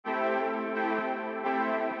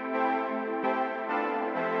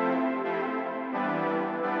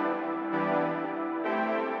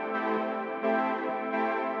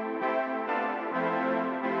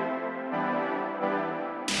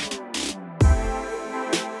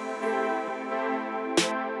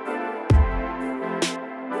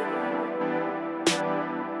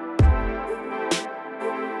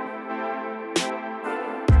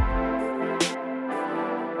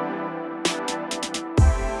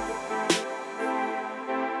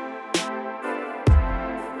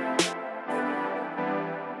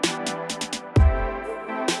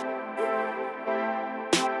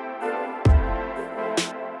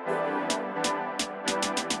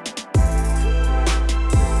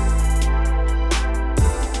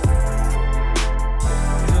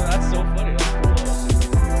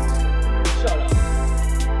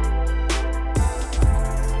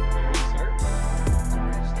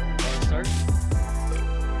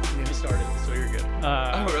started, so you're good.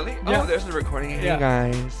 Oh, really? Yeah. Oh, there's the recording. Hey, Yeah.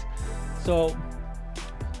 guys.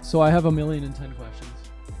 So I have 1,010 questions.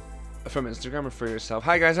 From Instagram or for yourself?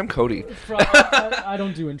 Hi, guys. I'm Cody. I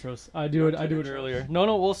don't do intros. I do it intros. earlier.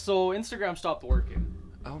 No. Well, so Instagram stopped working.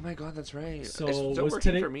 Oh, my God. That's right. So it's still was working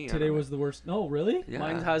today? for me. I Today don't know. was the worst. No, really? Yeah.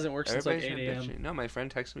 Mine hasn't worked since like 8 Everybody's been a.m. bitching. No, my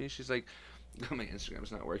friend texted me. She's like, my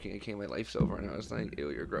Instagram's not working. It came, my life's over. And I was like, ew,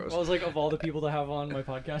 you're gross. I was like, of all the people to have on my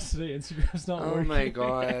podcast today, Instagram's not Oh working. my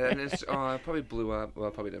God. And it's, it probably blew up. Well,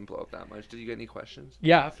 it probably didn't blow up that much. Did you get any questions?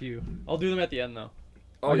 Yeah, a few. I'll do them at the end though.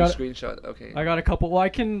 Oh, I you got- screenshot. Okay. I got a couple. Well, I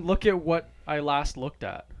can look at what I last looked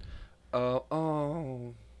at.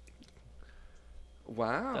 Oh.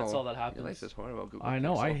 Wow. That's all that Your happens. life is horrible. Google I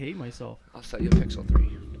know. Pixel. I hate myself. I'll sell you a Pixel 3.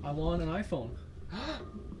 I want an iPhone.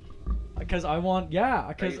 Because I want, yeah.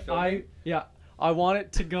 Because filming? I want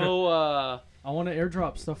it to go. I want to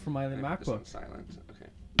airdrop stuff from my This MacBook. one's silent.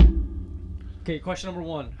 Okay. Okay, question number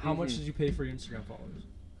one. How much Mhm. did you pay for your Instagram followers?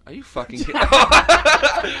 Are you fucking kidding?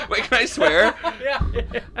 Wait, can I swear? yeah.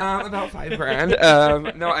 About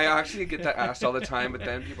 $5,000. No, I actually get that asked all the time, but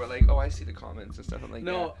then people are like, "Oh, I see the comments and stuff." I'm like,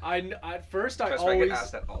 No, at first I Trust me, I always. get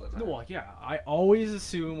asked that all the time. No, well, yeah, I always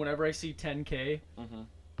assume whenever I see 10K, Mhm.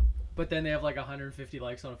 but then they have like 150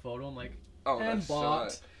 likes on a photo, I'm like, Oh, and that's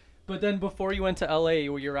bought. But then before you went to LA,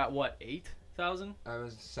 you're at what, 8,000? I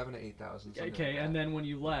was 7,000 to 8,000. Okay, and then when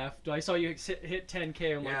you left, I saw you hit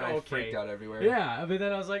 10K. I'm yeah, like, and I okay. freaked out everywhere. Yeah, but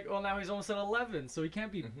then I was like, well, now he's almost at 11, so he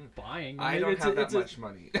can't be buying. I Maybe don't it's have a- that it's a- much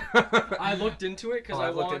money. I looked into it because Oh, I I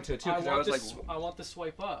looked want. into it too, I 'cause I want was the like- I want the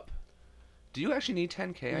swipe up. Do you actually need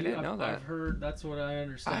 10K? I didn't know that. I've heard that's what I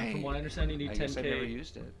understand. From what I understand, you need I guess I never 10K.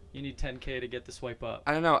 used it. You need 10K to get the swipe up.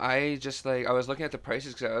 I don't know. I just like I was looking at the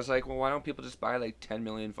prices because I was like, well, why don't people just buy like 10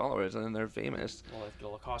 million followers and then they're famous? Well,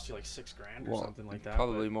 it'll cost you like $6,000 or Well, something like that.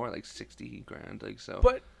 Probably more, like 60 grand, like so.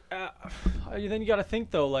 But then you got to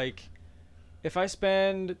think though, like if I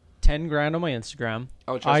spend 10 grand on my Instagram,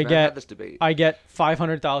 oh, trust I me, I've get- had this debate. I get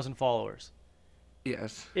 500,000 followers.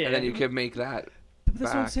 Yes, Yeah. and then you could make that. But that's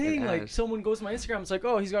what I'm back saying. and Like add. someone goes to my Instagram, it's like,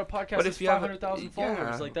 oh, he's got a podcast But with if you have 500,000 followers.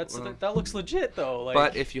 yeah, Like well- that looks legit though. Like,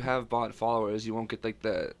 But if you have bought followers, you won't get like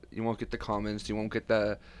you won't get the comments, you won't get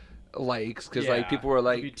the likes because like people were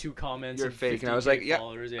maybe like, 2 comments. "You're and fake," and I was 50K like, "Yeah,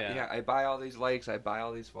 followers, yeah, I buy all these likes, I buy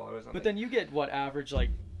all these followers." I'm But like, then you get what average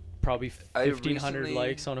like probably I 1,500 recently-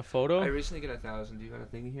 likes on a photo. I recently get 1,000. Do you got a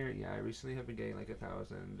thing here? Yeah, I recently have been getting like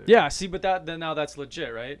 1,000. or- Yeah, see, but now that's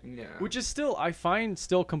legit, right? Yeah. Which is still, I find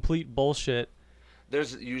still complete bullshit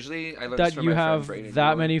There's usually I learned this that from you my friend have Brayden that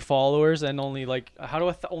Gould. many followers and only like how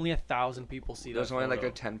do only 1,000 people see There's that only like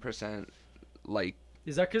photo? a 10% like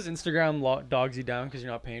Is that because Instagram dogs you down because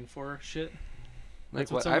you're not paying for shit? like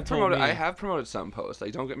That's what what someone I've told promoted. me. I have promoted some posts.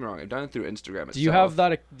 Like don't get me wrong, I've done it through Instagram itself. Do you have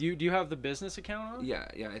that? Do you have the business account on? Yeah,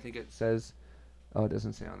 I think it says. Oh, it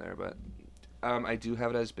doesn't say on there, but I do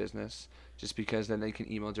have it as business, just because then they can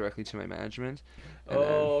email directly to my management. And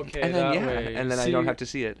Oh, then, okay, And then that yeah, way. and then I don't See- have to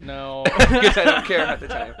see it No. because I don't care at the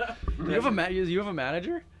time. You have a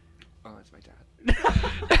manager? Oh, it's my dad.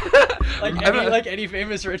 like any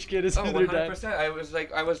famous rich kid is Oh, with their dad.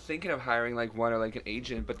 100%. I was thinking of hiring like one or like an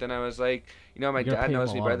agent, but then I was like, my You gotta dad pay knows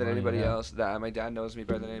him me a lot better of than money, anybody yeah. else. My dad knows me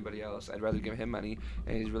better than anybody else. I'd rather give him money,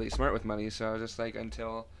 and he's really smart with money. So I was just like,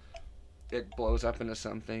 until it blows up into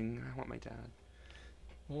something, I want my dad.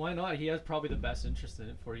 Well, why not? He has probably the best interest in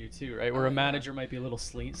it for you too, right? Where Oh, a yeah. manager might be a little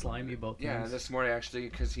slimy about things. Yeah, this morning actually,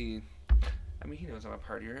 because he knows I'm a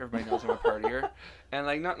partier. Everybody knows I'm a partier, and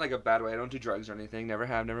like not like a bad way. I don't do drugs or anything. Never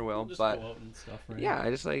have, never will. Just But go out and stuff, right? yeah, I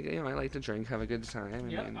just like I like to drink, have a good time.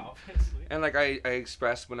 Yeah, and, obviously. and like I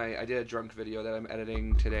expressed when I did a drunk video that I'm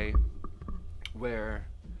editing today, where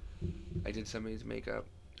I did somebody's makeup.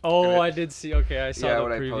 Oh, and I did see. Okay, I saw Yeah, the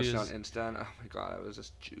when previews. I posted on Insta, and oh my god, I was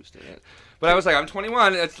just juiced in it. But I was like, I'm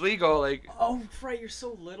 21, it's legal. Like, Oh, right, you're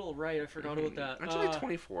so little, right? I forgot about that. Aren't you like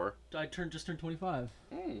 24? I just turned 25.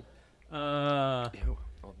 Mm. Uh, Ew.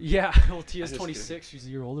 Oh, yeah. Well, Tia's just 26. She's a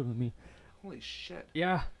year older than me. holy shit.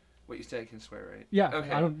 Yeah. What you said I can swear, right? Yeah. Okay.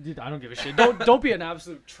 I don't give a shit. Don't be an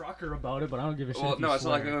absolute trucker about it, but I don't give a shit. Well, if you no, it's not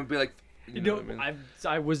like I'm swear. gonna be like. You know what I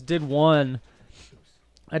mean?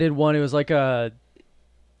 I did one. It was like a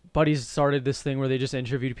buddies started this thing where they just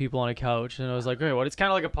interviewed people on a couch, and I was like, okay, what? It's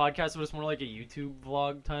kind of like a podcast, but it's more like a YouTube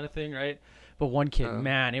vlog kind of thing, right? But one kid,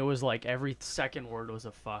 man, it was like every second word was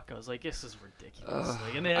a fuck. I was like, this is ridiculous.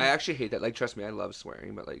 Like, and then, I actually hate that. Like, trust me, I love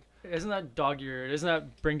swearing, but like, doesn't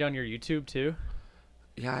that bring down your YouTube too?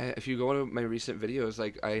 yeah, if you go to my recent videos,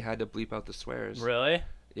 like, I had to bleep out the swears. Really?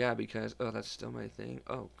 Yeah, because that's still my thing.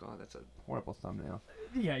 Oh god, that's a horrible thumbnail.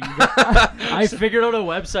 Yeah, I figured out a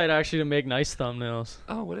website actually to make nice thumbnails.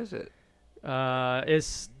 Oh, what is it?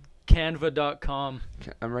 It's Canva.com.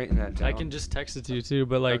 I'm writing that down. I can just text it to you too,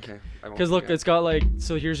 but like, Okay, I won't because look, forget. it's got like,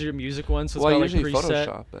 so here's your music one, so it's well, got usually like preset.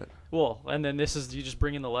 Photoshop it. Well, and then this is, you just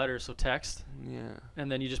bring in the letters, so text, Yeah. and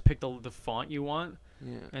then you just pick the font you want,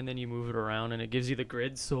 Yeah. and then you move it around, and it gives you the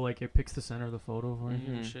grids, so like it picks the center of the photo for you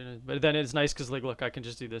and Mhm. shit. But then it's nice because like, look, I can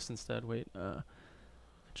just do this instead. Wait,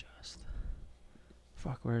 adjust.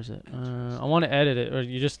 Fuck, where is it? I want to edit it, or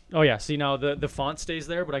you just, oh yeah, see now the font stays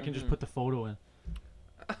there, but I can just put the photo in.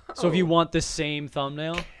 So if you want this same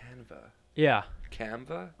thumbnail, Canva. yeah,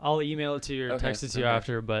 Canva? I'll email it to you or Okay, text it to you okay.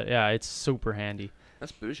 after. But yeah, it's super handy.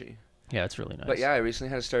 That's bougie. Yeah, it's really nice. But yeah, I recently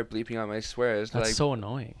had to start bleeping out my swears. that's like, so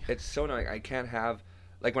annoying. it's so annoying. I can't have,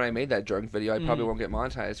 like when I made that drunk video, I probably won't get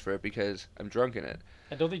monetized for it because I'm drunk in it.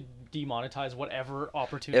 And don't they demonetize whatever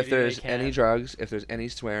opportunity If there's they can? any drugs, if there's any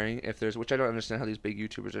swearing, if there's, which I don't understand how these big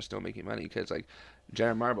YouTubers are still making money, because like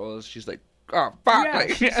Jenna Marbles, she's like, oh fuck, Yeah, like,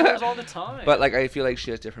 she swears all the time. but like I feel like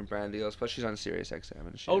she has different brand deals. Plus she's on Sirius XM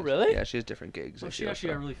and she Oh, has- really? Yeah, she has different gigs. Oh, I she feel, actually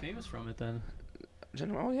so. got really famous from it then.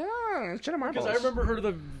 Jenna, oh yeah, it's Jenna Marbles. Because I remember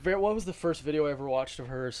her what was the first video I ever watched of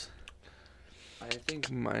hers? I think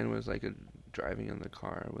mine was like a driving in the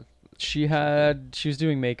car with. She was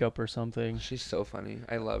doing makeup or something. She's so funny.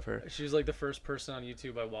 I love her. She was like the first person on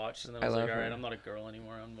YouTube I watched, and then I I was like, love all right, her. I'm not a girl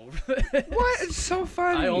anymore. I'm over this. What? It's so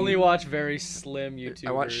funny. I only watch very slim YouTubers.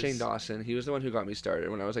 I watched Shane Dawson. He was the one who got me started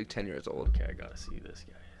when I was like 10 years old. Okay, I gotta see this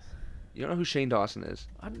guy. You don't know who Shane Dawson is?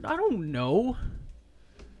 I don't know.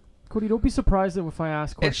 Cody, don't be surprised if I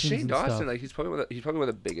ask It's questions. Shane and Dawson. stuff. Like he's probably one of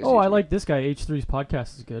the biggest. Oh, I YouTubers. like this guy. H3's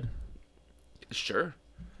podcast is good. Sure.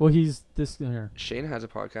 Well, he's this here. Shane has a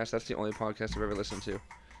podcast. That's the only podcast I've ever listened to.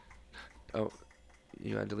 Oh,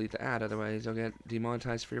 you gotta delete the ad, otherwise you'll get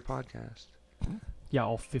demonetized for your podcast. Yeah,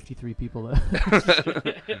 all 53 people that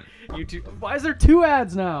YouTube. Why is there 2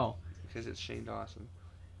 ads now? Because it's Shane Dawson.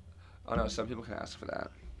 Oh no, some people can ask for that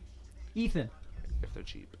Ethan, if they're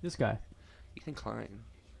cheap. this guy. Ethan Klein.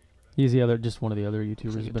 He's just one of the other YouTubers.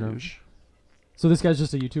 He's like who's a been around. douche. So this guy's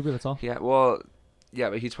just a YouTuber. That's all. Yeah, well, yeah,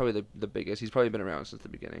 but he's probably the biggest. He's probably been around since the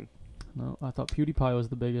beginning. No, I thought PewDiePie was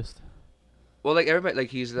the biggest. Well, like everybody, like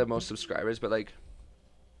he's the most subscribers, but like,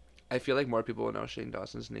 I feel like more people will know Shane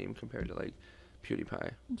Dawson's name compared to like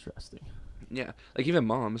PewDiePie. Interesting. Yeah, like even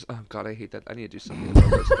moms. Oh God, I hate that. I need to do something about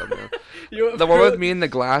this thumbnail. You The one with me in the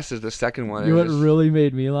glass is the second one. You know It's what just- really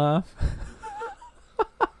made me laugh?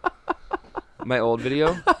 my old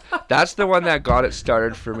video. That's the one that got it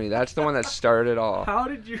started for me. That's the one that started it all. How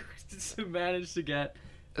did you manage to get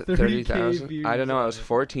 30,000. views I don't know. I on was it?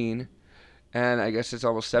 14, and I guess it's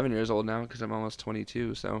almost 7 years old now because I'm almost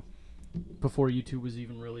 22. So before YouTube was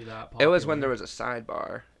even really that it popular? was when there was a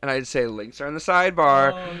sidebar, and I'd say links are in the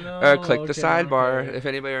sidebar. Oh, no. Or click the Okay, sidebar. okay. If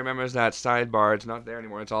anybody remembers that sidebar, it's not there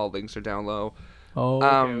anymore. It's all links are down low. Oh,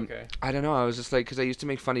 okay. I don't know. I was just like, because I used to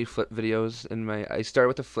make funny flip videos in my. I started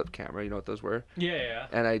with a flip camera. You know what those were? Yeah.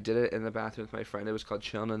 And I did it in the bathroom with my friend. It was called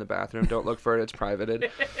Chilling in the Bathroom. Don't look for it. It's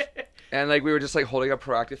privated. And like we were just like holding a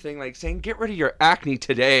proactive thing, like saying, "Get rid of your acne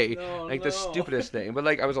today." No, like the no. stupidest thing. But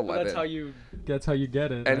like I was 11. That's how you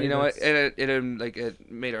get it. And right? you know what? That's-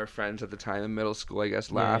 It made our friends at the time in middle school, I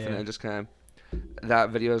guess, laugh, and yeah. then just kind of that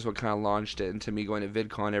video is what kind of launched it into me going to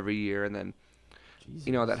VidCon every year, and then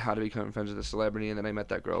you know that How to Become Friends with a Celebrity, and then I met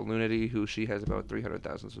that girl Lunity, who she has about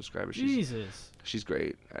 300,000 subscribers. Jesus. She's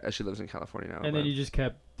great. She lives in California now. And but then you just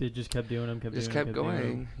kept doing them, just doing kept them,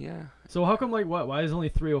 going. Yeah. So how come why is only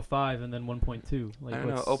 305 and then 1.2? Like I don't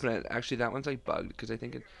know. what's- Open it. Actually, that one's like bugged because I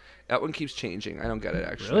think that one keeps changing. I don't get it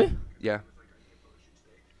actually. Really? Yeah.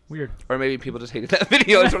 Weird. Or maybe people just hated that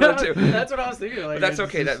video. It's one of the two. That's what I was thinking. Like, But that's it's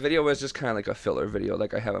okay. That just- video was just kind of like a filler video.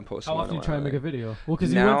 Like I haven't posted. How one often in do you try and while. make a video? Well, because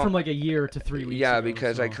you Now- went from like a year to 3 weeks. Yeah, ago,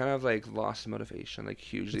 because I so- kind of like lost motivation, like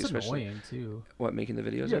hugely, It's especially annoying too. what making the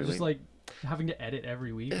videos. Yeah, every just week. like having to edit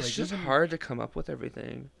every week. It's like, just doesn't- hard to come up with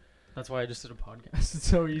everything. That's why I just did a podcast. It's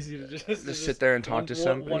so easy to Just sit there and talk to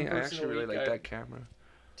somebody. one I person actually a really week, like I- that camera.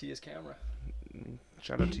 Tia's camera.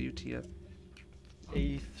 Shout out to you, Tia.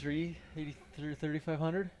 83,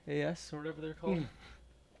 3500 AS or whatever they're called.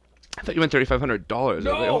 I thought you meant $3,500. I was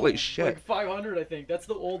like, holy shit! Like 500, I think. That's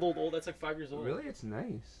the old. That's like 5 years old. Really, it's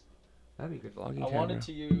nice. That'd be a good vlogging I camera. wanted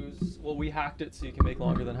to use. Well, we hacked it so you can make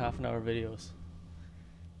longer than half an hour videos.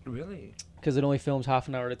 Really? Because it only films half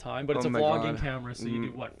an hour at a time, but it's Oh a my vlogging God. camera, so you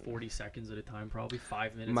do Mm. what 40 seconds at a time, probably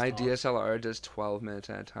 5 minutes. My tops. DSLR does 12 minutes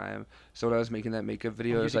at a time. So when I was making that makeup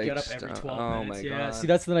video, You it was had to like, get up every 12 oh minutes. my Yeah, god! see,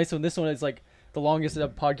 that's the nice one. This one is like the longest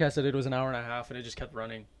podcast I did was an hour and a half, and it just kept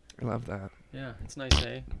running. I love that. Yeah, it's nice,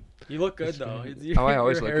 eh? You look good It's though. great. It's, your, Oh, I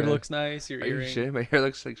always your look hair good. looks nice. Your Are you earring. shit? My hair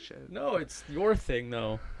looks like shit. No, it's your thing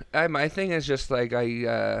though. My thing is just like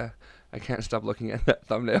I can't stop looking at that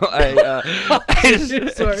thumbnail. No,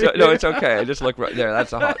 it's okay. I just look right there.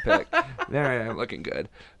 That's a hot pic. There I am, looking good.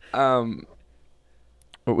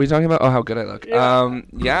 What were we talking about? Oh, how good I look.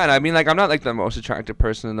 Yeah, and I mean, like, I'm not, like, the most attractive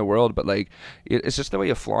person in the world, but, like, it's just the way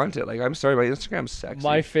you flaunt it. Like, I'm sorry, my Instagram's sexy.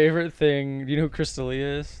 My favorite thing, do you know who Chris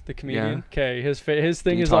D'Elia is? The comedian? Okay, his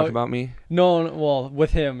thing is... talk about me? No, well,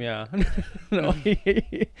 with him, yeah. No,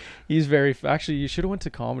 he's very... Actually, you should have went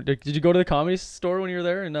to comedy... Did you go to the Comedy Store when you were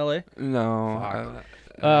there in L.A.? No.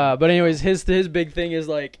 But anyways, his big thing is,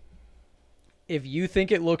 like, if you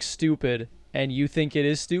think it looks stupid and you think it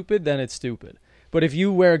is stupid, then it's stupid. But if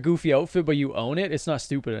you wear a goofy outfit but you own it, it's not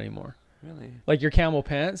stupid anymore. Really? Like your camel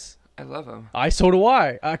pants. I love them. So do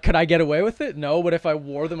I. Could I get away with it? No, but if I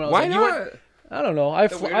wore them, and I was Why not? I don't know. I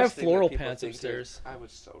have floral pants upstairs. I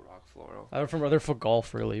would so rock floral. They're for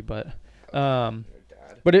golf, really, but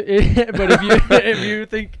but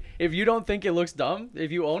if you don't think it looks dumb,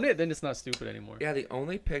 if you own it, then it's not stupid anymore. Yeah, the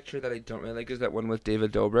only picture that I don't really like is that one with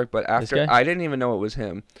David Dobrik. But after I didn't even know it was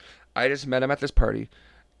him. I just met him at this party.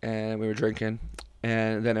 And we were drinking,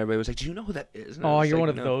 and then everybody was like, "Do you know who that is?" And you're like, one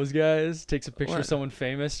of those guys. Takes a picture of someone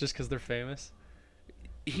famous just because they're famous.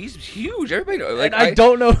 He's huge. Everybody knows. Like, I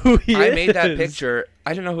don't know who he is. I made that picture.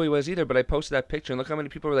 I didn't know who he was either, but I posted that picture, and look how many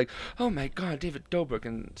people were like, "Oh my God, David Dobrik,"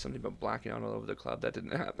 and something about blacking out all over the club. That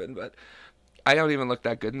didn't happen, but I don't even look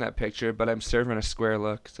that good in that picture. But I'm serving a square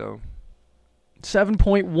look, so.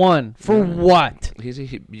 7.1 for what? He's a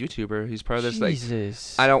YouTuber. He's part of this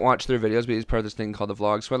Jesus. I don't watch their videos, but he's part of this thing called the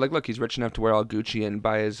Vlog Squad. Like, look, he's rich enough to wear all Gucci and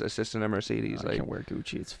buy his assistant a Mercedes. I can't wear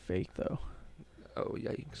Gucci. It's fake though. Oh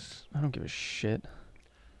yikes! I don't give a shit.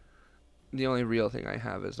 The only real thing I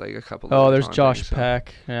have is like a couple. There's Josh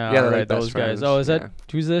Peck. Yeah, yeah, right, like those guys. Friends. Oh, is that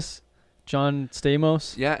who's this? John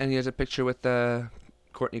Stamos? Yeah, and he has a picture with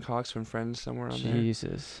Courtney Cox from Friends somewhere on there.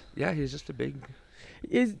 Jesus. Yeah, he's just a big.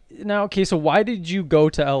 So why did you go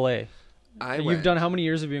to LA? You've done how many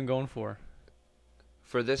years have you been going for?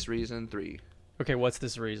 For this reason, 3. Okay, what's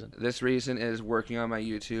this reason? This reason is working on my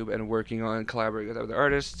YouTube and working on collaborating with other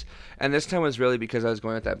artists. And this time was really because I was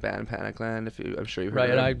going with that band Panicland. I'm sure you've heard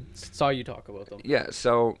of them. Right, I saw you talk about them. Yeah,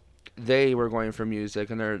 so they were going for music,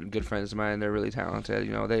 and they're good friends of mine. They're really talented.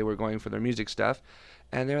 You know, they were going for their music stuff,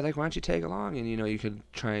 and they were like, "Why don't you tag along? And you could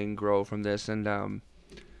try and grow from this and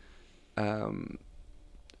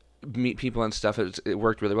meet people and stuff." It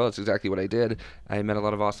worked really well. It's exactly what I did. I met a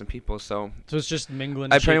lot of awesome people. So it's just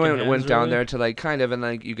mingling. I pretty much went down there to like kind of, and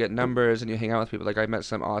like you get numbers and you hang out with people. Like I met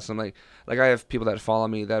some awesome like I have people that follow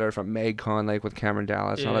me that are from MagCon, like with Cameron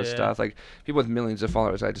Dallas and all that stuff. Like people with millions of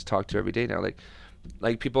followers I just talk to every day now.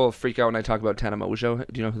 Like people freak out when I talk about Tana Mojo.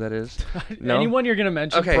 Do you know who that is? No? Anyone you're gonna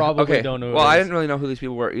mention probably don't know who well, it is. I didn't really know who these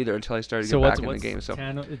people were either until I started getting back in the game. So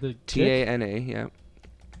Tana, yeah.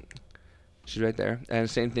 She's right there. And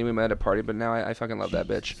same thing, we met at a party, but now I fucking love that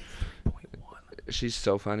bitch. She's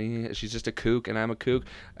so funny. She's just a kook, and I'm a kook.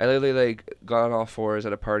 I literally, like, got on all fours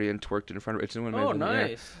at a party and twerked in front of it. Oh,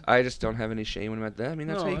 nice. I just don't have any shame when I'm at that. I mean,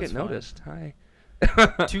 that's how you get noticed. Hi.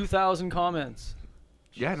 2,000 comments.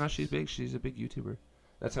 Yeah, no, she's big. She's a big YouTuber.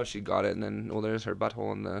 That's how she got it. And then, there's her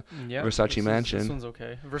butthole in the Versace mansion. This one's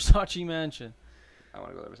okay. Versace mansion. I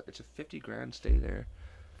want to go there. It's a $50,000 stay there.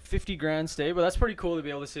 $50,000 stay, but that's pretty cool to be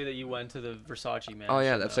able to say that you went to the Versace mansion. Oh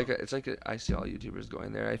yeah, that's I see all YouTubers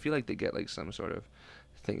going there. I feel like they get like some sort of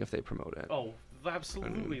thing if they promote it. Oh,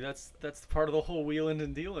 absolutely. That's part of the whole wheeling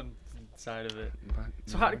and dealing side of it.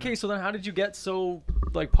 So then how did you get so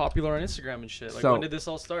like popular on Instagram and shit? Like when did this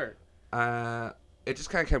all start? It just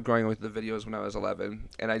kind of kept growing with the videos when I was 11,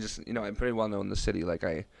 and I just I'm pretty well known in the city. Like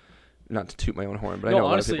not to toot my own horn, but I know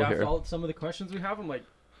honestly, a lot of people here. After some of the questions we have, I'm like,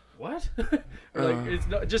 what? Or like it's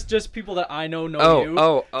not just people that I know you.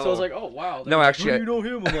 So I was like, oh wow. No, actually, you know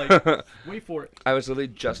him. I'm like, wait for it. I was literally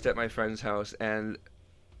just at my friend's house, and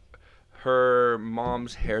her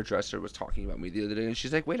mom's hairdresser was talking about me the other day, and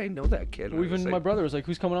she's like, wait, I know that kid. Even my brother was like,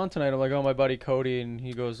 who's coming on tonight? I'm like, oh, my buddy Cody, and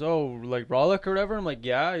he goes, oh, like Rollick or whatever. I'm like,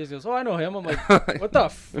 yeah. He goes, oh, I know him. I'm like, what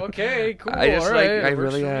the okay, cool. I just right. I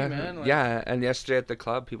really and yesterday at the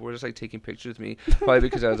club, people were just like taking pictures of me, probably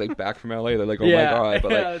because I was like back from LA. They're like, oh my god,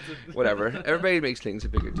 but like whatever. Everybody makes things a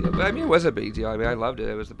bigger deal, but I mean, it was a big deal. I mean, I loved it.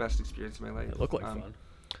 It was the best experience of my life. It looked like fun.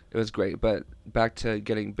 It was great, but back to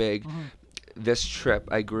getting big. Mm-hmm. This trip,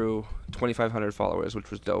 I grew 2,500 followers,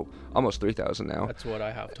 which was dope. Almost 3,000 now. That's what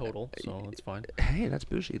I have total, so it's fine. Hey, that's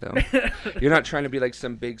bougie, though. You're not trying to be like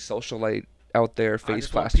some big socialite out there, face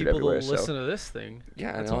plastered everywhere. I just want people to listen to this thing.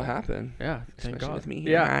 Yeah, that's all happen. Yeah, thank God. With me.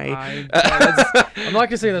 Yeah, I'm not going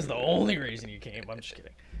to say that's the only reason you came. I'm just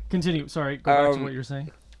kidding. Continue. Sorry, go back to what you were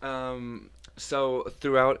saying. So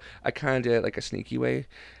throughout, I kind of did it like a sneaky way.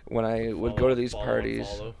 When I would go to these parties,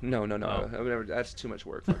 no, I would never. That's too much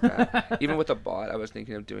work. Fuck that. Even with a bot, I was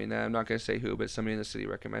thinking of doing that. I'm not gonna say who, but somebody in the city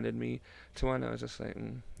recommended me to one. I was just like,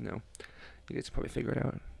 no, you guys probably figure it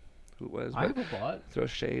out who it was. I have a bot. Throw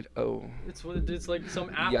shade. Oh, it's like some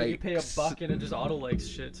app that you pay $1 and it just auto likes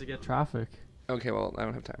shit to get traffic. Okay, well I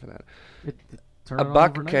don't have time for that. Turn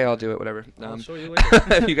 $1, okay, I'll do it. Whatever. I'll show you later.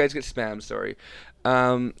 If you guys get spammed, sorry.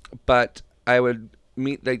 But I would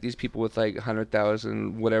meet like these people with like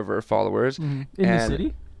 100,000 whatever followers in the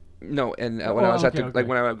city. No, and when I was at like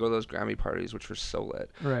when I would go to those Grammy parties, which were so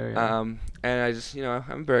lit. Right. And I just,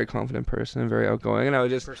 I'm a very confident person and very outgoing, and I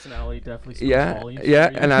would just personality definitely.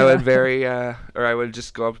 And I would I would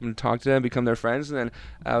just go up and talk to them, become their friends, and then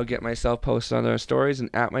I would get myself posted on their stories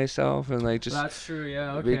and at myself and like just. That's true.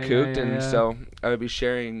 Yeah. Okay. Be cooked, and so I would be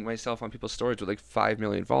sharing myself on people's stories with like 5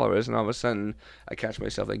 million followers, and all of a sudden I catch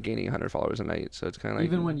myself like gaining 100 followers a night. So it's kind of like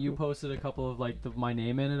even when you posted a couple of like my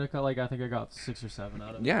name in it, like I think I got 6 or 7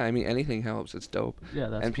 out of it. Yeah, I mean anything helps. It's dope. Yeah,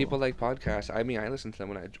 that's and cool. People like podcasts. I mean, I listen to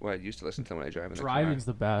them I used to listen to them when I drive in the car. Driving's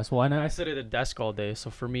the best. Well, I sit at a desk all day, so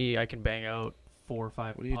for me, I can bang out 4 or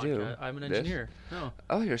 5. What do you do? I'm an engineer. No.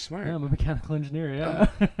 Oh, you're smart. Yeah, I'm a mechanical engineer. Yeah.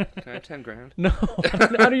 Oh. Can I have 10 grand? No, I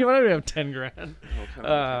don't even have 10 grand.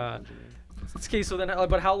 Okay, so then,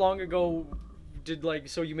 but how long ago did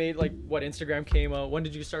so you made what Instagram came out? When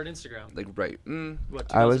did you start Instagram? Like right.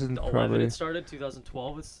 What? I was in 2011. It started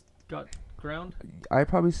 2012. It's got ground. I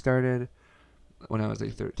probably started when I was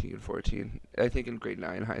like 13, 14. I think in grade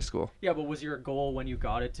 9 high school. Yeah, but was your goal when you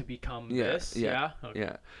got it to become this? Yeah. Okay.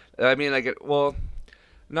 Yeah. I mean,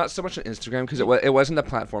 not so much on Instagram because it wasn't the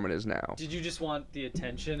platform it is now. Did you just want the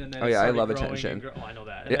attention and then? Oh yeah, I love attention. Oh, I know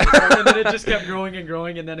that. And then it just kept growing and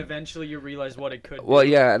growing, and then eventually you realized what it could. Well,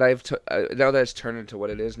 yeah, and now that it's turned into what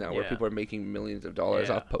it is now, where people are making millions of dollars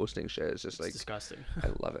off posting shit. It's just it's disgusting. I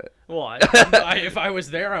love it. Well, if I was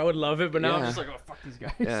there, I would love it, but now I'm just like, oh fuck these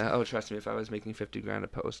guys. Yeah. Oh, trust me, if I was making 50 grand a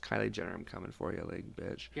post, Kylie Jenner, I'm coming for you, like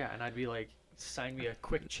bitch. Yeah, and I'd be like, sign me a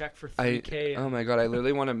quick check for $3K. Oh my god, I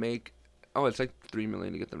literally want to make. Oh, it's like $3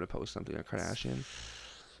 million to get them to post something on Kardashian.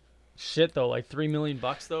 Shit though, like $3 million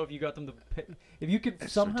though. If you got them to pay, if you could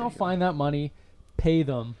somehow find that money, pay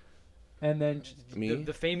them, and then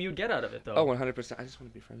the fame you'd get out of it though. Oh, 100%. I just want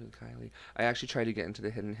to be friends with Kylie. I actually tried to get into the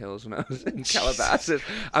Hidden Hills when I was in Calabasas.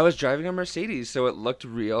 I was driving a Mercedes, so it looked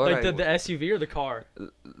real. Like the SUV or the car?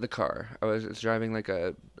 The car. I was driving like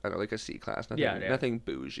a C-Class. Nothing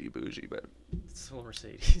bougie, but it's still a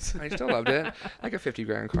Mercedes. I still loved it. Like a 50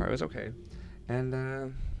 grand car. It was okay.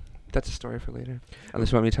 And that's a story for later.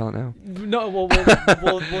 Unless you want me to tell it now. No,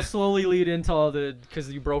 we'll slowly lead into all because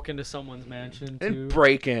you broke into someone's mansion too. And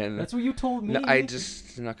break in. That's what you told me. No, I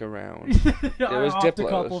just snuck around. It was off Diplo's. The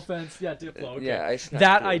couple fence. Yeah, Diplo. Okay. Yeah, I snuck.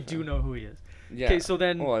 That I do know who he is. Yeah. Okay, so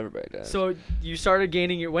then. Well, everybody does. So you started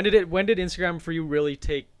gaining your. When did Instagram for you really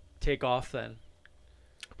take off then?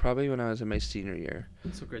 Probably when I was in my senior year.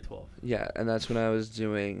 So grade 12. Yeah, and that's when I was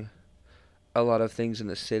doing a lot of things in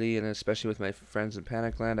the city, and especially with my friends in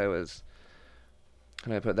Panicland,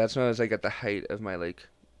 that's when I was like at the height of my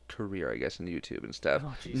career, I guess, in YouTube and stuff.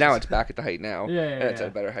 Oh, now it's back at the height now. Yeah, and it's at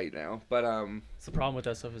a better height now. But it's the problem with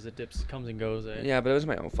that stuff is it comes and goes. Eh? Yeah, but it was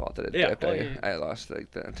my own fault that it dipped. Well, I lost the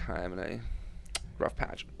time and rough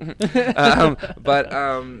patch.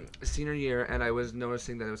 Senior year, and I was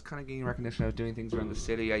noticing that I was kind of gaining recognition. I was doing things around the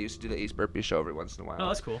city. I used to do the Ace Burpee show every once in a while. Oh,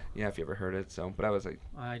 that's cool. Yeah, if you ever heard it. So, but I was like,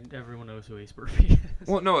 everyone knows who Ace Burpee is.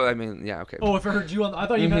 Well, no, I mean, yeah, okay. Oh, if I heard you I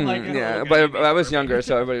thought you meant yeah, but I was younger,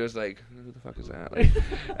 so everybody was like, who the fuck is that? And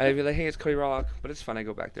I'd be like, hey, it's Cody Rock, but it's fun. I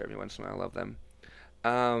go back there every once in a while. I love them.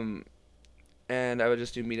 And I would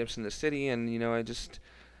just do meetups in the city, and it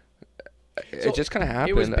just kind of happened.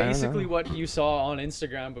 It was basically what you saw on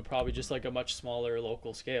Instagram, but probably just like a much smaller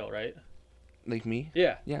local scale, right? Like me?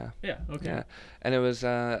 Yeah. Yeah. Yeah. Okay. Yeah. And it was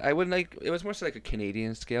it was more so like a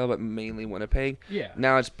Canadian scale, but mainly Winnipeg. Yeah.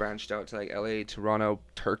 Now it's branched out to like LA, Toronto,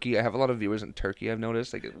 Turkey. I have a lot of viewers in Turkey, I've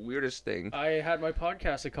noticed. Like the weirdest thing. I had my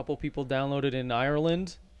podcast, a couple people downloaded in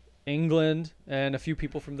Ireland, England, and a few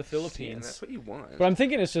people from the Philippines. See, and that's what you want. But I'm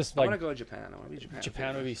thinking it's just I want to go to Japan. I want to be Japan.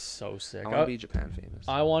 Japan would be so sick. I want to be Japan famous.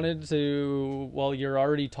 I wanted to. Well, you're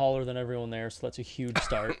already taller than everyone there, so that's a huge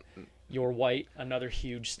start. You're white, another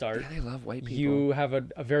huge start. Yeah, they love white people. You have a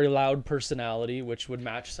very loud personality, which would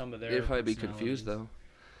match some of their. They'd probably be confused though.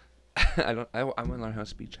 I want to learn how to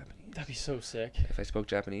speak Japanese. That'd be so sick. If I spoke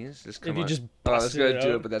Japanese, just come if you on. just I was going to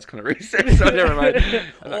do it, but that's kind of racist, so never mind.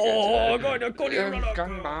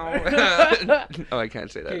 Oh, I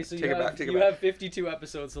can't say that. Okay, so take it back. You have 52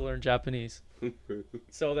 episodes to learn Japanese.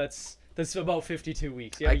 So that's about 52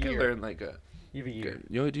 weeks. Yeah, I could learn like You have a year.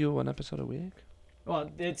 You only do 1 episode a week? Well,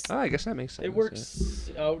 it's. Oh, I guess that makes sense. It works.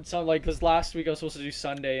 It sounds like because last week I was supposed to do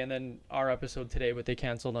Sunday and then our episode today, but they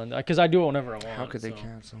canceled on that because I do it whenever I want. How could they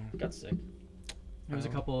cancel? Got sick. There was a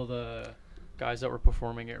couple of the guys that were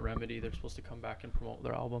performing at Remedy. They're supposed to come back and promote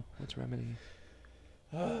their album. What's Remedy?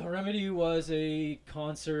 Remedy was a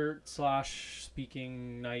concert /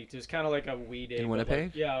 speaking night. It was kind of like a wee day. In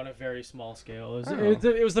Winnipeg? Yeah, on a very small scale.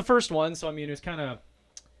 It was the first one, so I mean, it was kind of.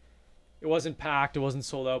 It wasn't packed. It wasn't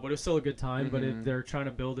sold out, but it was still a good time. Mm-hmm. But they're trying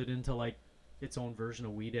to build it into like its own version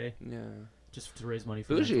of Wee Day. Yeah. Just to raise money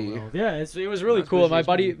for Bougie. Yeah, it was really cool. My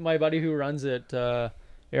buddy who runs it,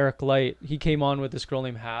 Eric Light, he came on with this girl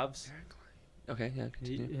named Havs. Okay, yeah.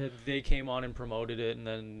 They came on and promoted it, and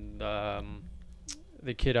then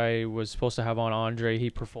the kid I was supposed to have on, Andre, he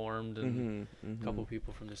performed, and a couple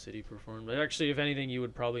people from the city performed. But actually, if anything, you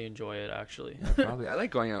would probably enjoy it. Actually, probably. I like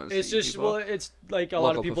going out. And it's just people. It's like a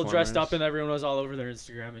lot of people dressed up, and everyone was all over their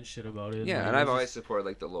Instagram and shit about it. Yeah, and I've always supported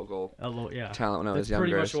like the local talent when I was younger. That's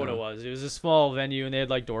pretty much what it was. It was a small venue, and they had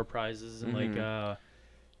like door prizes and like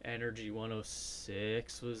Energy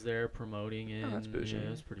 106 was there promoting it. Oh, that's bougie. Yeah, it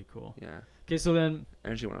was pretty cool. Yeah. Okay, so then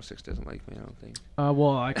Energy 106 doesn't like me, I don't think.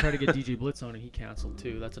 Well, I tried to get DJ Blitz on, and he canceled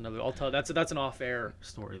too. That's another. I'll tell. That's an off-air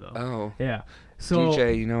story though. Oh. Yeah. So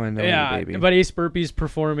DJ, I know you, baby. But Ace Burpee's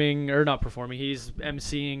performing, or not performing. He's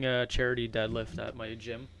emceeing a charity deadlift at my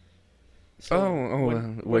gym.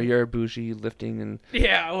 So where you're bougie lifting and.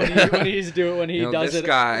 Yeah, when he does it. This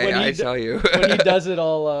guy, I tell you. When he does it,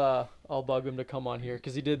 I'll bug him to come on here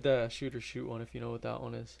because he did the shoot or shoot one. If you know what that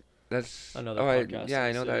one is. That's another podcast.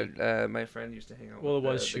 I know that. My friend used to hang out. Well, with it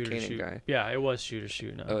was shoot or Canaan shoot. Guy. Yeah, it was shoot or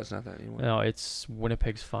shoot. No. Oh, it's not that anymore. No, it's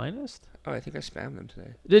Winnipeg's finest. Oh, I think I spammed them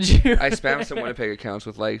today. Did you? I spammed some Winnipeg accounts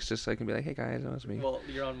with likes just so I can be like, hey guys, that was me. Well,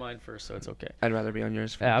 you're on mine first, so it's okay. I'd rather be on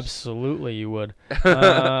yours first. Absolutely, you would.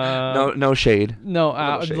 No shade. No,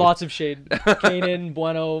 lots of shade. Kanan,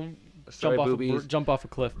 Bueno, jump off a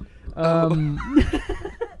cliff.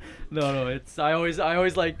 No, it's I always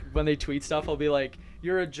like when they tweet stuff. I'll be like,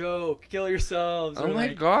 "You're a joke. Kill yourselves." Oh my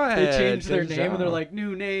god! They change their name and they're like,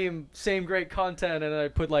 "New name, same great content," and then I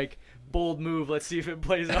put like bold move. Let's see if it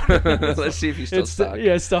plays out. Let's see if you still stuck.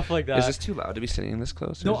 Yeah, stuff like that. Is this too loud to be sitting this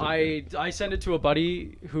close? No, I send it to a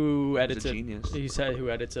buddy who edits it. Genius. He said who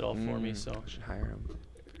edits it all for me. So I should hire him.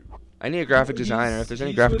 I need a graphic designer. If there's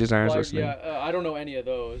any graphic designers listening. Yeah, I don't know any of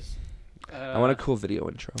those. I want a cool video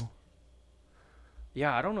intro.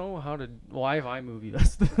 Yeah, I don't know how to. Why have iMovie?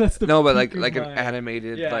 That's the. No, but like an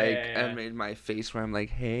animated animated my face where I'm like,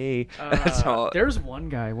 hey. That's all. There's one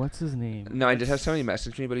guy. What's his name? No, I did have somebody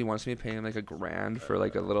message me, but he wants me to pay him like $1,000 for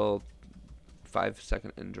like a little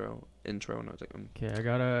 5-second intro, and I was like, okay, I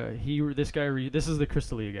gotta. This guy. This is the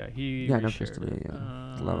Crystalia guy. I know Crystalia.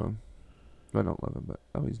 Yeah, love him. I don't love him,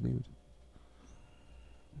 but he's nude.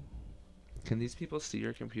 Can these people see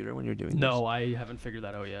your computer when you're doing this? No, I haven't figured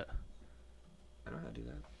that out yet. I don't know how to do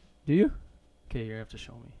that. Do you? Okay, you have to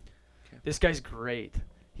show me. Okay. This guy's great.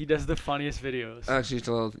 He does the funniest videos.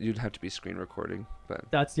 Actually, you'd have to be screen recording, but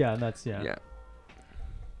that's yeah. Yeah.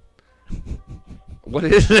 What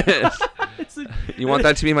is this? You want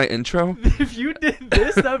that to be my intro? If you did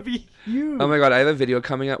this, that'd be huge. Oh my god, I have a video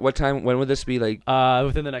coming up. What time? When would this be? Like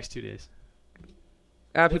within the next 2 days.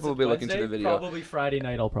 People will be looking to the video. Probably Friday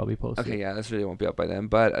night. I'll probably post it. Okay, yeah, this video won't be up by then,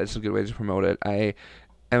 but it's a good way to promote it.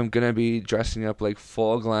 I'm gonna be dressing up like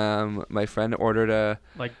full glam. My friend ordered a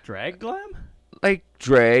drag glam. Like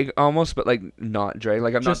drag almost, but like not drag.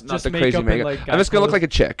 Like I'm not the crazy makeup. Like I'm just gonna look like a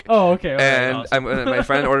chick. Oh, okay. And awesome. My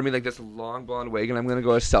friend ordered me like this long blonde wig, and I'm gonna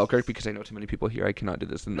go as Selkirk because I know too many people here. I cannot do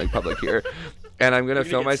this in like public here. And I'm gonna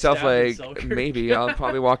film myself like maybe I'll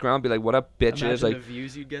probably walk around and be like, "What up, bitches?" Imagine like the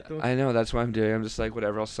views you'd get though. I know that's what I'm doing. I'm just like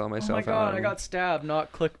whatever. I'll sell myself. Oh my god, I got stabbed.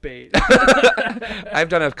 Not clickbait. I've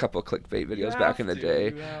done a couple clickbait videos back in the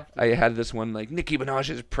day. I had this one like Nicki Minaj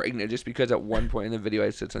is pregnant just because at one point in the video I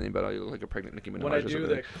said something about you look like a pregnant Nicki Minaj. When I do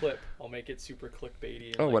the clip, I'll make it super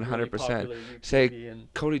clickbaity. And 100%. Really say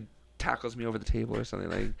Cody tackles me over the table or something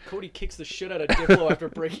like. Cody kicks the shit out of Diplo after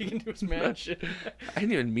breaking into his mansion. I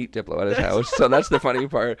didn't even meet Diplo at his house, so that's the funny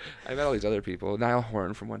part. I met all these other people. Niall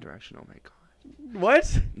Horan from One Direction. Oh my god.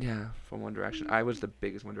 What? Yeah, from One Direction. I was the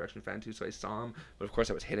biggest One Direction fan too, so I saw him, but of course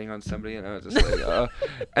I was hitting on somebody, and I was just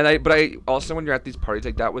like, but I also when you're at these parties,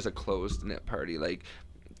 like that was a closed knit party, like.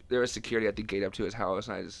 There was security at the gate up to his house,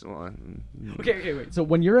 and I just Okay, wait. So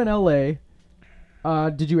when you're in LA,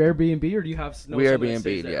 did you Airbnb or do you have? We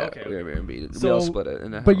Airbnb, yeah. Okay. We Airbnb. So, we all split it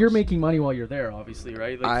in a house. But you're making money while you're there, obviously,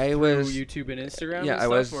 right? Like I through was YouTube and Instagram. Yeah, and I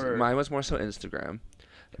was. Or? Mine was more so Instagram.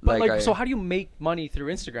 But so how do you make money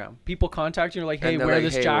through Instagram? People contact you and like, hey, wear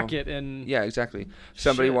this jacket and. Yeah, exactly.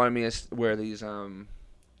 Somebody wanted me to wear these. I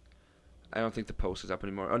don't think the post is up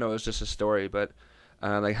anymore. Oh no, it was just a story, but.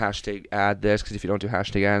 Like hashtag ad this, because if you don't do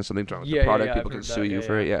hashtag ad, something's wrong with the product, people can sue you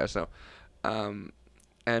for it. Yeah, so,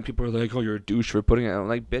 and people are like, "Oh, you're a douche for putting it." I'm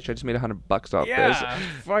like, "Bitch, I just made $100 off this." Yeah,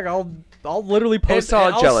 fuck, I'll literally post. It's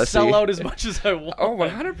all jealousy. I'll sell out as much as I want. Oh,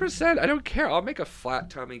 100%. I don't care. I'll make a flat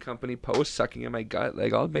tummy company post sucking in my gut.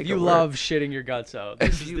 Like I'll make. You love shitting your guts out.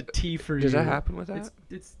 This is the tea for you. Does that happen with that?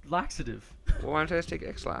 It's laxative. Well, why don't I just take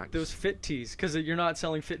X-Lax? Those fit teas, because you're not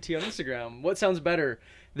selling fit tea on Instagram. What sounds better?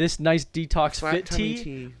 This nice detox fit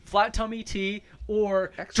tea, flat tummy tea,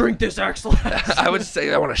 or drink this X-Lax. I would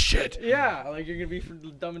say I want to shit. Yeah, like you're gonna be for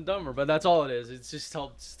Dumb and Dumber, but that's all it is. It's just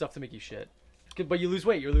stuff to make you shit. But you lose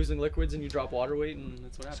weight. You're losing liquids and you drop water weight, and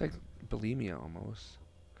that's what happens. It's like bulimia almost.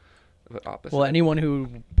 The opposite. Well, anyone who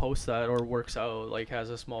posts that or works out like has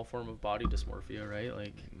a small form of body dysmorphia, right?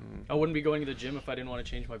 Like, I wouldn't be going to the gym if I didn't want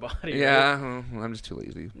to change my body. Yeah, right? I'm just too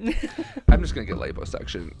lazy. I'm just gonna get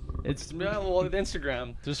liposuction. It's with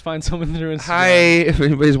Instagram. Just find someone through Instagram. Hi, if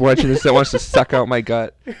anybody's watching this that wants to suck out my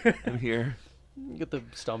gut, I'm here. Get the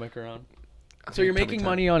stomach around. So you're making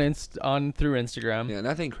money on through Instagram. Yeah,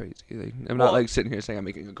 nothing crazy. Like, I'm not like sitting here saying I'm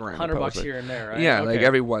making $100. $100 here and there, right? Yeah, like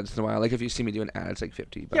every once in a while. Like if you see me doing ads, like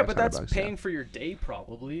 $50. Yeah, but that's paying for your day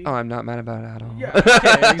probably. Oh, I'm not mad about it at all. Yeah,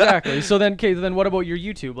 okay, exactly. So then what about your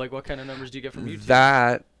YouTube? Like what kind of numbers do you get from YouTube?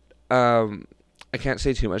 That, I can't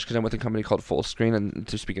say too much because I'm with a company called Fullscreen, and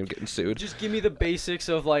to speak of getting sued. Just give me the basics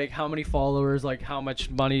of like how many followers, like how much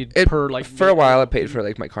money per like. For a while, I paid for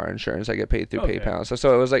like my car insurance. I get paid through PayPal,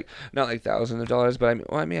 so it was like not like thousands of dollars, but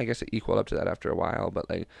I mean, I guess it equaled up to that after a while. But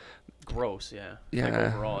like, gross, yeah. Yeah. Like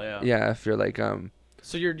overall, yeah. Yeah, if you're like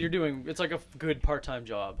So you're doing it's like a good part-time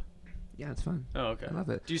job. Yeah, it's fun. Oh, okay. I love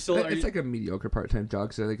it. Do you still? It's like a mediocre part-time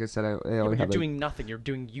job. So, like I said, I only have. You're doing nothing. You're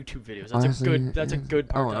doing YouTube videos. That's honestly, a good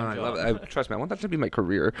part-time job. I love it. Trust me, I want that to be my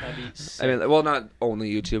career. I mean, well, not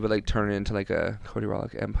only YouTube, but like turn it into like a Cody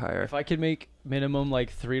Rollick empire. If I could make minimum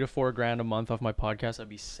like $3,000 to $4,000 a month off my podcast, I'd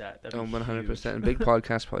be set. That'd be 100%. And big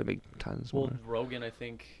podcasts probably make tons more. Well, Rogan, I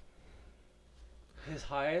think his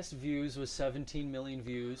highest views was 17 million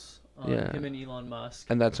views on him and Elon Musk.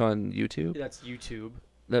 And that's on YouTube. That's YouTube.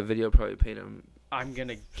 That video probably paid him. I'm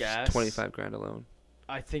gonna guess $25,000 alone.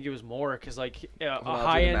 I think it was more because like a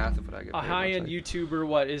high-end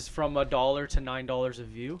YouTuber is from $1 to $9 a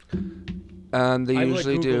view. They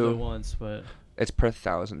usually do. It once, but it's per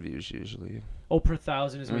 1,000 views usually. Oh, per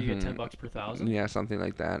 1,000 is where you get $10 per 1,000. Yeah, something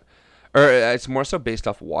like that. Or it's more so based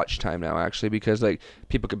off watch time now, actually, because like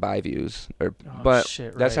people could buy views,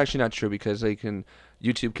 that's actually not true because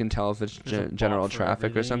YouTube can tell if it's general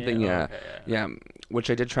traffic or something. Yeah. Which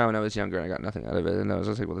I did try when I was younger and I got nothing out of it, and I was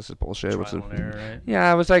just like, well, this is bullshit. Right? Yeah,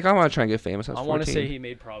 I was like, I want to try and get famous. I want to say he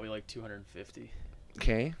made probably like 250.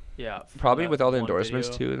 Okay. Yeah. Probably with all the endorsements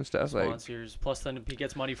too and stuff. Sponsors. Plus then he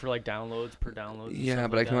gets money for like downloads per download. Yeah,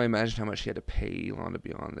 but I can only imagine how much he had to pay Elon to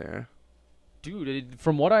be on there. Dude,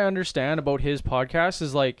 from what I understand about his podcast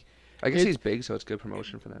is like, I guess he's big, so it's good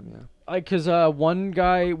promotion for them, yeah. Like, cause one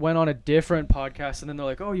guy went on a different podcast, and then they're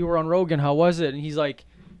like, "Oh, you were on Rogan. How was it?" And he's like,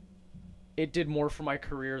 "It did more for my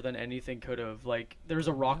career than anything could have." Like, there's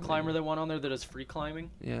a rock climber that went on there that does free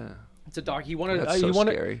climbing. Yeah. It's a doc. He won a.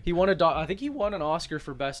 Scary. He won a doc. I think he won an Oscar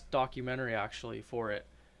for best documentary actually for it.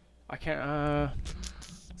 I can't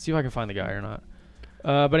see if I can find the guy or not.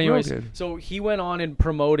 But anyways, so he went on and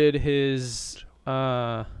promoted his.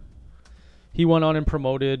 He went on and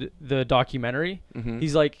promoted the documentary. Mm-hmm.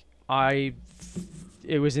 He's like,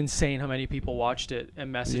 it was insane how many people watched it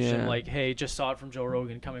and messaged him like, "Hey, just saw it from Joe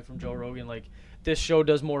Rogan, coming from Joe Rogan. Like, this show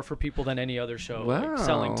does more for people than any other show. Wow. Like,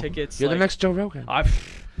 selling tickets. You're the next Joe Rogan.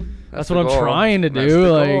 That's what I'm trying to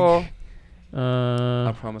do. Like,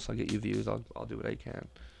 I promise I'll get you views. I'll do what I can.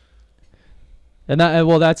 And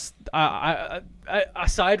that's I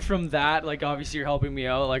aside from that, like obviously you're helping me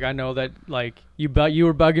out. Like I know that like you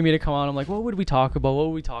were bugging me to come on. I'm like, what would we talk about?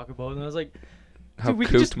 And I was like, how we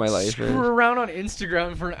cooked could just my life screw around on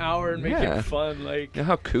Instagram for an hour and make it fun. Like, you know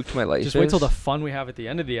how cooked my life is? Just wait till the fun we have at the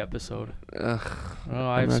end of the episode.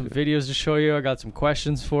 I have some videos to show you. I got some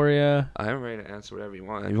questions for you. I'm ready to answer whatever you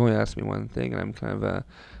want. You've only asked me one thing, and I'm kind of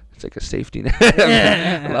it's like a safety net.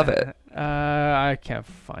 I love it. I can't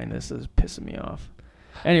find this. It's pissing me off.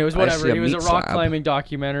 Anyways, whatever. He was a rock climbing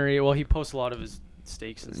documentary. Well, he posts a lot of his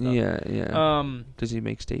steaks and stuff. Yeah. Does he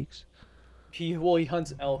make steaks? He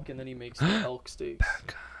hunts elk and then he makes elk steaks.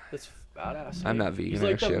 That's badass. I'm not vegan. He's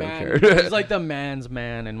like actually, the I man. don't care. He's like the man's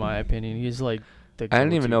man in my opinion. He's like the. I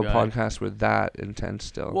didn't even know guy. podcasts were that intense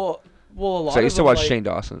still. Well, Well, a lot. So I used to watch like, Shane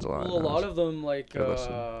Dawson's a lot. Well, a lot of them like because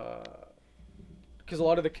a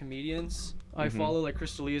lot of the comedians I follow, like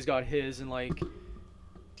Chris D'Elia's got his, and like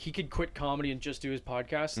he could quit comedy and just do his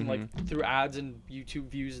podcast, and like through ads and YouTube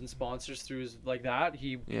views and sponsors through his like that,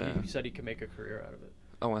 he said he could make a career out of it.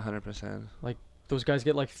 Oh, 100%. Like those guys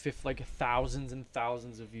get like thousands and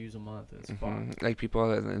thousands of views a month. It's fun. Like people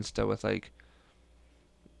on Insta with like,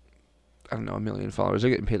 I don't know, 1 million followers,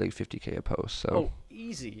 they're getting paid like $50K a post. So. Oh,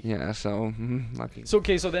 easy. Yeah, so lucky. So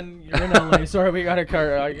okay, so then you're in LA. Sorry, we got a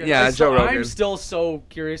car. Joe Rogan. I'm still so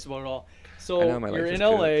curious about it all. So you're in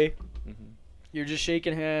LA. You're just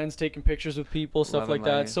shaking hands, taking pictures with people, stuff like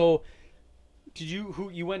that. So,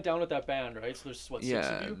 you went down with that band, right? So there's what, 6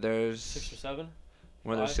 of you? Yeah, there's 6 or 7.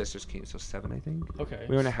 One of their sisters came, so 7, I think. Okay.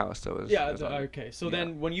 We were in a house, so it was. Okay. So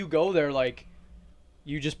then when you go there, like,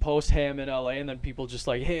 you just post, hey, I'm in LA, and then people just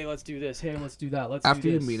like, hey, let's do this, hey, let's do that, let's do this. After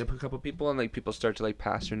you meet up a couple people and like people start to like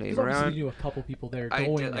pass your name around. You knew a couple people there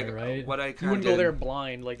going there, right? You wouldn't go there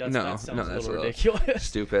blind, like that sounds a little ridiculous.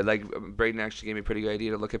 Stupid. Like Braden actually gave me a pretty good idea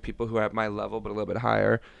to look at people who are at my level but a little bit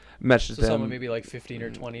higher. Message them. Someone maybe like 15 or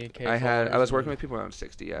 20K. I was working with people around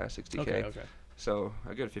 60K. Okay. So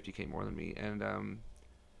I got 50K more than me, and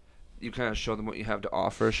you kind of show them what you have to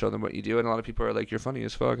offer, show them what you do, and a lot of people are like, you're funny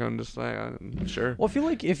as fuck. I'm just like, sure. Well, I feel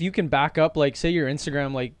like if you can back up, like, say your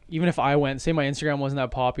Instagram, like, even if I went, say my Instagram wasn't that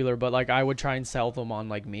popular, but, like, I would try and sell them on,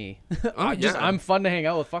 like, me. I'm fun to hang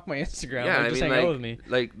out with. Fuck my Instagram. Yeah, just hang out with me.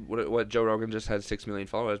 Like, what Joe Rogan just had 6 million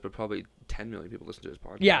followers, but probably 10 million people listen to his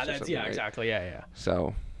podcast. Yeah, exactly. Yeah.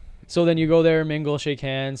 So then you go there, mingle, shake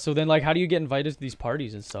hands. So then, like, how do you get invited to these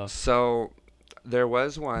parties and stuff? So there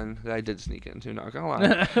was one that I did sneak into, not gonna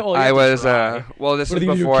lie. I was this was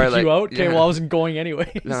before you out? Okay, well I wasn't going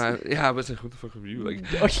anyway. I was like, who the fuck are you?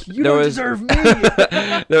 Like, you don't deserve me.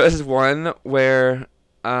 There was one where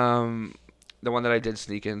the one that I did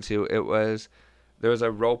sneak into, there was a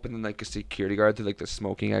rope and then like a security guard to like the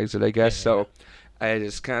smoking exit, I guess. So I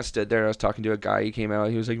just kind of stood there. I was talking to a guy. He came out.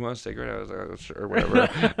 He was like, "You want a cigarette?" I was like, "Oh, sure, whatever."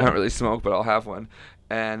 I don't really smoke, but I'll have one.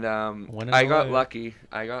 And I got lucky.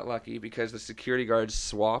 I got lucky because the security guard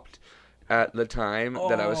swapped at the time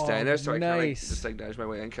that I was standing there. So I kind of just like nudged my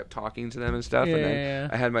way and kept talking to them and stuff. And then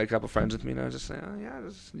I had my couple friends with me, and I was just saying,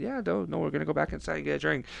 "No, we're gonna go back inside and get a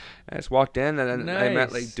drink." And I just walked in, and then I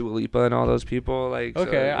met like Dua Lipa and all those people. Like,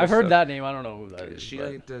 okay, I've heard that name. I don't know who that is. She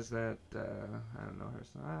does that. I don't know her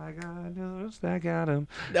song. I got news that got him.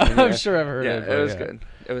 I'm sure I've heard it. Yeah, it was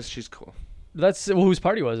good. She's cool. Whose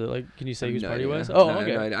party was it? Like, can you say whose party was? Oh,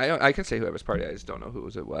 okay. I can say whoever's party. I just don't know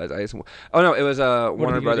whose it was. It was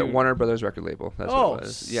Warner Brothers record label. That's what it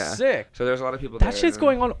was. Yeah, sick. So there's a lot of people. That shit's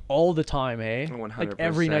going on all the time, eh? 100%. Like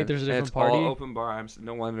every night there's a different party. All open bar.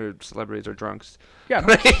 No wonder celebrities are drunks. Yeah, I'm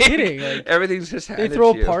not kidding. Like, everything's just they throw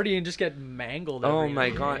a party and just get mangled. Oh my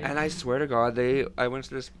god! And I swear to God, I went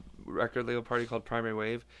to this record label party called Primary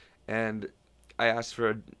Wave, and I asked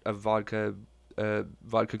for a vodka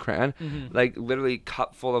cran, like literally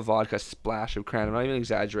cup full of vodka, splash of cran. I'm not even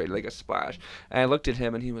exaggerating, like a splash. And I looked at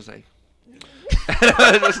him and he was like, and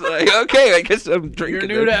I was just like, okay, I guess I'm drinking.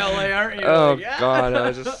 You're new to LA, aren't you? Oh god, I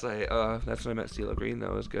was just like, that's when I met CeeLo Green.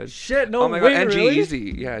 That was good. Shit, no. Oh my god, and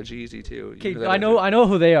G-Eazy, G-Eazy too. Okay, I know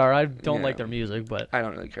who they are. I don't like their music, but I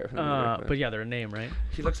don't really care for their music. But yeah, they're a name, right?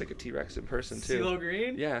 He looks like a T-Rex in person too. CeeLo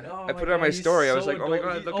Green? Yeah, I put it on my story. I was like, oh my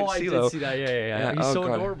god, look at CeeLo. I did see that. Yeah. He's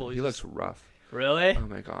so adorable. He looks rough. Really? Oh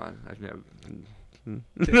my god, I've never.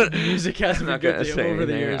 The music has been good over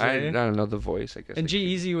the years. I don't know the voice, I guess. And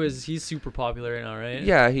G-Eazy he's super popular right now, right?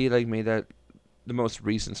 Yeah, he like made that. The most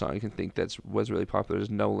recent song I can think was really popular is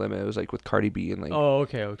 "No Limit." It was like with Cardi B and like. Oh,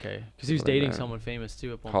 okay. Because he was dating someone famous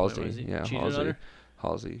too at one point. Halsey, yeah,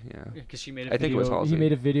 Halsey, yeah. Because she made a video. I think it was Halsey. He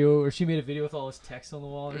made a video, or she made a video with all his text on the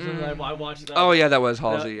wall or something. I watched that. Oh yeah, that was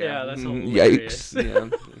Halsey. Yeah, that's hilarious.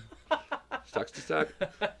 Yikes! Yeah. Sucks to suck.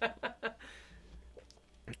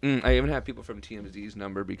 I even have people from TMZ's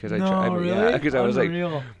number because really? Yeah, because I was like,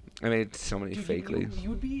 I made so many fake leads. You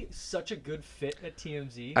would be such a good fit at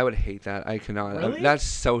TMZ. I would hate that. I cannot. Really? That's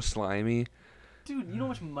so slimy. Dude, you know how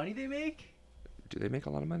much money they make? Do they make a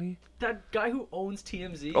lot of money? That guy who owns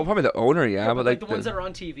TMZ. Oh, probably the owner, yeah, but like the ones that are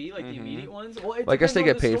on TV, like the immediate ones. Well, I guess they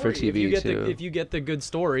get paid for TV too. If you get the good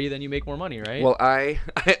story, then you make more money, right? Well, I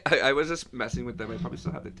was just messing with them. I probably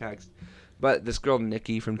still have the text. But this girl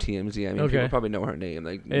Nikki from TMZ, I mean, people probably know her name,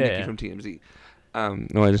 like Nikki from TMZ.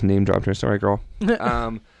 No, I just name dropped her. Sorry, girl.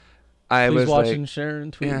 I Please was watch like, and share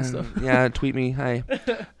and tweet and stuff. Yeah, tweet me. Hi.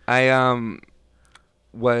 I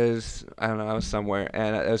was I was somewhere,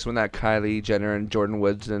 and it was when that Kylie Jenner and Jordan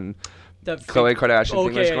Woods and Khloe Kardashian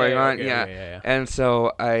thing was going on. Yeah. And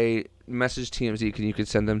so I message TMZ and you could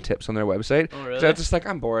send them tips on their website. Oh, really? So I was just like,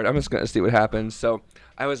 I'm bored. I'm just going to see what happens. So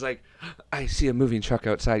I was like, I see a moving truck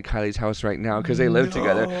outside Kylie's house right now because they live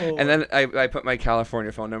together. And then I put my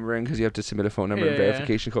California phone number in because you have to submit a phone number and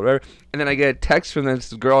verification code, whatever. And then I get a text from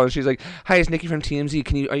this girl and she's like, hi, it's Nikki from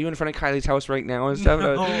TMZ. Are you in front of Kylie's house right now and stuff?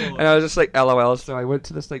 And I was just like, LOL. So I went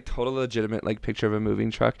to this like total legitimate like picture of a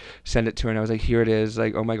moving truck, send it to her, and I was like, here it is.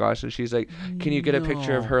 Like, oh my gosh. And she's like, can you get a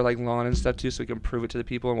picture of her like lawn and stuff too so we can prove it to the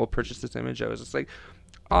people and we'll purchase this image? I was just like,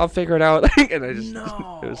 I'll figure it out. And I just,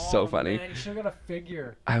 it was so funny. Man, you should have got a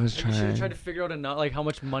figure. I was trying. You should have tried to figure out like how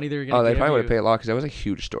much money they were going to give you. Oh, they probably would have paid a lot because that was a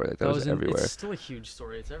huge story. Like, that was everywhere. It's still a huge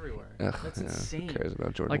story. It's everywhere. Ugh, that's insane. Who cares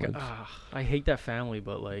about Jordan Woods? I hate that family,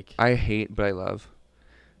 but like. I hate, but I love.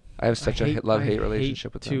 I have such a love-hate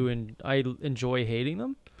relationship with them. And I enjoy hating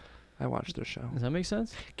them. I watched their show. Does that make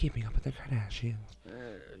sense? Keeping Up with the Kardashians.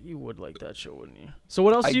 You would like that show, wouldn't you? So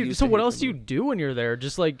what else do you do when you're there?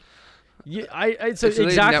 Just like. Yeah, it's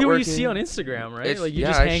exactly what you see on Instagram, right? Like you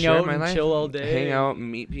just hang out and chill all day. Hang out,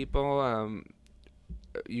 meet people.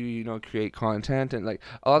 You know, create content, and like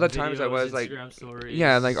a lot of times I was like, stories.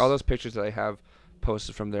 Yeah, like all those pictures that I have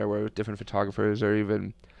posted from there were different photographers or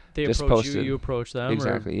even they just approach posted. you approach them.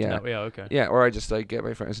 Exactly. Yeah. Yeah. Okay. Yeah, or I just like get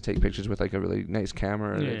my friends to take pictures with like a really nice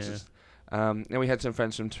camera. And it's just, and we had some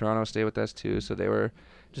friends from Toronto stay with us too, so they were.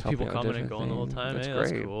 Just people coming and going the whole time. That's great.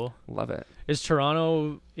 That's cool. Love it. Is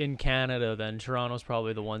Toronto in Canada then? Toronto's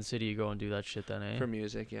probably the one city you go and do that shit then, eh? For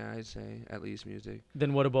music, yeah, I'd say at least music.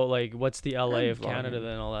 Then what about like what's the LA of Canada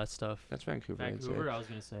then? All that stuff. That's Vancouver. Vancouver, I was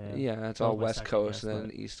gonna say. Yeah, it's all West Coast and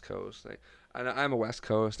then East Coast. Like, I'm a West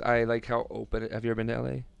Coast. I like how open. Have you ever been to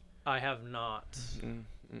LA? I have not.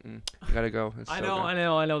 You gotta go. It's I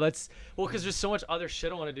know. That's because there's so much other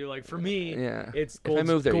shit I want to do. Like for me, it's Gold's, if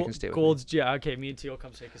I move there, you can stay with Gold's. me. Yeah, okay. Me and Teal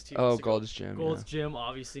come stay because Teal. Oh, Gold's Gym. Gold's Gym,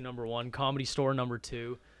 obviously number 1. Comedy Store number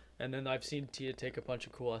 2. And then I've seen Tia take a bunch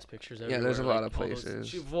of cool ass pictures everywhere. Yeah, there's a lot of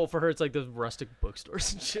places. For her, it's like the rustic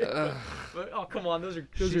bookstores and shit. But oh, come on, those are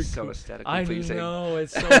so cool. aesthetically pleasing. I know,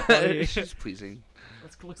 it's so funny. She's pleasing.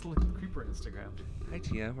 Let's look at Creeper Instagram. Hi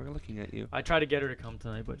Tia, we're looking at you. I tried to get her to come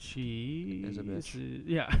tonight, but she is a bitch.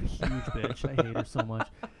 Yeah, huge bitch. I hate her so much.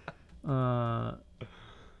 Not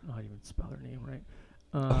even spell her name right.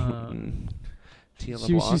 Tia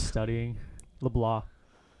LeBlanc. She's studying LeBlanc.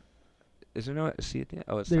 Is there no C at the end?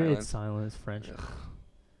 Oh, it's silent. It's silent. It's French. Ugh.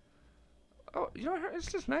 Oh, you know what? It's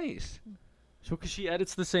just nice. So, cause she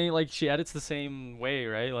edits the same way,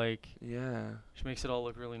 right? Like. Yeah. She makes it all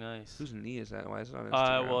look really nice. Whose knee is that? Why is it on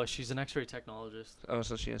Instagram? Well, she's an X-ray technologist. Oh,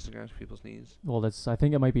 so she Instagrams people's knees. Well, I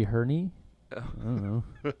think it might be her knee. Oh. I don't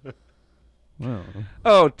know.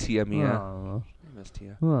 Oh, Tia Mia. I miss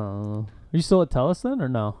Tia. Are you still at TELUS then, or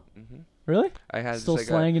no? Mm-hmm. Really? I had still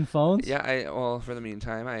slanging phones. Yeah, well, for the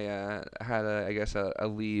meantime, I had a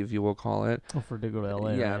leave, you will call it. Oh, to go to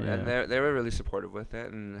LA. Yeah, right? and they were really supportive with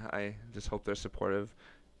it, and I just hope they're supportive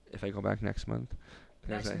if I go back next month.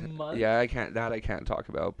 Next month? Yeah, I can't talk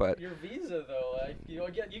about, but your visa though,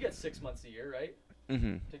 you get 6 months a year, right?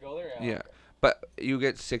 Mm-hmm. To go there. Yeah. But you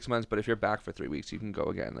get 6 months, but if you're back for 3 weeks, you can go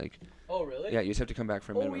again. Like. Oh really? Yeah, you just have to come back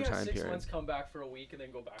for a minimum time 6 period. 6 months, come back for a week, and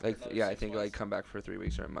then go back. Like for I think like come back for 3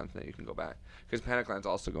 weeks or a month, and then you can go back. Because Panicland's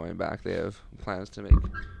also going back. They have plans to make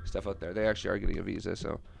stuff out there. They actually are getting a visa,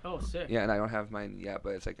 so. Oh, sick. Yeah, and I don't have mine yet, but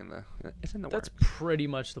it's like in the works. That's pretty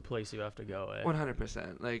much the place you have to go.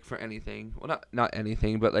 100%. Like for anything. Well, not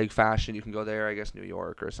anything, but like fashion, you can go there. I guess New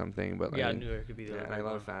York or something. But like, New York could be the. Yeah, and I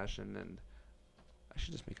love fashion and. I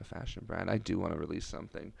should just make a fashion brand. I do want to release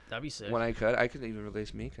something. That'd be sick. When I could even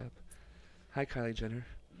release makeup. Hi, Kylie Jenner.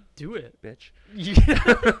 Do it. Bitch. Yeah.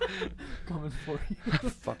 Coming for you.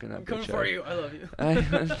 Fucking that I'm bitch coming for you. I love you.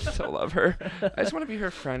 I so love her. I just want to be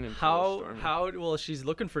her friend. Well, she's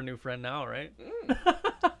looking for a new friend now, right?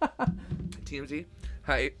 TMZ.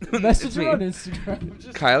 Hi. Message her on Instagram.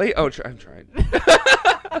 Kylie? Oh, I'm trying.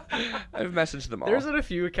 I've messaged them all. There's a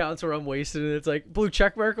few accounts where I'm wasted and it's like blue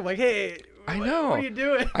check mark. I'm like, hey, I know. What are you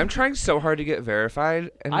doing? I'm trying so hard to get verified.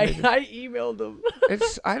 And I emailed them.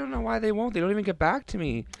 I don't know why they won't. They don't even get back to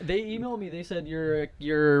me. They emailed me. They said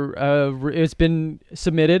it's been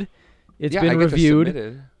submitted. It's been I get reviewed.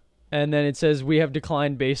 Submitted. And then it says we have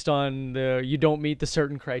declined based on you don't meet the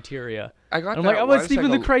certain criteria. I got. And I'm like, what's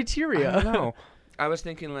even the criteria? I don't know. I was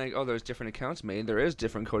thinking like, oh, there's different accounts made. There is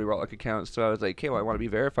different Cody Rollick accounts. So I was like, okay, well, I want to be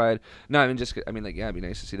verified. No, I mean, yeah, it'd be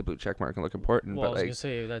nice to see the blue check mark and look important. Well, but I was like, gonna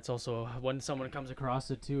say that's also when someone comes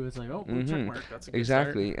across it too. It's like, oh, blue check mark. That's a good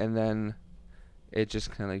exactly. start. And then, it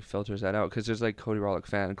just kind of like filters that out. Because there's like Cody Rawlick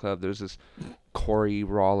fan club. There's this Corey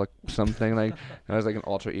Rawlick something like. It was like an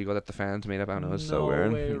alter ego that the fans made up. I don't know. It was so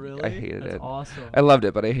weird. Way, really? I hated That's it. Awesome. I loved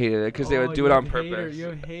it, but I hated it because they would do it on purpose. You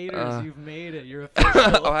have haters. You've made it. You're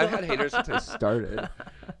official. I had haters since I started.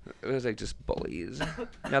 It was like just bullies.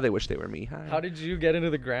 Now they wish they were me. Hi. How did you get into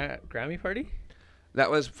the Grammy party?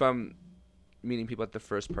 That was from meeting people at the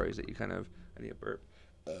first parties that you kind of. I need a burp.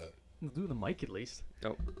 Do the mic at least.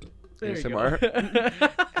 Oh. There ASMR.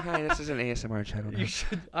 Hi, this is an ASMR channel. You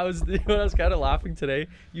should. I was kind of laughing today.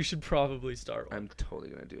 You should probably start one. I'm totally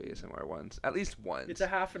gonna do ASMR once, at least once. It's a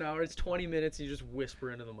half an hour. It's 20 minutes. And you just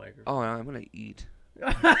whisper into the microphone. Oh, no, I'm gonna eat.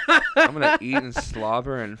 I'm gonna eat and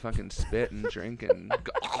slobber and fucking spit and drink and.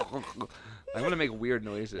 I'm gonna make weird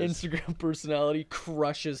noises. Instagram personality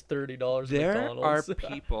crushes $30. There McDonald's. are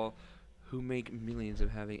people who make millions of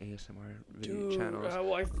having ASMR video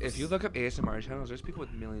channels. If you look up ASMR channels, there's people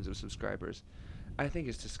with millions of subscribers. I think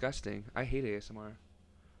it's disgusting. I hate ASMR.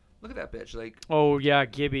 Look at that bitch. Like. Oh yeah,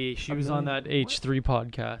 Gibby. She was on that H3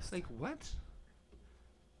 podcast. Like what?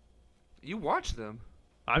 You watch them.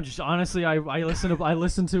 I'm just honestly, I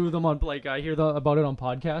listen to them on like I hear about it on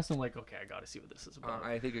podcasts. I'm like, okay, I gotta see what this is about.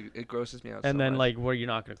 I think it grosses me out. And so then much. like, where you're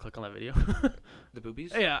not gonna click on that video? The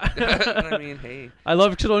boobies. Yeah. I mean, hey. I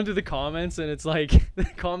love going through the comments, and it's like the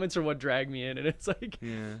comments are what drag me in, and it's like,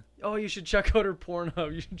 yeah. Oh, you should check out her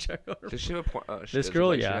Pornhub. You should check out her. Does she have a porn? Oh, this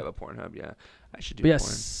girl, yeah. She have a Pornhub, yeah. I should do.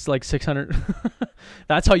 Yes, like 600.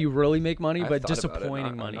 That's how you really make money, but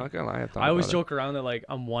disappointing money. I'm not gonna lie. I always joke around that like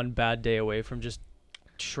I'm one bad day away from just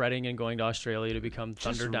shredding and going to Australia to become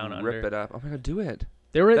Thunder Down Under. Rip it up. Oh my god, do it.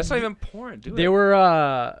 That's not even porn. They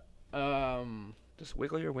were just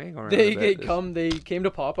wiggle your wing around. They came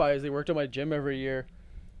to Popeyes. They worked at my gym every year.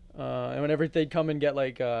 And whenever they'd come and get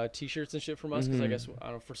like t-shirts and shit from us, because I guess I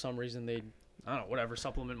don't know, for some reason I don't know, whatever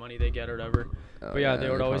supplement money they get or whatever. But yeah, they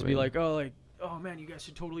would always be like, oh man, you guys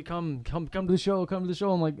should totally come to the show.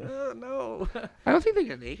 I'm like, no. I don't think they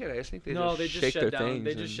get naked. I just think they just shake their down. things.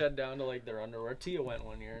 They just shed down to like their underwear. Tia went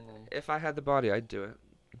one year. If I had the body, I'd do it.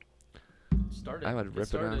 I would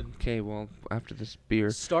rip it out. Okay, well, after this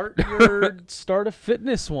beer. Start a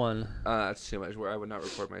fitness one. That's too much. Where I would not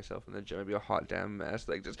record myself in the gym. It'd be a hot damn mess.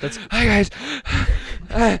 Like just. Hi guys.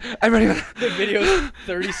 I'm ready. The video's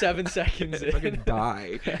 37 seconds. I fucking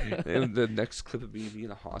die. And the next clip would be me in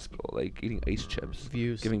the hospital, like eating ice chips.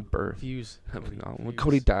 Views. Giving birth. Views. No, when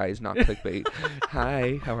Cody dies, not clickbait.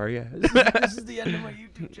 Hi, how are you? This is the end of my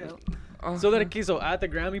YouTube channel. So at the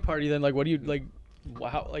Grammy party, then like, what do you like?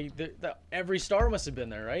 Wow, like every star must have been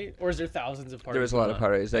there, right? Or is there thousands of parties? There was a lot of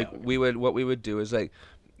parties. Like what we would do is like,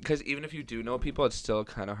 because even if you do know people, it's still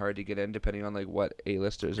kind of hard to get in depending on like what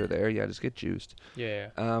A-listers are there. Yeah, just get juiced. Yeah.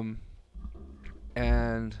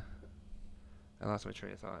 And I lost my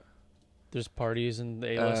train of thought. There's parties and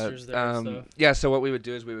the A-listers there and stuff. Yeah, so what we would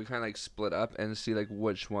do is we would kind of like split up and see like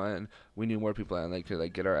which one we knew more people at and like could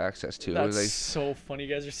like get our access to. That's like, so funny.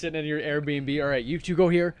 You guys are sitting in your Airbnb. All right, you two go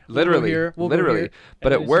here. Literally. We'll go here.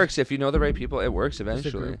 But it works if you know the right people. It works eventually.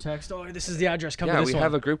 Just a group text. Oh, this is the address. Come to this one. Yeah, we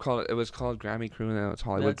have a group called Grammy Crew now. It's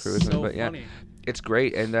Hollywood That's Crew. Isn't so it? But funny. Yeah, it's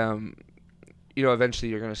great. And you know, eventually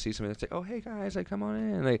you're gonna see somebody that's like, oh hey guys, like come on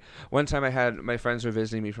in. Like one time I had my friends were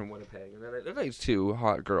visiting me from Winnipeg, and they're like two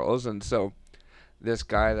hot girls, and so. This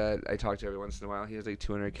guy that I talk to every once in a while, he has like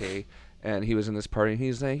 200K, and he was in this party, and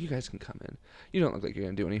he's like, you guys can come in. You don't look like you're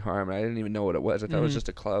going to do any harm. And I didn't even know what it was. I thought it was just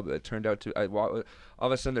a club. It turned out to, all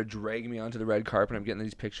of a sudden they're dragging me onto the red carpet, and I'm getting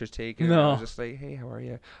these pictures taken. No. And I was just like, hey, how are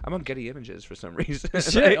you? I'm on Getty Images for some reason.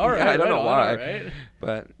 Shit, all right. Yeah, I don't know why. Right.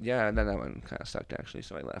 But yeah, and then that one kind of sucked actually,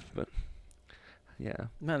 so I left. But yeah.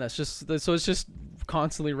 Man, that's just, so it's just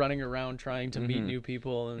constantly running around trying to meet new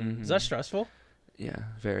people. And is that stressful? Yeah,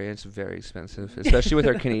 it's very expensive, especially with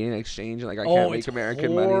our Canadian exchange. Like I can't make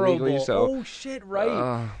American money legally, so. Oh shit!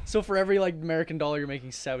 Right. So for every like American dollar, you're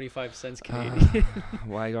making 75 cents Canadian.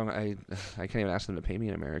 Well, I can't even ask them to pay me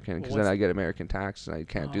in American because then I get American tax, and I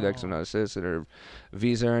can't do that because I'm not a citizen or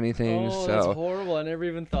visa or anything. Oh, so that's horrible! I never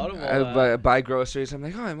even thought of all that. I buy groceries. I'm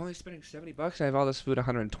like, oh, I'm only spending $70. I have all this food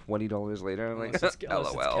 $120 later. I'm like, LOL.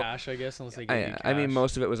 It's cash, I guess. Unless they give you cash. I mean,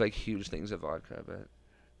 most of it was like huge things of vodka, but.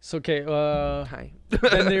 So okay, hi.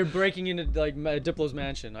 Then they're breaking into like Diplo's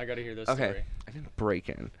mansion. I gotta hear this story. Okay, I didn't break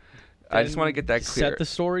in. I just want to get that clear. Set the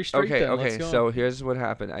story straight. Okay. So here's what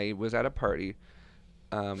happened. I was at a party,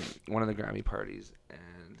 one of the Grammy parties,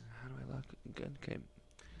 and how do I look? Good. Okay.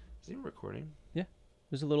 Is it even recording? Yeah.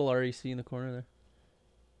 There's a little REC in the corner there.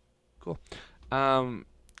 Cool. And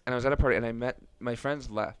I was at a party, and I met my friends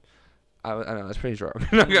left. I know I was pretty drunk.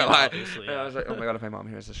 I'm not gonna lie. And I was like, oh my god, if my mom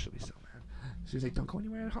hears this, she'll be so mad. She was like, don't go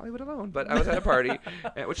anywhere in Hollywood alone. But I was at a party,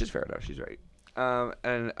 which is fair enough. She's right.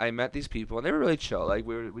 And I met these people, and they were really chill. Like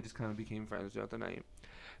we just kind of became friends throughout the night.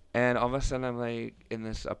 And all of a sudden, I'm like in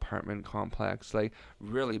this apartment complex, like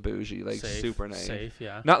really bougie, like super nice. Safe,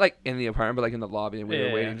 yeah. Not like in the apartment, but like in the lobby, and we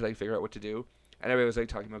were waiting to like figure out what to do. And everybody was like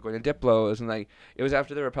talking about going to Diplo's, and like it was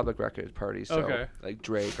after the Republic Records party, so like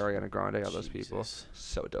Drake, Ariana Grande, all those people,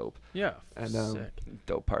 so dope. Yeah. And sick.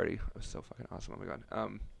 Dope party. It was so fucking awesome. Oh my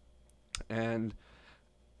god. And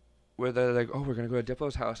where they're like, oh, we're gonna go to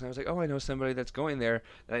Diplo's house, and I was like, oh, I know somebody that's going there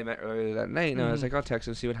that I met earlier that night, and I was like, I'll text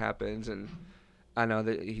him, see what happens, and I know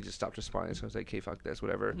that he just stopped responding, so I was like, okay, fuck this,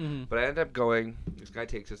 whatever. But I ended up going. This guy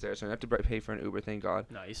takes us there, so I have to pay for an Uber, thank God.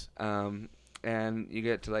 Nice. And you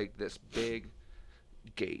get to like this big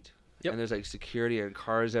gate, and there's like security and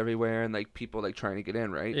cars everywhere, and like people like trying to get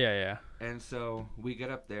in, right? Yeah. And so we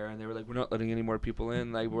get up there, and they were like, we're not letting any more people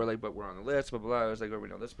in. Like we're like, but we're on the list, blah blah blah. I was like, oh, we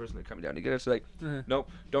know this person. They're coming down to get us. Like, nope,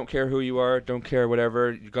 don't care who you are, don't care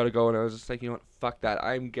whatever. You gotta go. And I was just like, you know what? Fuck that.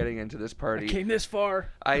 I'm getting into this party. I came this far.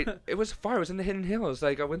 It was far. It was in the Hidden Hills.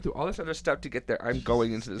 Like I went through all this other stuff to get there. I'm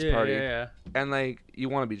going into this party. Yeah. And like you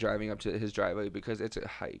want to be driving up to his driveway because it's a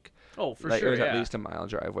hike. Oh, for like, sure. It was at least a mile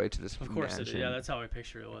driveway to this. Of course, mansion. yeah. That's how I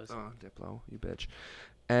picture it was. Oh, Diplo, you bitch.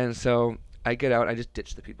 And so I get out. I just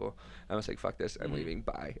ditched the people. I was like, fuck this. I'm leaving.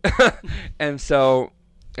 Bye. And so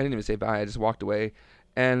I didn't even say bye. I just walked away.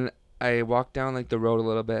 And I walked down like the road a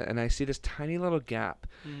little bit, and I see this tiny little gap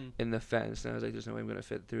in the fence. And I was like, there's no way I'm going to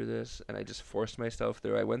fit through this. And I just forced myself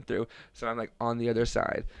through. I went through. So I'm like on the other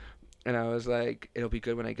side. And I was like, it'll be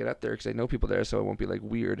good when I get up there because I know people there, so it won't be like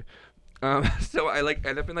weird. So I like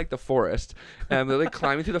end up in like the forest, and I'm literally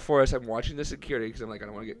climbing through the forest. I'm watching the security because I'm like, I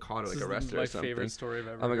don't want to get caught or like arrested or something. My favorite story I've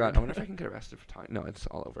ever Oh my god, I wonder if I can get arrested for talking. No, it's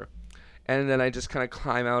all over. And then I just kind of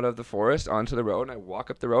climb out of the forest onto the road, and I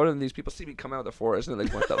walk up the road, and these people see me come out of the forest, and they're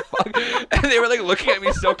like, what the fuck? And they were like looking at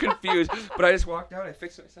me so confused. But I just walked out, I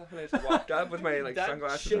fixed myself, and I just walked up with my like that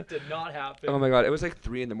sunglasses. That shit did not happen. Oh my god, it was like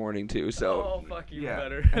 3 a.m. too. So oh fuck, even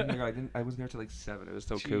better. Oh my god, I was there till like 7. It was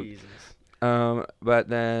so Jesus. Cool. But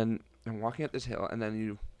then I'm walking up this hill, and then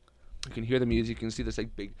you can hear the music. You can see this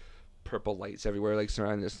like big purple lights everywhere, like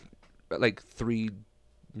surrounding this like 3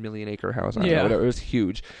 million acre house. I don't know, whatever. It was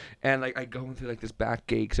huge. And like I go through like this back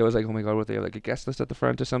gate, because I was like, oh my god, what, they have like a guest list at the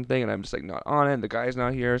front or something? And I'm just like not on it, and the guy's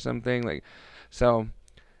not here or something. Like, so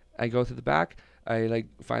I go through the back. I like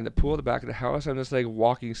find the pool at the back of the house. I'm just like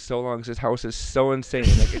walking so long because this house is so insane.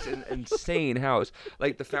 Like it's an insane house.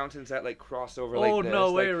 Like the fountains that like cross over like this. Oh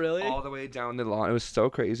no way, really? All the way down the lawn. It was so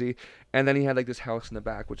crazy. And then he had like this house in the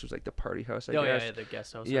back, which was like the party house. I guess. Yeah, the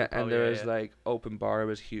guest house. Yeah, and there was like open bar. It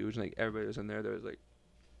was huge. Like everybody was in there. There was like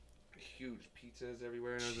huge pizzas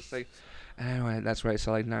everywhere, and I was just like, anyway, that's where I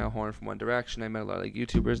saw like Niall Horan from One Direction. I met a lot of like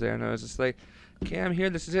YouTubers there, and I was just like, okay, I'm here.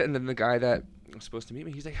 This is it. And then the guy that was supposed to meet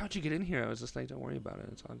me, he's like, how'd you get in here? I was just like, don't worry about it.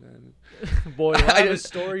 It's all good. Boy, I have a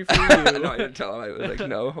story for you. No, I didn't tell him. I was like,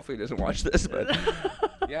 no, hopefully he doesn't watch this. But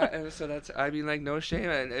yeah, and so that's, I mean, like, no shame.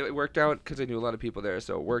 And it worked out because I knew a lot of people there,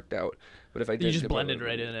 so it worked out. But if I did, you just blended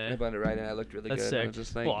right in, eh? I blended right in. I looked really that's good. Sick. I was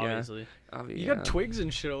just like, well, yeah. obviously. You got twigs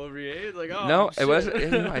and shit all over you, eh? Like, oh, no, shit. It wasn't.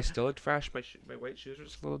 You know, I still looked fresh. My white shoes were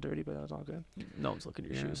just a little dirty, but that was all good. No one's looking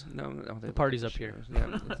at your shoes. No, the party's up here. Yeah,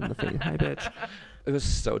 it's in the face. Hi, bitch. It was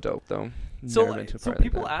so dope, though. So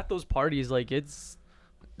people at those parties, like, it's...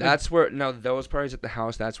 That's where, no, those parties at the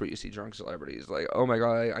house, that's where you see drunk celebrities. Like, oh my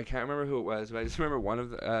god, I can't remember who it was, but I just remember one of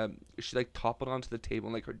the, she like toppled onto the table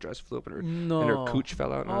and like her dress flew up and her cooch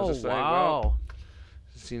fell out. And I was just like, wow.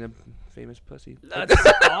 Seen a famous pussy. That's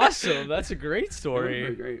awesome. That's a great story.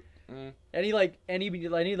 Really great. Any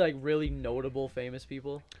really notable famous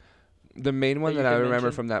people? The main one that I remember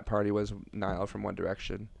from that party was Niall from One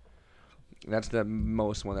Direction. That's the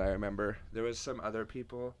most one that I remember. There was some other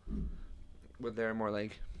people, but they're more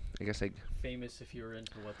like, I guess like famous if you were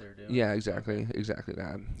into what they're doing. Yeah, exactly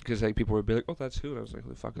that. Because like people would be like, "Oh, that's who?" And I was like, "Who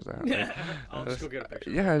the fuck is that?" Like, I'll just go get a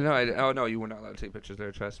picture. Yeah, no, oh no, you were not allowed to take pictures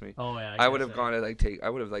there. Trust me. Oh yeah. I would have gone to like I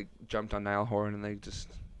would have like jumped on Niall Horan and like just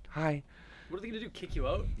hi. What are they gonna do? Kick you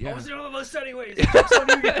out? Yeah. I wasn't on the list anyways. Jumps on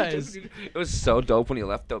you guys. It was so dope when he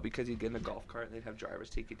left though, because you'd get in a golf cart and they'd have drivers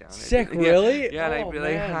take you down. Sick, really? Yeah, and I'd be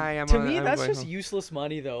like, "Hi, I'm." To me, that's just useless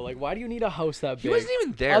money though. Like, why do you need a house that big? He wasn't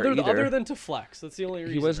even there other than to flex. That's the only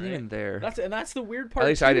reason. He wasn't even there. That's the weird part. At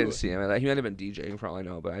least I didn't see him. He might have been DJing for all I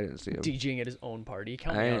know, but I didn't see him. DJing at his own party.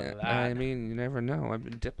 Count me out of that. I mean, you never know. I've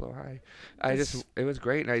been Diplo high. It was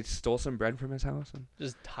great, and I stole some bread from his house and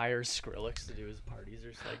just hire Skrillex to do his parties, or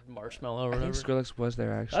like Marshmello or whatever. I think Skrillex was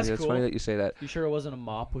there actually. That's cool. Funny that you say that. You sure it wasn't a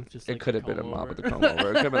mop with just? Like, it could have been a mop with a comb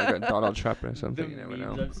over. It could have been like a Donald Trump or something. You never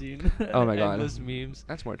know. I've seen. Oh my god. Memes.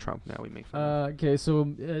 That's more Trump now. We make fun. Okay, so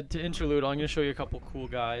to interlude, I'm gonna show you a couple cool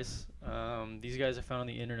guys. These guys I found on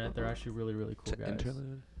the internet. They're actually really, really cool guys.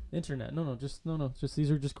 Interlude? Internet. No. Just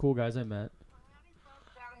these are just cool guys I met.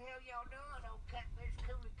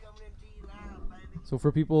 So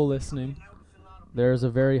for people listening, there's a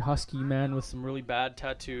very husky man with some really bad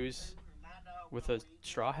tattoos, with a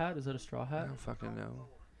straw hat. Is that a straw hat? I don't fucking know.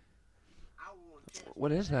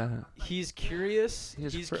 What is that? He's curious.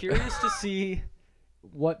 He's curious to see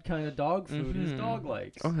what kind of dog food his dog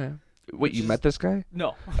likes. Okay. Wait, you met this guy?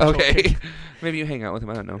 No. Okay. Maybe you hang out with him.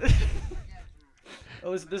 I don't know.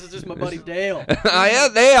 Oh, this is just my buddy Dale.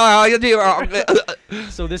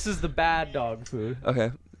 So this is the bad dog food.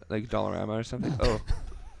 Okay. Like Dollarama or something? Oh.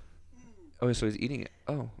 Oh, so he's eating it.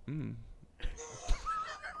 Oh.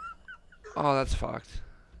 Oh, that's fucked.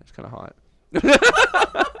 That's kind of hot.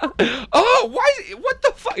 Oh, why is it, what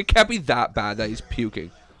the fuck? It can't be that bad that he's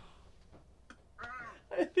puking.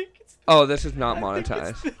 I think it's... Oh, this is not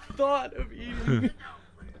monetized. Think it's the thought of eating...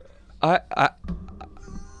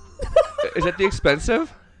 Is it the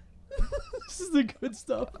expensive? This is the good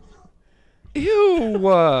stuff. Ew.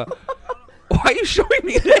 Why are you showing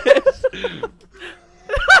me this?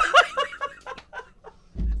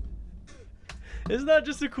 Isn't that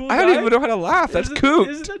just a cool guy? I don't even know how to laugh. That's cool.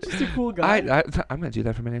 Isn't that just a cool guy? I'm going to do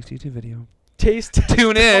that for my next YouTube video.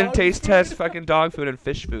 Tune in, taste test fucking dog food and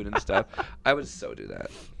fish food and stuff. I would so do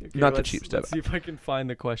that. Okay, not the cheap stuff. Let's see if I can find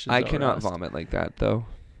the questions. I cannot vomit like that, though.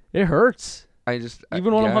 It hurts.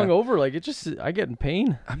 Even when I'm hungover, like I get in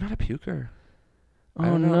pain. I'm not a puker.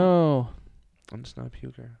 Oh no. I'm just not a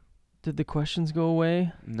puker. Did the questions go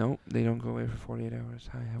away? Nope, they don't go away for 48 hours.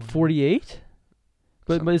 Hi, 48?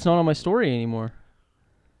 But it's not on my story anymore.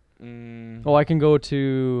 Oh, I can go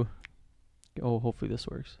to... Oh, hopefully this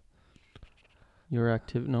works. Your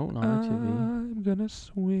activity... No, not activity. I'm gonna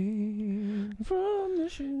swing from the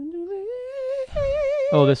chandelier.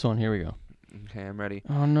 Oh, this one. Here we go. Okay, I'm ready.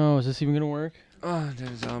 Oh no, is this even gonna work? Oh,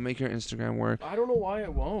 I'll make your Instagram work. I don't know why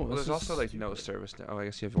it won't. Well, there's also like no service now. Oh, I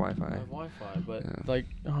guess you have Wi-Fi. I have Wi-Fi, but like,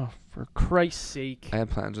 oh, for Christ's sake. I had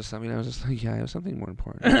plans with something. I was just like, yeah, I have something more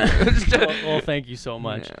important. well, thank you so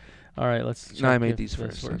much. Yeah. All right, let's check I made these if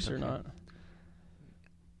first. This works or not.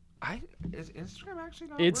 Is Instagram actually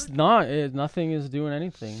not It's working? not. Nothing is doing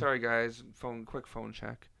anything. Sorry, guys. Quick phone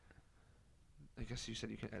check. I guess you said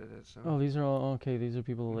you can edit it. So. Oh, these are all okay. These are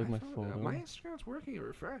people that like my photo. My Instagram's working. It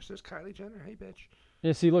refreshed. There's Kylie Jenner. Hey, bitch.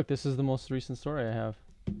 Yeah. See, look. This is the most recent story I have.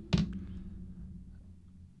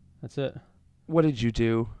 That's it. What did you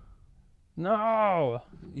do? No.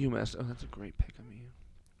 You messed. Oh, that's a great pic of me.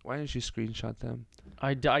 Why didn't you screenshot them?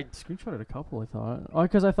 I screenshotted a couple. I thought. Oh,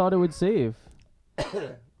 because I thought it would save.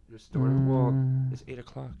 Your story. Well, it's 8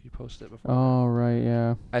 o'clock. You posted it before. Oh right,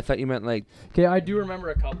 yeah. I thought you meant like. Okay, I do remember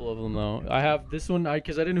a couple of them though. I have this one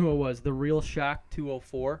because I didn't know who it was. The Real Shaq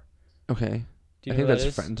 204. Okay. I think that's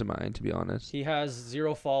friends of mine, to be honest. He has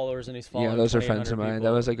 0 followers and he's following. Yeah, those are friends of mine. People.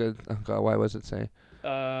 That was like a. Oh God, why was it say?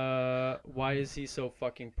 Why is he so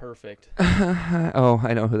fucking perfect? Oh,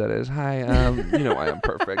 I know who that is. Hi, you know why I'm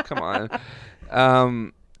perfect. Come on.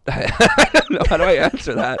 I don't know. How do I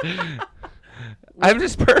answer that? I'm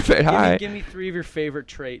just perfect. Hi. Give me 3 of your favorite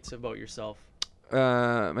traits about yourself.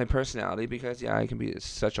 My personality, because I can be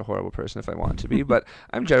such a horrible person if I want to be, but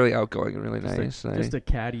I'm generally outgoing and really nice. Just a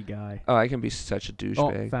catty guy. Oh, I can be such a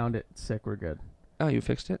douchebag. Oh, found it. Sick. We're good. Oh, you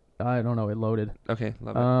fixed it? I don't know. It loaded. Okay,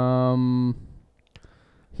 love it.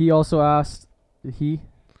 He also asked. I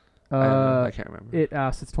can't remember. It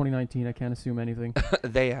asked. It's 2019. I can't assume anything.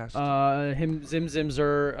 They asked. Zim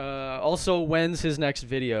Zimzer. Also, when's his next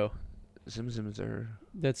video? Zim Zimzer.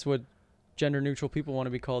 That's what gender neutral people want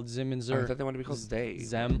to be called. Zim and Zer. I thought they want to be called they.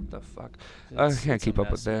 Zem. What the fuck? I can't keep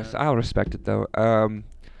up with this. I'll respect it though.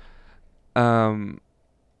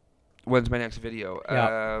 When's my next video?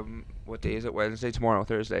 Yeah. What day is it? Wednesday, tomorrow,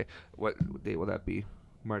 Thursday. What day will that be?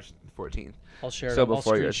 March 14th. I'll share so it.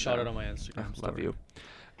 Before I'll screenshot it on my Instagram story. Love you.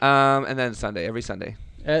 And then Sunday, every Sunday.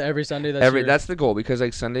 Every Sunday. That's the goal, because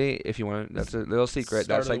like Sunday, if you want, that's a little secret.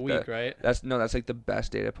 Start that's of like the week, right? That's like the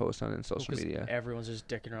best day to post on social media. Everyone's just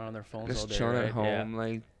dicking around on their phones just all day, chilling right? at home,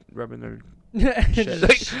 like rubbing their shit,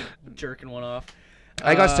 like, jerking one off.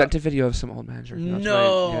 I got sent a video of some old man jerking off.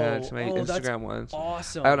 No. It's my Instagram once.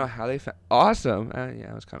 Awesome. I don't know how they found. Awesome. Yeah,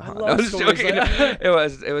 it was kind of hot. I love I was joking.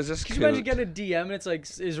 It was just. Can you imagine getting a DM and it's like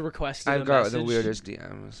is requested? I've got the weirdest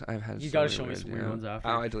DMs I've had. You gotta show me some weird ones after.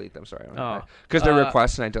 Oh, I delete them. Sorry. Because they're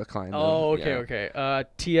requests and I decline them. Oh, okay.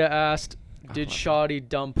 Tia asked, "Did Shoddy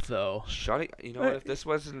dump though?" Shoddy, you know what? If this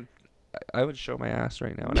wasn't, I would show my ass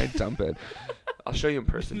right now and I'd dump it. I'll show you in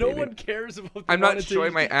person. No one cares about. I'm not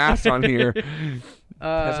showing my ass on here.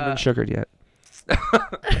 Hasn't been sugared yet.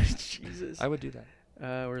 Jesus. I would do that.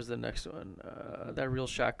 Where's the next one? That Real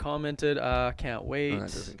Shaq commented. Can't wait. Oh,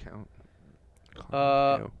 that doesn't count.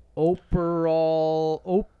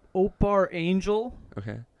 Opar Angel.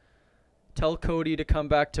 Okay. Tell Cody to come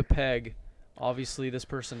back to Peg. Obviously, this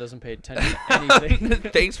person doesn't pay attention to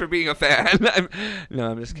anything. Thanks for being a fan.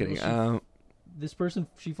 I'm just kidding. This person,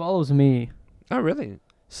 she follows me. Oh, really?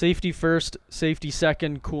 Safety first, safety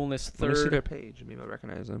second, coolness third. Let me see their page. Maybe I'll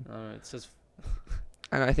recognize them. It says...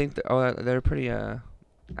 And I think they're pretty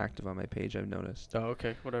active on my page, I've noticed. Oh,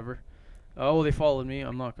 okay. Whatever. Oh, they followed me.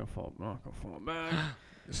 I'm not going to follow back.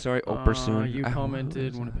 Sorry, Oprah soon. You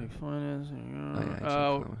commented Winnipeg Finance.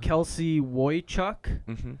 Kelsey Wojcik.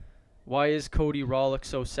 Mm-hmm. Why is Cody Rollick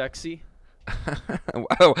so sexy?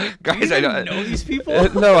 Wow, guys, do you know these people?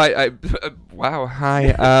 No, wow,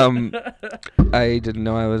 hi. I didn't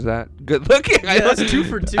know I was that good looking. Yeah, that's 2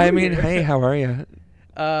 for 2. I mean, hey, how are you?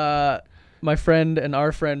 My friend and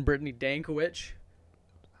our friend Brittany Dankowicz.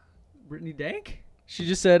 Brittany Dank? She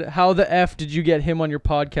just said, "How the F did you get him on your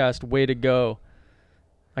podcast? Way to go."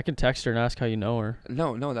 I can text her and ask how you know her.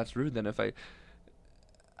 No, that's rude. Then if I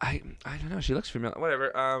don't know. She looks familiar.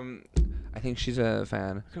 Whatever. I think she's a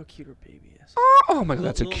fan. Look how cute her baby is. Oh my God,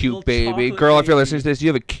 that's a cute baby. Girl, if you're listening to this, you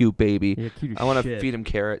have a cute baby. Yeah, cute as I want to shit. feed him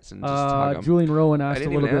carrots and just hug him. Julian Rowan asked I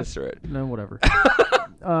didn't a little even bit. answer it. No, whatever.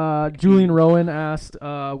 Julian Rowan asked,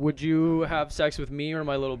 "Would you have sex with me or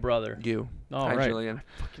my little brother?" You. Oh, Hi, right. Julian. I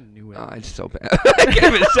fucking knew it. Oh, it's so bad. I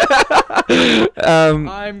can't even say.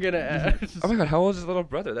 I'm gonna. Oh my God, how old is his little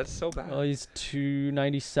brother? That's so bad. Well, he's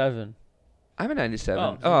 297. I'm a 97.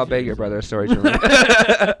 Oh, I'll beg your brother. Sorry, Julian.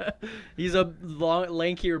 He's a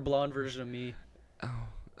lankier blonde version of me. Oh,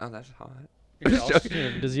 that's hot.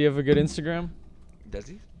 Does he have a good Instagram? Does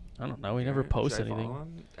he? I don't know. He never posts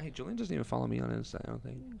anything. Hey, Julian doesn't even follow me on Insta, I don't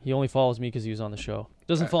think. He only follows me because he was on the show.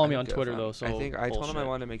 Doesn't follow me on Twitter, though, so I think I told him I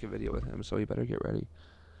wanted to make a video with him, so he better get ready.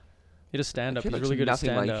 He does stand-up. He's Looks really good at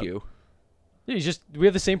nothing stand-up. like you. Yeah, we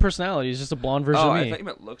have the same personality. He's just a blonde version of me. I thought you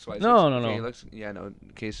meant looks-wise. No. No.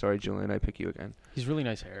 Okay, sorry, Julian. I pick you again. He's really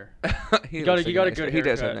nice hair. He got a good haircut. He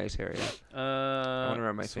does have nice hair, yeah. I want to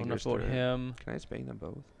run my fingers through him. Can I just bang them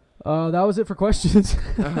both? That was it for questions.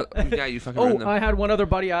 Yeah, you fucking run them. I had one other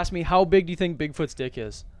buddy ask me, how big do you think Bigfoot's dick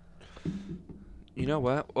is? You know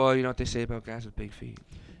what? Well, you know what they say about guys with big feet.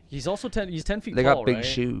 He's also 10 feet tall, They got big right?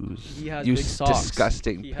 shoes. He has big socks.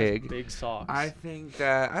 Disgusting he pig. Has big socks. I think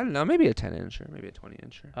that, I don't know, maybe a 10-incher, maybe a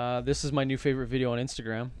 20-incher. This is my new favorite video on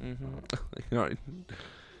Instagram. Mm-hmm.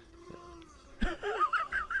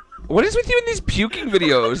 What is with you in these puking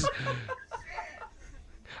videos?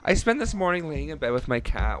 I spent this morning laying in bed with my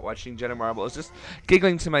cat watching Jenna Marbles, just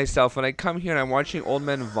giggling to myself when I come here and I'm watching old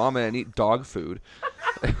men vomit and eat dog food.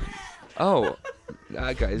 Oh,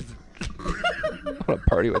 guys. I want to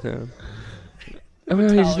party with him. Oh,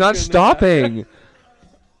 no, he's not stopping.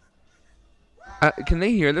 Can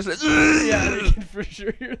they hear this? Yeah, they can for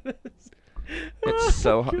sure hear this. It's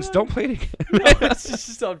so hot. Just don't play it again. No, it's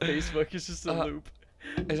just on Facebook. It's just a loop.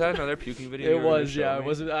 Is that another puking video? It was, yeah. It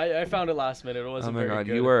wasn't. I found it last minute. It wasn't very good. Oh my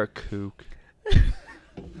God, you are a kook.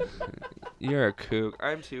 You're a kook.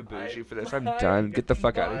 I'm too bougie for this. I'm done. Get the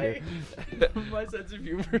fuck out of here. My sense of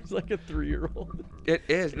humor is like a 3-year-old. It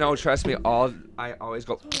is. No, trust me. I always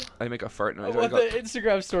go. I make a fart noise. What the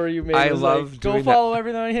Instagram story you made? I was love like, doing go follow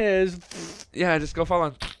everything on his. Yeah, just go follow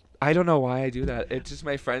on. I don't know why I do that. It's just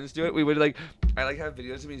my friends do it. We would I have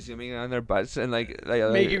videos of me zooming on their butts and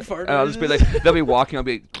making fart noises. And I'll just be they'll be walking. I'll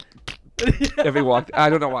be every walk.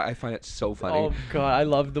 I don't know why. I find it so funny. Oh God, I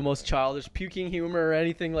love the most childish puking humor or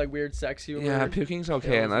anything like weird sex humor. Yeah, puking's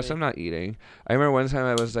okay unless I'm not eating. I remember one time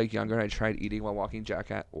I was younger and I tried eating while watching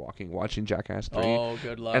Jackass 3. Oh,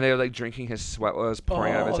 good luck. And they were drinking his sweat while it was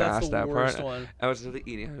pouring out of his ass. That part. One. I was really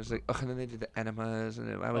eating. I was and then they did the enemas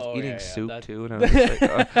and I was eating soup too. And I was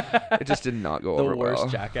it just did not go over well. The worst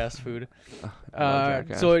Jackass food.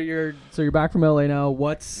 Jackass. So you're back from LA now.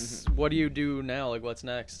 What do you do now? What's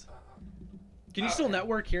next? Can you still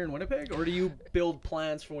network here in Winnipeg, or do you build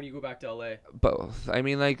plans for when you go back to LA? Both. I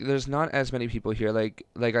mean, there's not as many people here. I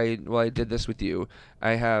did this with you.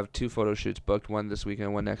 I have 2 photo shoots booked, one this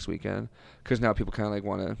weekend, one next weekend, because now people kind of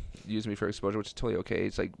want to use me for exposure, which is totally okay.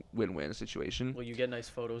 It's win-win situation. Well, you get nice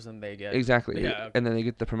photos, and they get exactly. Yeah. Okay. And then they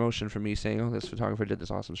get the promotion from me saying, "Oh, this photographer did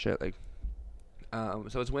this awesome shit." So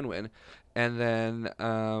it's win-win. And then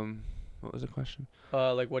what was the question?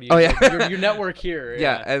 What do you? Oh yeah, your network here.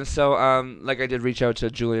 Yeah, and so I did reach out to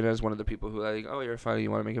Julian as one of the people who you're funny,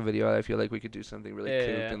 you want to make a video. I feel like we could do something really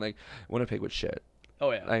cool and Winnipeg would shit.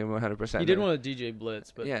 Oh yeah, like 100%. He did one with DJ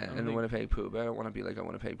Blitz, but yeah, and Winnipeg Pooh. But I don't want to be like a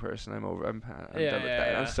Winnipeg person. I'm done with that.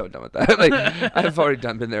 Yeah. I'm so done with that. Like I've already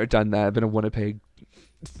been there, done that. I've been a Winnipeg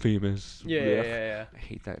famous. Yeah. I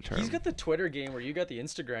hate that term. He's got the Twitter game where you got the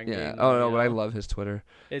Instagram game. Yeah. Oh no, but I love his Twitter.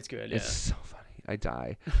 It's good. It's so funny. I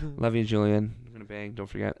die. Love you, Julian. I'm gonna bang. Don't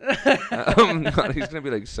forget. He's gonna be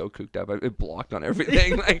like so cooked up. I blocked on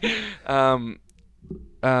everything. Like,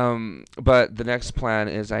 but the next plan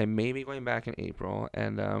is I may be going back in April,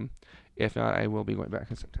 and if not, I will be going back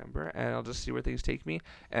in September, and I'll just see where things take me.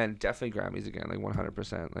 And definitely Grammys again, like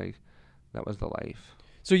 100%. Like that was the life.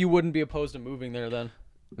 So you wouldn't be opposed to moving there then?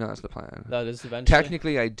 No, that's the plan. That is eventually.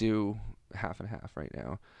 Technically, I do half and half right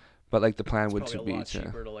now, but like the plan would to be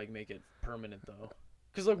cheaper to like make it permanent though.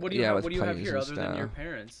 Because like, what do you have here other than your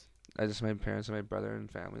parents? I just my parents and my brother and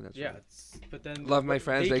family. That's yeah. Right. But then love my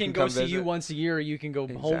friends. They can go see visit. you once a year. Or you can go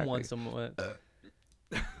home once a month.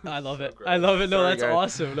 I love it. Gross. I love it. No, Sorry, that's guys.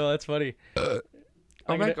 awesome. No, that's funny.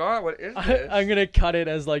 Oh my god, what is this? I'm gonna cut it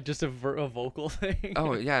as like just a vocal thing.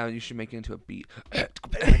 Oh yeah, you should make it into a beat.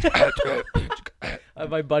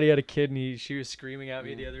 My buddy had a kid and she was screaming at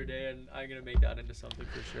me the other day, and I'm gonna make that into something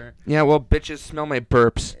for sure. Yeah, well, bitches, smell my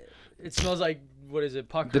burps. It smells like, what is it?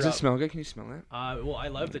 Pucker Does it up. smell good? Can you smell it? Well, I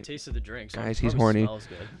love the taste of the drink. So Guys, it he's horny. Smells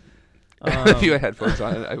good. If you had headphones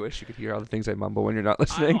on, I wish you could hear all the things I mumble when you're not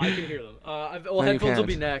listening. I can hear them. No, headphones will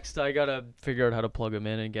be next. I gotta figure out how to plug them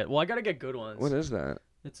in and get. Well, I gotta get good ones. What is that?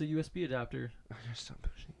 It's a USB adapter. Oh, you're so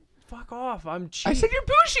bougie. Fuck off! I'm cheap. I said you're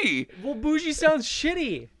bougie. Well, bougie sounds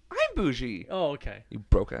shitty. I'm bougie. Oh, okay. You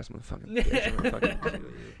broke ass motherfucker. Bitch.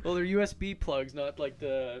 Well, they're USB plugs, not like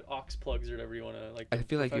the aux plugs or whatever you want to like. I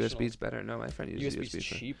feel like USB's better. No, my friend uses USB. USB's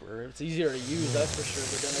cheaper. It's easier to use, that's for sure.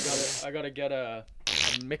 But then I gotta get a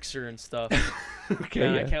mixer and stuff. Okay.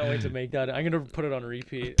 Man, I can't wait to make that. I'm gonna put it on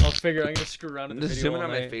repeat. I'm gonna screw around in the just video. zoom in all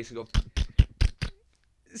on night. my face and go.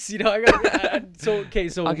 See, no, I got so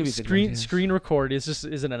I'll give you screen record is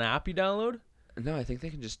it an app you download? No, I think they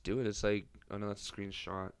can just do it. It's like, oh no, that's a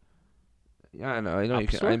screenshot. Yeah, I know you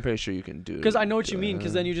can. Store? I'm pretty sure you can do it. Because I know what you mean.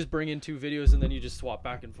 Because then you just bring in 2 videos and then you just swap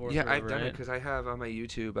back and forth. Yeah, whatever, I've done right? it because I have on my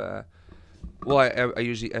YouTube. Well, I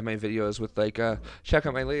usually end my videos with like check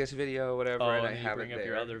out my latest video, whatever, and I have bring it up there.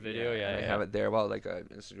 your other video, yeah. I have it there. Well, like an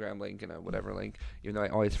Instagram link and a whatever link. Even though I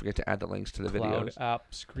always forget to add the links to the Cloud videos.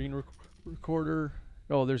 app screen recorder.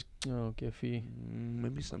 Oh, there's Giphy.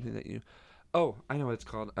 Maybe something that you. Oh, I know what it's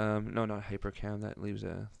called. No, not Hypercam. That leaves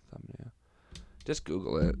a thumbnail. Just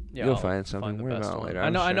Google it. Yeah, You'll I'll find something. the Worry best about it one. later.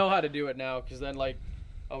 I know how to do it now. Because then like,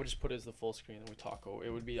 I would just put it as the full screen and we talk over. It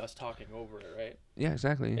would be us talking over it, right? Yeah,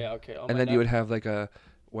 exactly. Yeah. Okay. And then you would have like a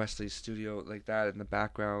Wesley's studio like that in the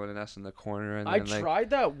background and us in the corner. And I then, tried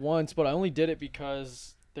that once, but I only did it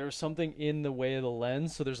because there was something in the way of the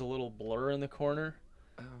lens, so there's a little blur in the corner.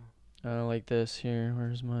 Oh. Like this here.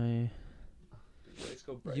 Where's my? Let's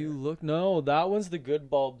go brighter. You look. No, that one's the good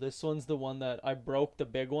bulb. This one's the one that I broke the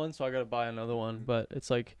big one, so I gotta buy another one. But it's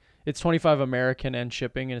like it's 25 American and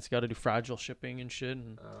shipping, and it's got to do fragile shipping and shit.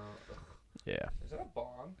 And yeah. Is that a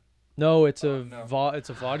bomb? No, it's no. it's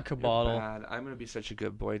a vodka You're bottle. bad. I'm gonna be such a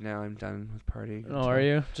good boy now. I'm done with partying. Oh, are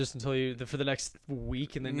you? Just until for the next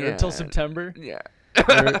week, and then until September. Yeah.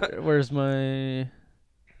 Where's my?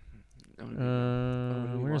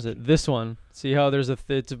 Where is it? This one. See how there's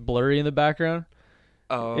it's blurry in the background?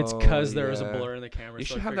 Oh, it's because there was a blur in the camera. You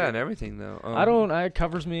so should have that in everything, though. It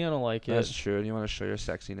covers me. I don't like it. That's true. You want to show your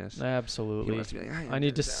sexiness. Absolutely. Like, I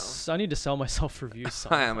need to sell myself for views.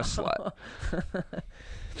 I am a slut.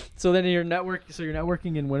 So then you're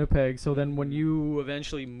networking in Winnipeg. So then when you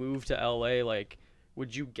eventually move to LA, like,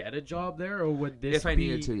 would you get a job there, or would this if I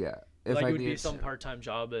needed to, yeah. If like I it would be some part-time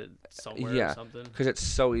job at somewhere or something? Because it's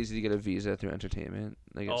so easy to get a visa through entertainment.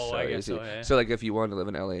 Like it's so I guess easy. so, yeah. So like if you wanted to live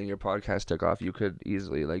in LA and your podcast took off, you could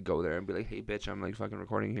easily like go there and be like, "Hey, bitch, I'm like fucking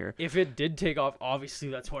recording here." If it did take off, obviously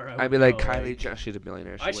that's where I'd be like, Kylie Jenner, she's a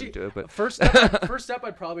billionaire. She wouldn't do it, but first step,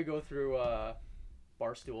 I'd probably go through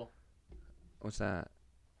Barstool. What's that?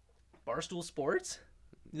 Barstool Sports?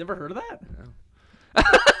 You never heard of that? No.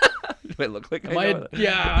 Do I look like I know?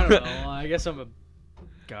 Yeah, I don't know. I guess I'm a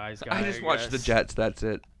guy's guy. I just watch the Jets. That's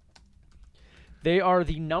it. They are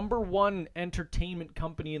the #1 entertainment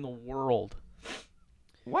company in the world.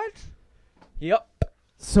 What? Yep.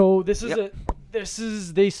 So they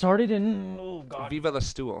started in Viva la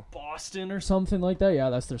Stool. Boston or something like that. Yeah,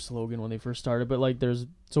 that's their slogan when they first started. But like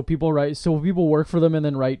people work for them and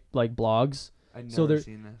then write like blogs. I've never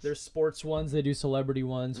seen this. There's sports ones, they do celebrity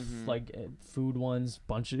ones, like food ones,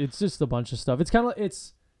 it's just a bunch of stuff. It's kind of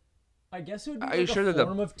I guess it would be Are you sure they're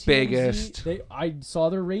form the of TMZ. biggest? I saw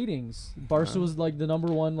their ratings. Barstool was like the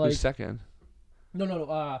 #1. Like who's second?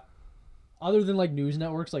 No. Other than like news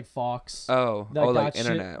networks like Fox. Like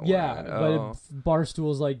internet one. Yeah, but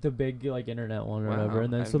Barstool's like the big like internet one or whatever.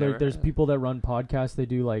 And then there's people that run podcasts. They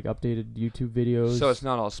do like updated YouTube videos. So it's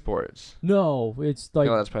not all sports. No, it's like.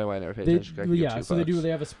 No, that's probably why I never paid attention. Yeah, so they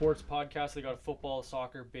have a sports podcast. They got football,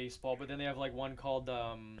 soccer, baseball, but then they have like one called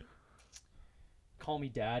Call Me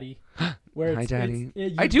Daddy. Where Hi, Daddy.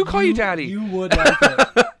 I do call you Daddy. You would like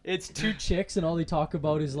it. It's two chicks, and all they talk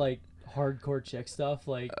about is like hardcore chick stuff,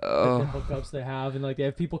 like the hookups they have, and like they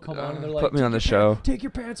have people come on and they're like, put me on the show. Take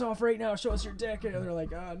your pants off right now. Show us your dick. And they're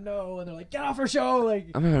like, no. And they're like, get off our show. Like,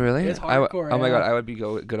 oh my god, really? It's hardcore. Oh my god, I would be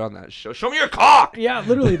good on that show. Show me your cock. Yeah,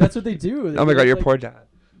 literally, that's what they do. Oh my god, your poor dad.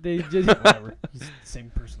 They just whatever. He's the same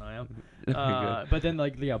person I am. But then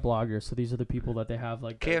like bloggers. So these are the people that they have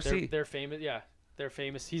like KFC. They're famous. Yeah. They're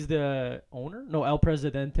famous. He's the owner? No, El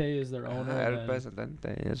Presidente is their owner. El Presidente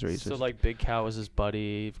is racist. So like Big Cow is his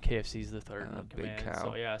buddy. KFC's the third in Big command. Cow.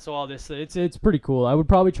 So yeah, so all this it's pretty cool. I would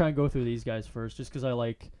probably try and go through these guys first, just because I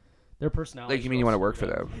like their personality. Like you mean you want to work for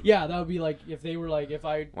them? Yeah, that would be like if they were like if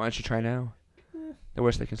I. Why don't you try now? The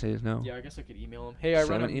worst they can say is no. Yeah, I guess I could email them. Hey, I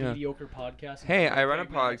run a mediocre podcast. Hey, I run a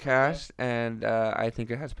podcast, and I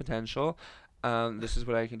think it has potential. This is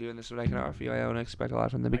what I can do, and this is what I can offer you. I don't expect a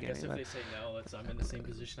lot from the beginning. I guess if they say no, I'm in the same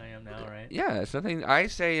position I am now, right? Yeah, it's nothing. I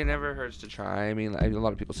say it never hurts to try. I mean, a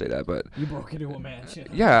lot of people say that, but you broke into a mansion.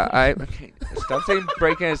 Yeah, stop saying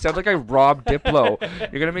break in. It sounds like I robbed Diplo.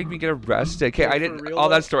 You're gonna make me get arrested. Okay, I didn't. All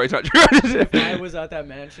that story's not true. If I was at that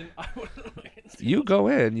mansion, I would. You go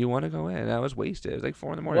in. You want to go in. I was wasted. It was like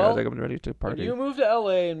 4 a.m. I was like, I'm ready to party. You move to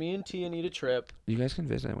LA, and me and Tia need a trip. You guys can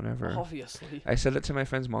visit whenever. Obviously. I said it to my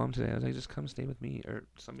friend's mom today. I was like, just come stay with me or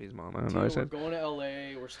somebody's mom. I don't know. I said we're going to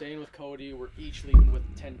LA. We're staying with Cody. We're each leaving with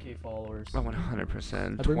 10K followers. Oh,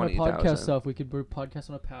 100%. I bring my podcast stuff. We could podcast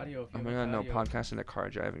on a patio. Oh my god, no podcast in a car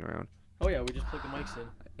driving around. Oh yeah, we just plug the mics in.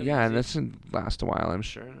 Yeah, and this can last a while, I'm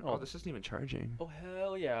sure. Oh, this isn't even charging. Oh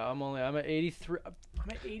hell yeah! I'm at 83. I'm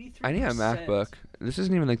at 83%. I need a MacBook. This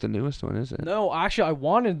isn't even like the newest one, is it? No, actually, I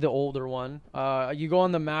wanted the older one. You go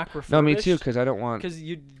on the Mac refurbished. No, me too, because I don't want. Because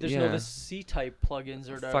there's no the C-type plugins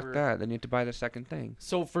or whatever. Fuck that. Then you have to buy the second thing.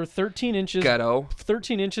 So for 13 inches. Ghetto.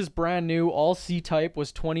 13 inches brand new, all C-type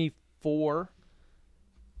was 24.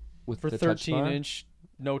 With for the 13 inch,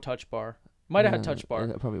 no touch bar. Might have had touch bar.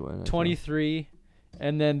 Probably would. 23.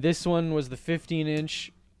 And then this one was the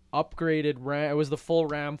 15-inch upgraded RAM. It was the full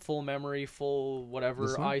RAM, full memory, full whatever,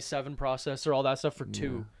 i7 processor, all that stuff for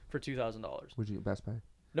 $2,000. Would you get Best Buy?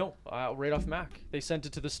 No, right off Mac. They sent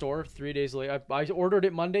it to the store 3 days later. I ordered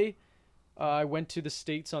it Monday. I went to the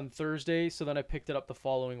States on Thursday, so then I picked it up the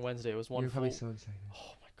following Wednesday. It was one. You're probably so excited.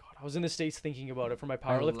 Oh my god, I was in the States thinking about it for my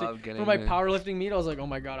powerlifting. For my powerlifting meet, I was like, oh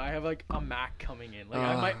my god, I have like a Mac coming in. Like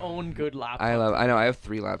I have my own good laptop. I know. I have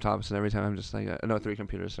 3 laptops, and every time I'm just like, 3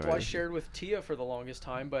 computers. Sorry. Well, I shared with Tia for the longest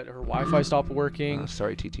time, but her Wi-Fi stopped working.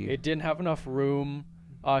 Sorry, TT. It didn't have enough room.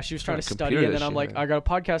 She was trying to study, and then I'm like, I got a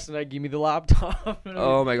podcast tonight. Give me the laptop.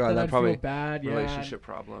 Oh my god, that probably feel bad. Relationship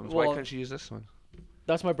problems. Why couldn't she use this one?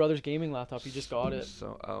 That's my brother's gaming laptop. He just got it.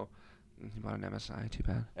 So, he bought an MSI. Too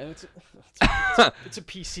bad. And it's a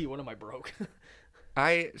PC. What am I broke?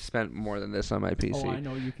 I spent more than this on my PC. Oh, I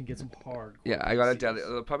know you can get some hard. Yeah, I got a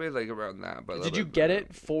Dell. Probably like around that. But did you get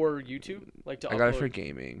it for YouTube? Like to I got it for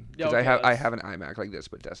gaming because I have an iMac like this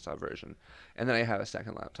but desktop version, and then I have a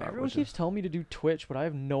second laptop. Everyone keeps telling me to do Twitch, but I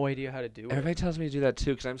have no idea how to do it. Everybody tells me to do that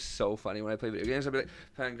too because I'm so funny when I play video games. I'll be like,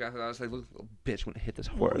 playing graphics. I was like, look, little bitch, when I hit this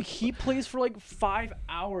horse. He plays for like 5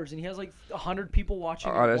 hours and he has like 100 people watching.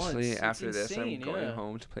 Honestly, at once. after this, I'm going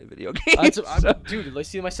home to play video games. Dude, let's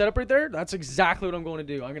see my setup right there. That's exactly what I'm going to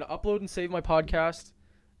do. I'm going to upload and save my podcast,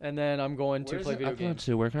 and then I'm going to play video games.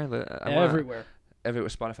 Where can I live? Everywhere. Everywhere.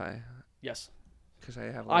 Spotify. Yes. Because I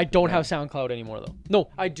have. I don't have SoundCloud anymore though. No,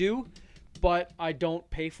 I do, but I don't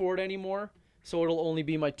pay for it anymore. So it'll only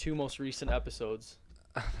be my 2 most recent episodes.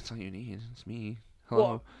 That's all you need. It's me. Hello.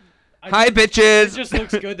 Well, hi, bitches. It just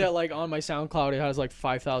looks good that like on my SoundCloud it has like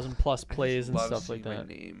 5,000 plus plays and stuff like that.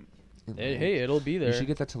 Name. Hey, it'll be there. You should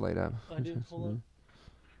get that to light up. I did. Hold on.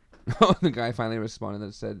 Oh, the guy finally responded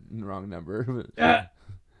that said wrong number.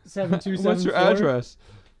 7274. What's your address?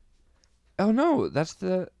 Oh no, that's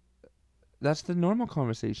the normal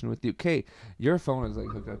conversation with you. Okay, your phone is like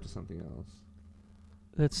hooked up to something else.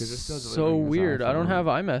 That's so weird. I don't have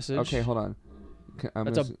iMessage. Okay, hold on.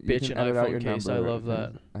 That's a bitchin' iPhone case. I love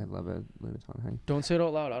that. I love it. Leave it on. Hey. Don't say it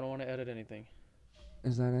out loud. I don't want to edit anything.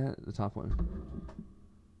 Is that it? The top one.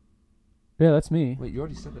 Yeah, that's me. Wait, you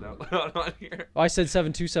already said that out loud on here. Oh, I said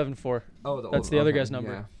 7274. Oh, that's the other guy's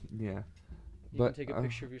number. Yeah. You can take a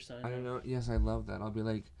picture of your sign. I don't know. Yes, I love that. I'll be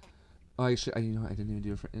like, Oh, I didn't even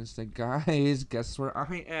do it for Insta. Guys, guess where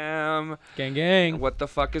I am? Gang, gang. What the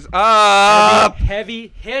fuck is up?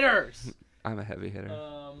 Heavy hitters. I'm a heavy hitter.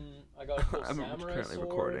 I got a cool I'm samurai currently sword.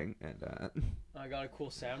 recording, and I got a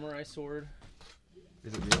cool samurai sword.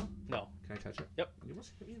 Is it real? No. Can I touch it? Yep. You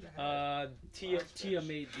almost hit me in the head. Tia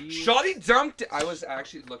made these. Shawty dumped it. I was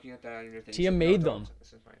actually looking at that on your thing. Tia made them.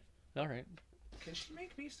 This is mine. All right. Can she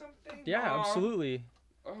make me something? Yeah, Aww. Absolutely.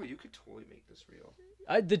 Oh, you could totally make this real.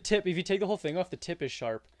 The tip, if you take the whole thing off, the tip is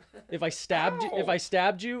sharp. If I stabbed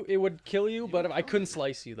you, it would kill you. But if I couldn't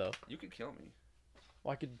slice you though. You could kill me.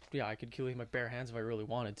 Well, I could kill you with my bare hands if I really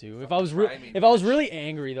wanted to. If I was really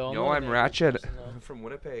angry though. I'm Ratchet from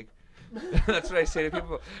Winnipeg. That's what I say to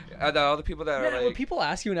people. All the people that are like. When people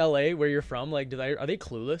ask you in LA where you're from, like, are they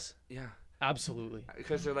clueless? Yeah. Absolutely.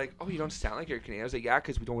 Because they're like, oh, you don't sound like you're Canadian. I was like, yeah,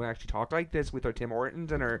 because we don't actually talk like this with our Tim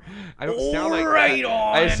Hortons and our. I don't sound like that.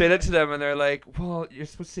 On. I say that to them, and they're like, well, you're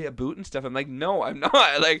supposed to say a boot and stuff. I'm like, no, I'm not.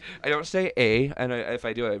 Like, I don't say a, and if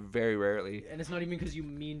I do, I very rarely. And it's not even because you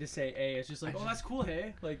mean to say a. It's just like, oh, that's cool,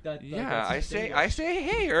 hey, like that. Yeah, I say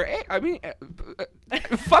hey or a. I mean,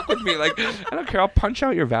 fuck with me. Like, I don't care. I'll punch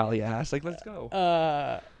out your valley ass. Like, let's go.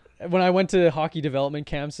 When I went to hockey development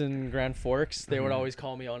camps in Grand Forks, they would always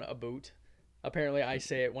call me on a boot. Apparently, I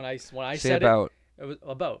say it when I said about. It was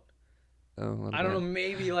about. Oh, I don't know,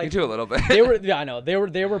 maybe like. You do a little bit. They were, yeah, I know they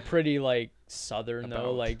were pretty like southern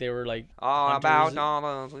though, like they were like. About.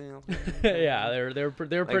 Yeah, they were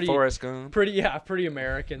pretty. Like Forrest Gump. Pretty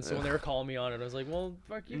American. So when they were calling me on it, I was like, well,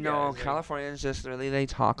 fuck you. No, guys. Californians just really they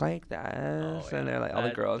talk like that, and they're like all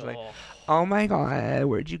the girls like, oh. oh my god,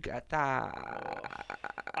 where'd you get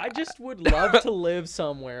that? I just would love to live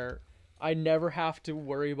somewhere. I never have to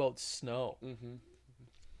worry about snow. Mm-hmm.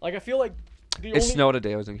 Like I feel like it snowed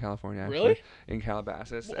today. I was in California. Actually, really? In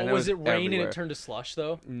Calabasas. Well, and was it rain everywhere. and it turned to slush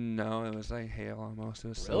though? No, it was like hail almost. It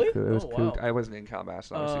was really? so cool. It was cool. Wow. I wasn't in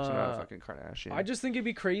Calabasas. I was thinking about fucking Kardashian. I just think it'd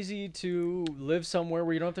be crazy to live somewhere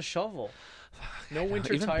where you don't have to shovel. No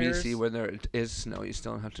winter even tires. BC, when there is snow, you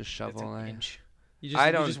still don't have to shovel. It's an inch.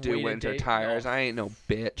 I don't do winter tires. I ain't no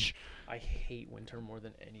bitch. I hate winter more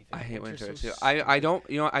than anything. I hate winter too. I don't.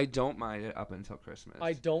 You know, I don't mind it up until Christmas.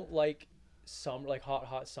 I don't like summer, like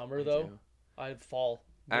hot summer though. I fall.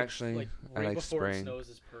 Actually, like, right I like before spring. It snows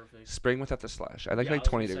is perfect. Spring without the slush. I like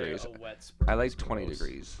 20 degrees. A wet spring I like 20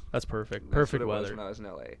 degrees. That's perfect. That's perfect what it weather. was when I was in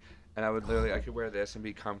LA. And I would literally, I could wear this and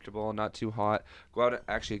be comfortable, not too hot. Go out.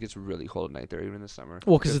 Actually, it gets really cold at night there, even in the summer.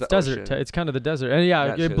 Well, because it's desert. It's kind of the desert, and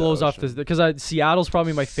yeah, it blows off this. Because Seattle's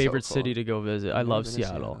probably my favorite city to go visit. I love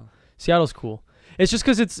Seattle. Seattle's cool. It's just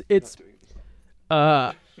because it's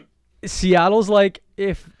Seattle's like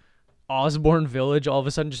if Osborne Village all of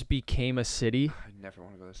a sudden just became a city. I never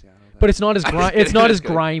want to go to Seattle. But it's not as it's not as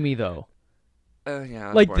grimy though.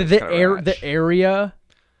 Yeah. Like the area.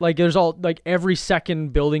 Like there's all like every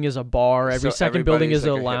second building is a bar, every second building is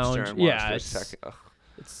like a lounge. Yeah,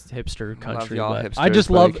 it's hipster country. But I just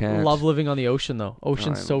love living on the ocean though.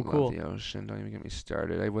 Ocean's so cool. The ocean, don't even get me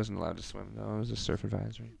started. I wasn't allowed to swim though. It was a surf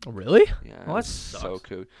advisory. Oh, really? Yeah. Well, that's so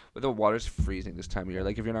cool. But the water's freezing this time of year.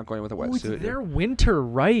 Like if you're not going with a wetsuit. It's their winter,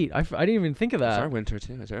 right? I didn't even think of that. It's our winter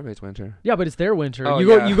too. It's everybody's winter. Yeah, but it's their winter. Oh,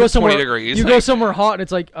 you go somewhere. 20 degrees. You go somewhere hot and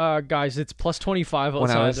it's like, guys, it's plus 25 outside.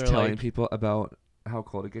 When I was telling people about how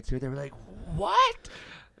cold it gets here, they were like, what?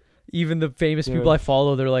 Even the famous people I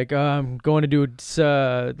follow, they're like, I'm going to do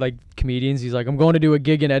like comedians. He's like, I'm going to do a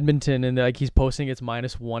gig in Edmonton, and like he's posting it's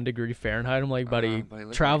 -1 degree Fahrenheit. I'm like, buddy,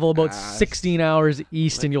 travel about 16 hours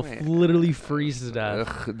east, and you'll literally freeze to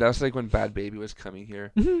death. That's like when Bad Baby was coming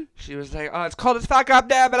here. She was like, oh, it's cold as fuck up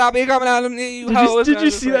there, but I'll be coming out of you. Did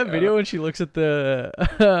you see that video when she looks at the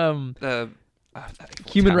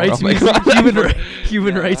Human Rights Museum.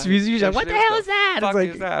 Human Rights Museum. She's like, what the hell is that? It's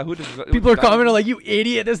like, people are commenting like, you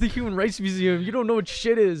idiot, that's the Human Rights Museum. You don't know what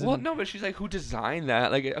shit is. Well, no, but she's like, who designed that?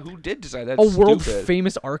 Like, who did design that? A world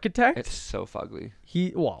famous architect? It's so fugly.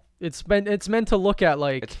 It's meant to look at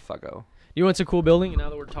like. It's fuggo. You know what's a cool building? Now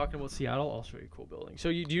that we're talking about Seattle, I'll show you a cool building. So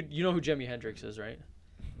you know who Jimi Hendrix is, right?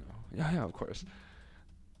 No. Yeah, of course.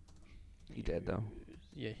 He dead though.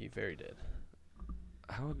 Yeah, he very dead.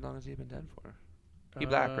 How long has he been dead for? He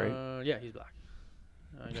black, right? Yeah, he's black.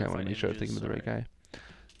 Okay, I want to make sure I'm thinking of the right guy.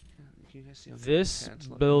 This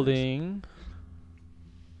building.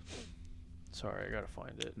 Sorry, I gotta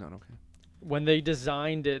find it. No, okay. When they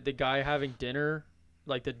designed it, the guy having dinner,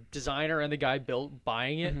 like the designer and the guy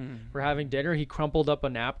buying it, were having dinner. He crumpled up a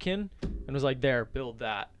napkin and was like, "There, build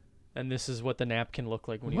that." And this is what the napkin looked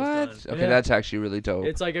like when he was done. Okay, that's actually really dope.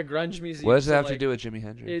 It's like a grunge museum. What does it have to do with Jimi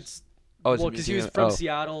Hendrix? It's because he was from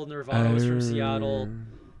Seattle. Nirvana was from Seattle.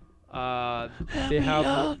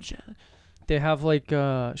 They They have like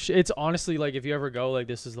it's honestly like if you ever go, like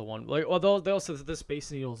this is the one. Like, well, they'll say the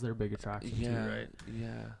Space Needle's their big attraction too, right? Yeah.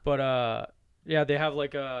 But yeah, they have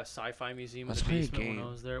like a sci-fi museum in the basement when I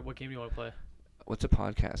was there. What game do you want to play? What's a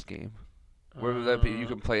podcast game? Where you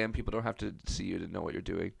can play and people don't have to see you to know what you're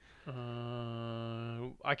doing.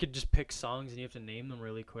 I could just pick songs and you have to name them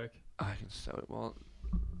really quick. I can so it. Well,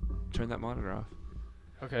 turn that monitor off.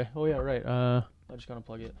 Okay. Oh yeah, right. I just gotta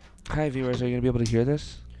plug it. Hi viewers, are you gonna be able to hear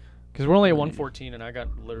this? Because we're only at 1:14 and I got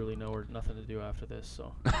literally nothing to do after this,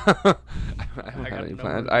 so. I don't have any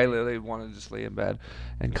plans. I literally wanted to just lay in bed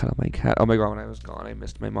and cuddle my cat. Oh my god, when I was gone, I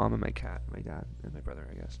missed my mom and my cat, my dad and my brother,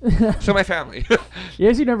 I guess. So my family.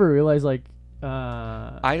 Yes, you never realize like.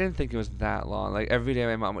 I didn't think it was that long. Like every day,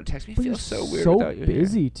 my mom would text me. Feels so weird without you. So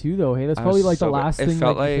busy too, though. Hey, that's probably like the last thing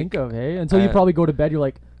that you think of. Hey, until you probably go to bed, you're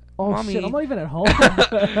like, oh Mommy. Shit, I'm not even at home.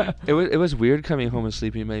 It was weird coming home and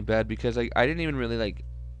sleeping in my bed because like I didn't even really like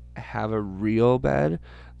have a real bed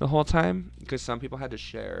the whole time because some people had to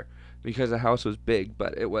share because the house was big,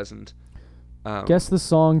 but it wasn't. Guess the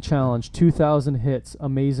song challenge. 2000 hits,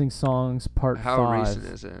 amazing songs, part 5. How recent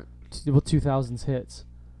is it? Well, 2000s hits.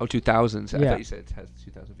 Oh, 2000s. I Yeah. thought you said it has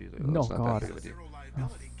 2,000 views. Like, no, God.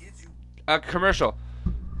 Commercial.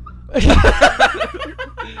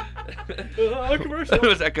 Commercial.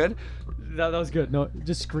 Was that good? That was good. No,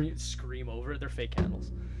 just scream over it. They're fake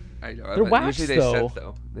candles. I know. They're wax, usually though. They scent,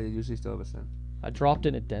 though. They usually still have a scent. I dropped it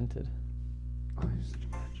and it dented. Oh, you're such a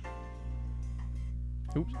bitch.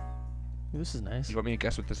 Oops. This is nice. You want me to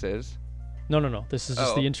guess what this is? No. This is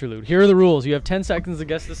just the interlude. Here are the rules. You have 10 seconds to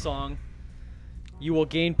guess the song. You will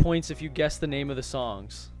gain points if you guess the name of the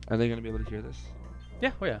songs. Are they going to be able to hear this?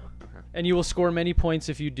 Yeah, oh yeah. Okay. And you will score many points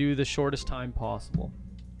if you do the shortest time possible.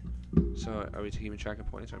 So are we keeping track of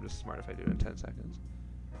points, or I'm just smart if I do it in 10 seconds?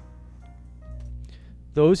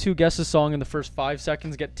 Those who guess a song in the first 5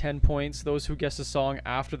 seconds get 10 points. Those who guess a song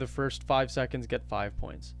after the first 5 seconds get 5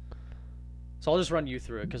 points. So I'll just run you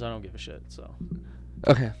through it because I don't give a shit. So.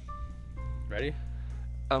 Okay. Ready?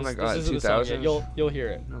 Oh my god, 2000. Yeah, you'll hear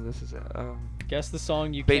it. No, this is it. Guess the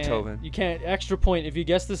song. Beethoven. You can't extra point if you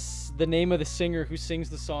guess the name of the singer who sings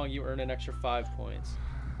the song. You earn an extra 5 points.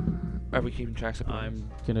 Are we keeping track of points?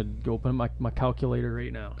 I'm gonna go open my calculator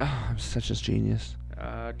right now. Oh, I'm such a genius.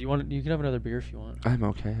 Do you want? You can have another beer if you want. I'm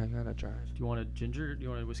okay. I gotta drive. Do you want a ginger? Do you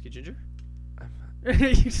want a whiskey ginger?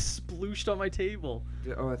 You splooshed on my table.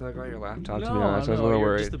 Oh, I thought I got your laptop. To be honest, I was a little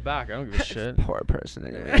worried. Just the back. I don't give a shit. Poor person.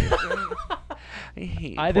 Anyway. I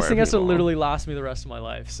hate. This thing has to literally last me the rest of my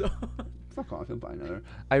life. So. Fuck off and buy another.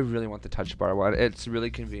 I really want the touch bar one. It's really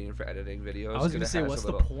convenient for editing videos. I was gonna say, what's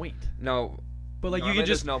the point? No. But like you can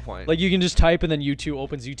just no point. Like you can just type and then YouTube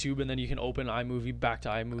opens YouTube and then you can open iMovie back to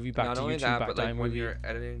iMovie back to YouTube back to iMovie. When you're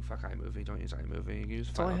editing, fuck iMovie. Don't use iMovie. You can use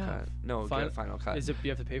Final Cut. No, get Final Cut. Is it? You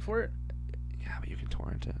have to pay for it? Yeah, but you can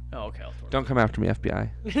torrent it. Oh, okay. I'll torrent Don't come after me,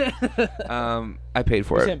 FBI. I paid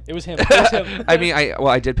for it. It was him. I mean,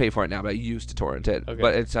 I did pay for it now, but I used to torrent it. Okay.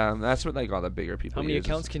 But it's that's what like all the bigger people. How many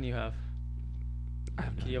accounts can you have?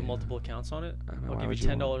 Can you have multiple accounts on it? I'll give you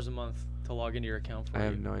 $10 a month to log into your account for you. I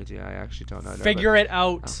have no idea. I actually don't know. Figure it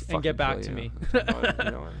out and get back to me. You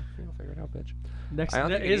know what? You'll figure it out, bitch.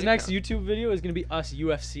 His next YouTube video is gonna be us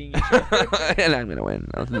UFCing each other. And I'm gonna win.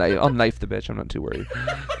 I'll knife the bitch. I'm not too worried.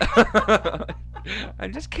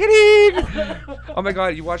 I'm just kidding. Oh my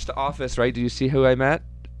god, you watched The Office, right? Did you see who I met?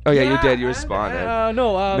 Oh yeah, you did. You responded.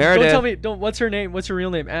 No. Meredith. Don't tell me. What's her name? What's her real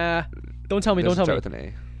name? Don't tell me. Don't tell me. With an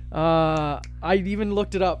A. I even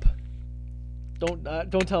looked it up.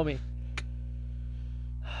 Don't tell me.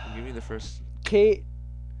 Give me the first. Kate?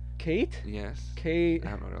 Yes. Kate. I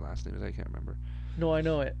don't know what her last name is. I can't remember. No, I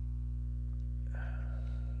know it.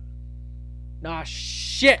 Nah,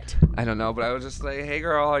 shit. I don't know, but I was just like, "Hey,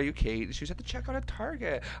 girl, are you Kate?" She was at the checkout at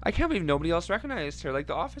Target. I can't believe nobody else recognized her. Like,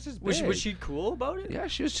 The Office is big. Was she cool about it? Yeah,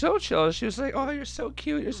 she was so chill. She was like, "Oh, you're so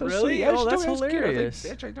cute. You're so really? sweet." Yeah, oh, that's hilarious.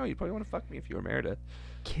 Like, bitch, I know. You'd probably want to fuck me if you were Meredith.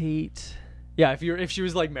 Kate. Yeah, if she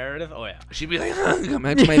was like Meredith, oh yeah. She'd be like, "Come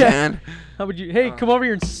back to my van." How would you? Hey, come over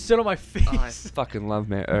here and sit on my face. Oh, I fucking love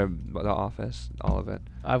The Office, all of it.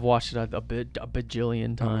 I've watched it a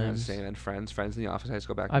bajillion times. Same, and Friends in The Office. I just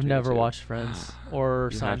go back. I've never watched Friends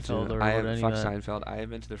or Seinfeld or I have any fuck of that. Seinfeld. I have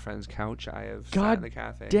been to the Friends couch. I have God sat in the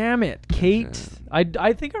cafe. Damn it, Kate!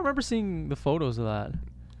 I think I remember seeing the photos of that.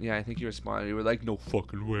 Yeah, I think you responded. You were like, "No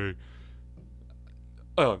fucking way."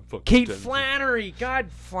 Oh, fucking Kate Flannery.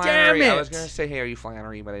 God Flannery. damn it! I was gonna say, "Hey, are you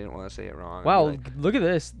Flannery?" But I didn't want to say it wrong. Wow, look at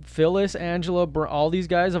this. Phyllis, Angela, all these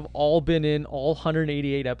guys have all been in all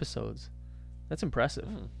 188 episodes. That's impressive.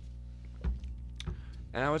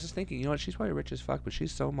 And I was just thinking, you know what? She's probably rich as fuck, but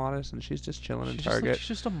she's so modest and she's just chilling in Target. She's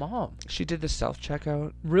just a mom. She did the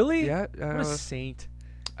self-checkout. Really? Yeah. What a saint.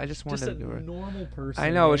 I just wanted to do her. Just a normal person. I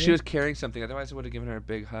know. She was carrying something. Otherwise, I would have given her a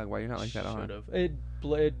big hug. Why you're not like that on? Should've.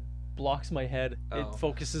 It blocks my head. Oh. It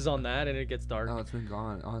focuses on that and it gets dark. Oh, it's been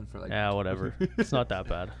gone on for like... Yeah, whatever. It's not that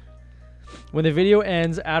bad. When the video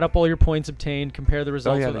ends, add up all your points obtained, compare the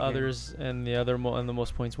results with others, and the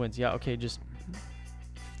most points wins. Yeah, okay, just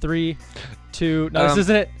 3, 2. No, this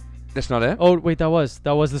isn't it. That's not it? Oh, wait, that was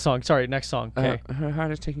the song. Sorry, next song. Okay. Her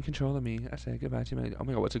heart is taking control of me. I say goodbye to you. Oh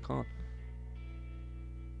my god, what's it called?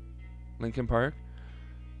 Linkin Park?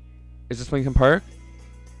 Is this Linkin Park?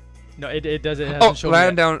 No, it doesn't. It hasn't shown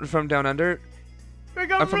Land Down from Down Under. We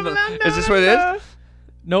come from the land. Is this what it is?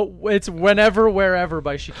 No, it's Whenever, Wherever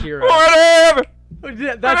by Shakira. Whatever.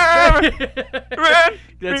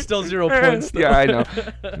 That's still 0 points. Though. Yeah, I know.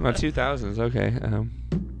 About 2000s. Okay.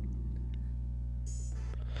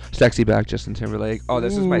 Sexy Back, Justin Timberlake. Oh,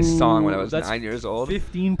 this is my song when I was 9 years old.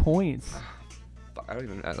 15 points. I don't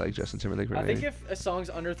even like Justin Timberlake. I think if a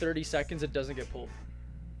song's under 30 seconds, it doesn't get pulled.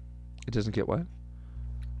 It doesn't get what?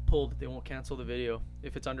 Pulled. They won't cancel the video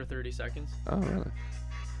if it's under 30 seconds. Oh, really?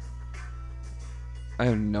 I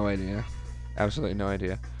have no idea. Absolutely no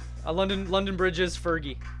idea. London Bridge's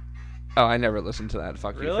Fergie. Oh, I never listened to that.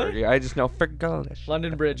 Fuck really? You, Fergie. I just know Fergalicious.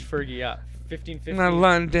 London Bridge, Fergie, yeah. 1550.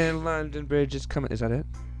 London Bridge is coming. Is that it?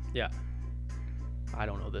 Yeah. I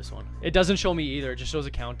don't know this one. It doesn't show me either. It just shows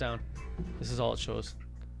a countdown. This is all it shows.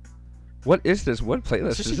 What is this? What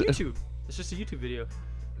playlist is it? YouTube. It's just a YouTube video.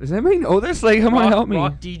 Does anybody know this? Like, come on, help me.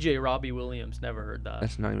 Rock DJ Robbie Williams. Never heard that.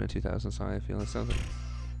 That's not even a 2000 song. I feel it sounds like.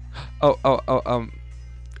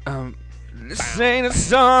 This ain't a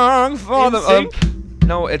song for the.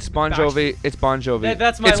 No, it's Bon Jovi. It's Bon Jovi.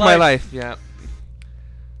 That's my life. It's my life. Yeah.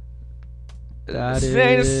 This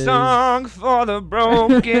ain't a song for the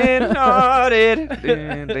broken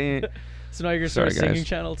hearted. So now you're gonna start a singing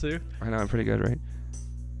channel too? I know, I'm pretty good, right?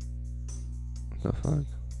 What the fuck?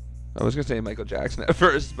 I was gonna say Michael Jackson at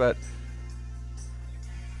first, but.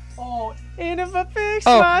 Oh, and if I fix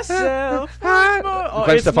myself.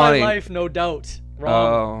 It's my life, no doubt.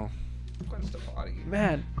 Wrong. Oh. Gwen Stefani.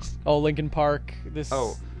 Man. Oh, Linkin Park. This.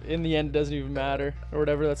 Oh. In the end, doesn't even matter, or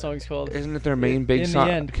whatever that song's called. Isn't it their main big song? In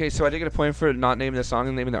the end. Okay, so I did get a point for not naming the song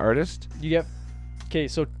and naming the artist. You get. Okay,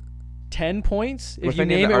 so 10 points if you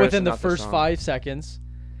name it within the first 5 seconds,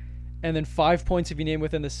 and then 5 points if you name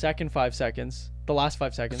within the second 5 seconds, the last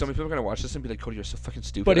 5 seconds. So many people are gonna watch this and be like, "Cody, you're so fucking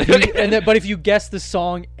stupid." But if you guess the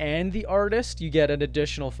song and the artist, you get an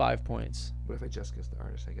additional 5 points. What if I just guess the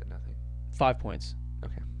artist? I get nothing. 5 points.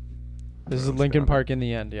 Okay. This is Linkin Park in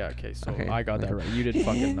the end. Yeah. Okay. So I got that right. You did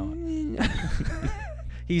fucking not.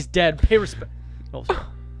 He's dead. Pay respect. Oh, sorry.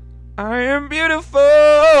 I am beautiful.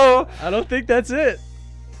 I don't think that's it.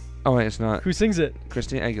 Oh wait, it's not. Who sings it?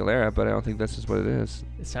 Christina Aguilera, but I don't think this is what it is.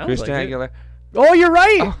 It sounds Christina like Aguilera. It. Oh, you're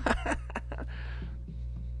right.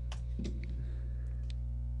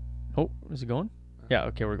 Oh, is it going? Yeah.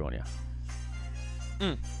 Okay, we're going.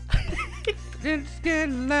 Yeah. Let's get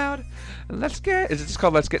loud. Let's get. Is it just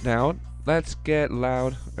called Let's Get Loud? Let's Get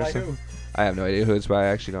Loud or by something? Who? I have no idea who it's by. I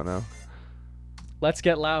actually don't know. Let's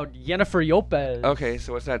Get Loud. Jennifer Lopez. Okay,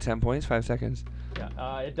 so what's that? 10 points? 5 seconds?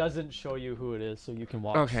 Yeah. It doesn't show you who it is, so you can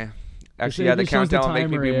watch. Okay. Actually, yeah, the countdown will make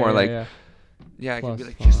me be more like. Yeah, I can be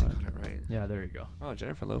like, yes, I got it right. Yeah, there you go. Oh,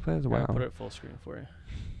 Jennifer Lopez. Wow. I'll put it full screen for you.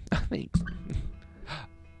 Thanks.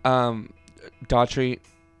 Daughtry.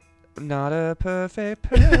 Not a perfect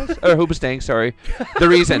person. Or Hoobastank, sorry. The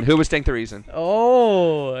Reason. Hoobastank, The Reason.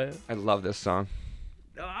 Oh. I love this song.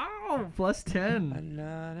 Oh, plus 10.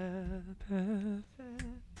 Not a perfect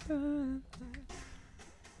person.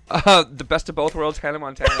 The Best of Both Worlds, Hannah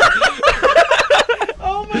Montana.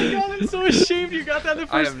 Oh my god, I'm so ashamed you got that in the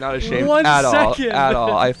first I am not ashamed 1 at second. all. At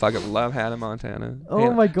all. I fucking love Hannah Montana.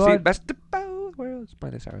 Oh my god. See, Best of Both Worlds.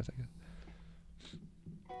 Miley Cyrus, I guess.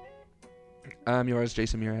 Yours,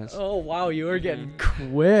 Jason Mraz. Oh wow, you are getting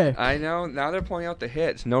quick. I know. Now they're pulling out the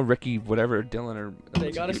hits. No Ricky, whatever, Dylan or.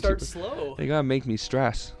 They gotta start slow. They gotta make me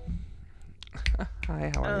stress.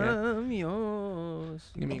 Hi, how are you? I'm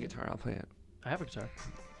yours. Give me a guitar. I'll play it. I have a guitar.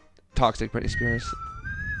 Toxic, Britney Spears.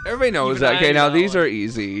 Everybody knows Even that. Okay, now these one. are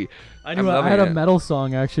easy. I knew I had a metal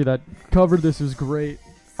song actually that covered this. It was great.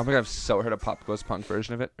 I think I've so heard a Pop Goes Punk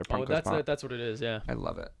version of it. Or Punk Goes Pop. That's what it is. Yeah. I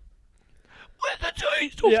love it. With the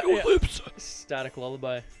taste of your lips. Static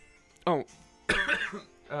Lullaby. Oh.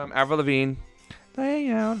 Avril Lavigne. Lay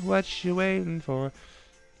out what you waiting for.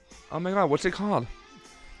 Oh my god, what's it called?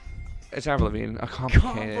 It's Avril Lavigne.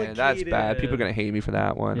 Complicated. That's bad. People are gonna hate me for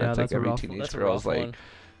that one. Yeah, that's like every teenage girl's like.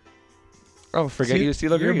 Oh, forget you,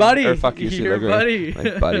 CeeLo Green. Your buddy. Or fuck you, Your CeeLo Green. buddy.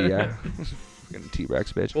 My buddy, yeah. Fucking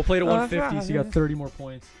T-Rex, bitch. We'll play to 150, so you got 30 more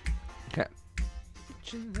points. Okay.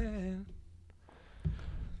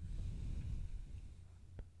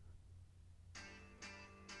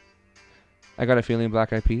 I got a feeling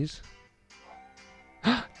Black Eyed Peas.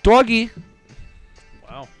 Doggy.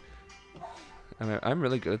 Wow. I'm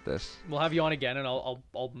really good at this. We'll have you on again, and I'll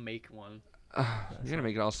make one. You're gonna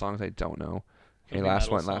make it all songs I don't know. Okay,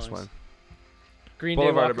 last one. Green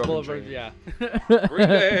Boulevard Day, of Boulevard, Broken yeah. Green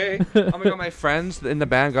Day. Oh my god, my friends in the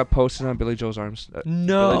band got posted on Billy Joe's No.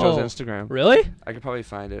 Billy Joe's Instagram. Really? I could probably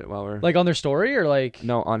find it while we're like on their story or like.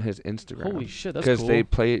 No, on his Instagram. Holy shit, that's cool. Because they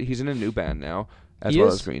play. He's in a new band now, as well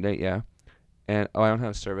as Green Day. Yeah. And I don't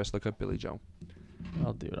have service. Look up Billy Joe.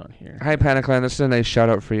 I'll do it on here. Hi, Panicland. This is a nice shout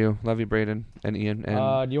out for you. Love you, Braden and Ian.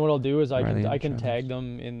 And you know what I'll do is Riley I can tag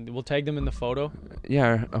them in. We'll tag them in the photo.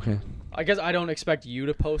 Yeah. Okay. I guess I don't expect you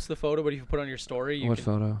to post the photo, but if you put it on your story, you What can,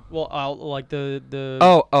 photo? Well, I'll like the.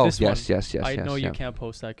 Oh, this yes. I know you can't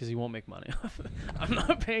post that because you won't make money. I'm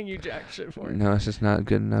not paying you jack shit for it. No, it's just not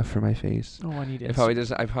good enough for my face. Oh, I need it.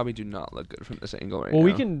 I probably do not look good from this angle right now. Well,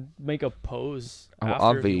 we can make a pose. Oh,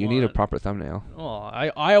 obviously, you need a proper thumbnail. Oh,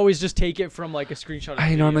 I always just take it from like a screenshot.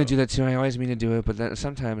 I normally do that too. I always mean to do it, but then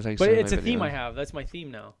sometimes I. But it's a theme I have. That's my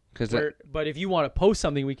theme now. But if you want to post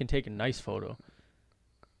something, we can take a nice photo.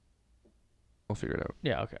 We'll figure it out.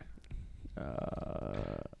 Yeah. Okay.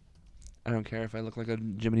 I don't care if I look like a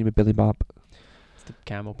Jiminy Billy Bop. The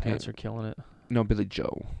camo pants are killing it. No, Billy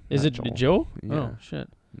Joe. Is it Joe? Yeah. Oh shit.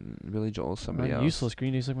 Billy Joel is somebody else. Useless.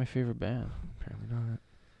 Green Day's like my favorite band. Apparently not.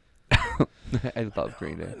 I love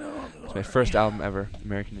Green Day. It's my first album ever.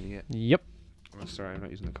 American Idiot. Yep. Oh, sorry, I'm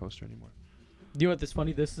not using the coaster anymore. You know what? This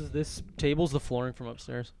funny. This table's the flooring from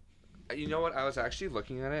upstairs. You know what? I was actually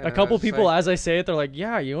looking at it. A couple people, as I say it, they're like,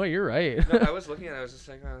 "Yeah, you know what? You're right." No, I was looking at it. I was just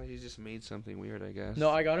like, "Oh, he just made something weird, I guess." No,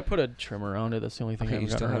 I gotta put a trim around it. That's the only thing. Okay, you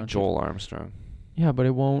still have Joel Armstrong. Yeah, but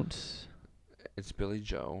it won't. It's Billy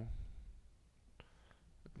Joe.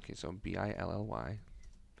 Okay, so Billy. Why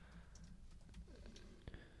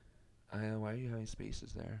are you having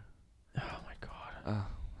spaces there? Oh my god. Oh,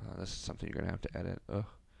 this is something you're gonna have to edit. Ugh.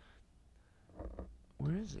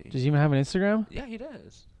 Where is he? Does he even have an Instagram? Yeah, he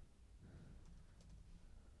does.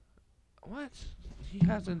 What? He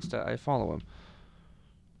has Insta. I follow him.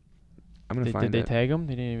 I'm gonna find it. Did they tag him?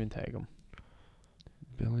 They didn't even tag him.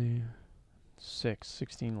 Billy.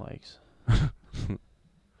 16 likes.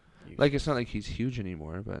 Like, it's not like he's huge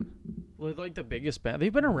anymore, but. Well, like the biggest band.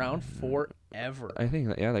 They've been around forever. I think,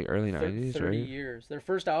 like early 90s, 30 right? years. Their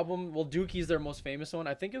first album, well, Dookie's their most famous one.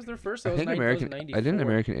 I think it was their first. I think American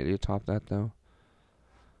Idiot top that, though.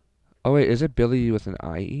 Oh, wait, is it Billy with an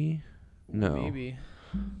IE? No. Maybe.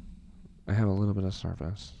 I have a little bit of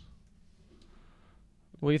Starfest.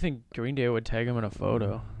 What do you think Green Day would tag him in a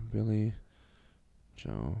photo? Billy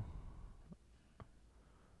Joe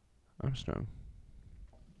Armstrong.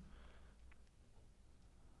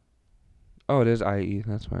 Oh, it is IE.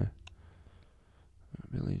 That's why.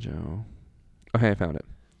 Billy Joe. Okay, I found it.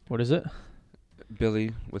 What is it?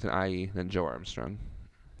 Billy with an IE, then Joe Armstrong.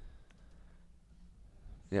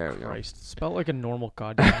 Yeah, there we go. Christ. Spelled like a normal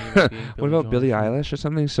goddamn human being. What about Billie Eilish or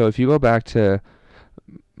something? So if you go back to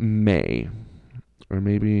May, or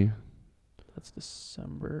maybe... That's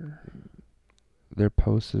December. They're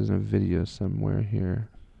posted in a video somewhere here.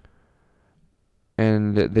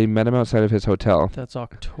 And they met him outside of his hotel. That's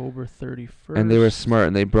October 31st. And they were smart,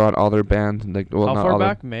 and they brought all their band. Like, well, how not far all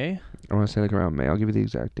back? May? I want to say like around May. I'll give you the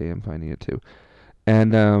exact day. I'm finding it too.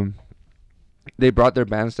 And they brought their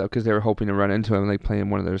band stuff because they were hoping to run into him, like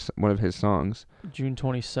playing one of his songs. June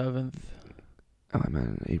 27th. Oh, I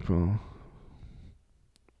meant in April.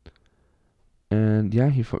 And yeah,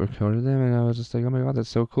 he recorded them, and I was just like, oh my god, that's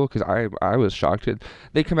so cool, because I was shocked.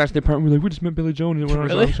 They come back to the apartment, and we're like, we just met Billy Joe, and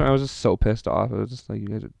really? I was just so pissed off. I was just like, you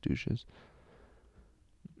guys are douches.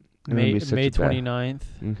 May 29th.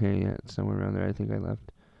 Okay, yeah, it's somewhere around there. I think I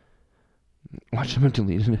left. Watch him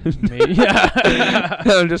deleting it. Yeah.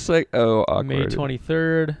 I'm just like, oh, awkward. May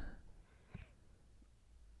 23rd.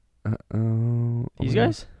 Uh-oh. These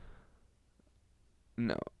guys?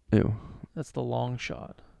 No. Ew. That's the long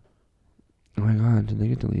shot. Oh my god, did they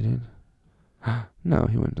get deleted? No,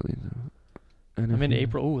 he wouldn't delete them. I'm in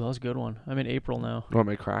April. Ooh, that was a good one. I'm in April now. Oh,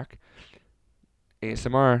 my crack.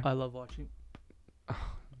 ASMR. I love watching. Oh,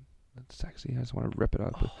 that's sexy. I just want to rip it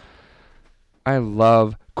up. Oh. I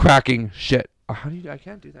love cracking shit. Oh, how do you? I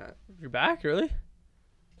can't do that. You're back, really?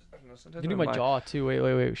 I don't know, sometimes you do my jaw too.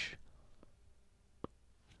 Wait. Shh.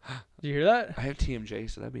 Did you hear that? I have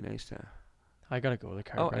TMJ, so that'd be nice to. I gotta go to the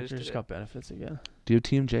chiropractor. I just got benefits again. Do you have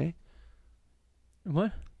TMJ?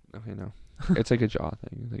 What? Okay, no. It's like a jaw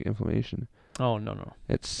thing, like inflammation. Oh no.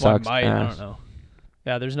 It sucks. I don't know.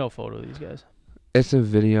 Yeah, there's no photo of these guys. It's a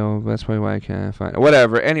video. But that's probably why I can't find it.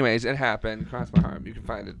 Whatever. Anyways, it happened. Cross my heart. You can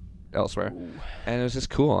find it elsewhere. Ooh. And it was just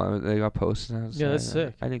cool. They got posted. And that's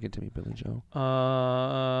sick. I didn't get to meet Billy Joe.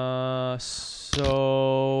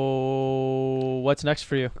 So what's next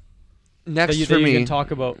for you? Next for me. You can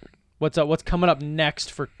talk about what's up. What's coming up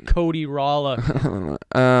next for Cody Ralla?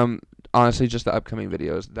 Honestly, just the upcoming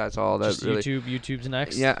videos. That's all. That just really. YouTube's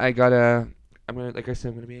next. Yeah, I'm gonna, like I said,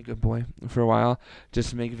 I'm gonna be a good boy for a while.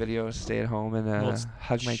 Just make videos, stay at home, and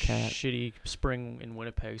hug my cat. Shitty spring in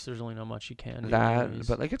Winnipeg, so there's only not much you can do.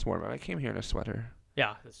 But like it's warm. I came here in a sweater.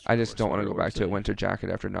 Yeah, I just don't want to go back to a winter jacket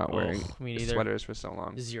after not wearing sweaters for so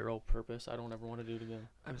long. Zero purpose. I don't ever want to do it again.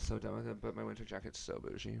 I'm so done with it, but my winter jacket's so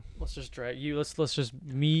bougie. Let's just drag you. Let's just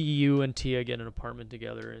me, you, and Tia get an apartment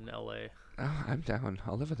together in LA. Oh, I'm down.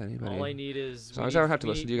 I'll live with anybody. All I need is. As long as I don't have to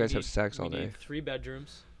listen to you guys have sex all day. We need 3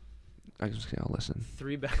 bedrooms. I'm just kidding. I'll listen.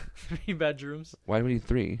 3 bedrooms. Why do we need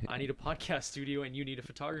 3? I need a podcast studio, and you need a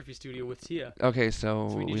photography studio with Tia. Okay, so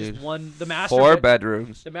we need just one. The master 4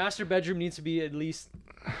 bedrooms. The master bedroom needs to be at least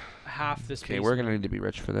half this. Okay, we're gonna need to be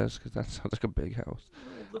rich for this because that sounds like a big house.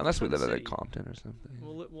 Unless we live at like Compton or something.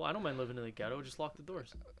 Well, I don't mind living in the ghetto. Just lock the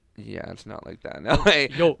doors. Yeah, it's not like that. No,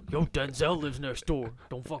 yo, Denzel lives next door.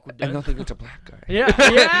 Don't fuck with Denzel. I don't think it's a black guy.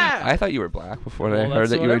 Yeah. I thought you were black before I heard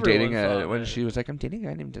that you were dating when she was like, I'm dating a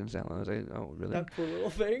guy named Denzel. I was like, oh, really? That poor little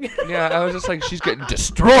thing. Yeah, I was just like, she's getting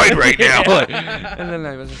destroyed right now. And then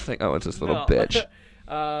I was just like, oh, it's this little bitch.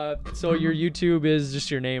 So your YouTube is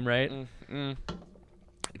just your name, right?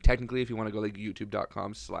 Technically, if you want to go like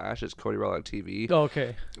youtube.com/ it's Cody Ralla TV. Oh,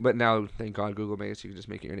 okay. But now, thank God, Google made it so you can just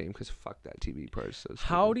make it your name because fuck that TV part. So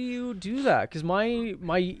how do you do that? Because my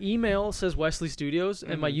email says Wesley Studios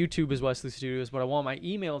and my YouTube is Wesley Studios, but I want my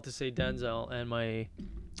email to say Denzel and my.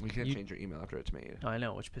 You can't change your email after it's made. I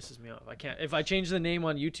know, which pisses me off. I can't. If I change the name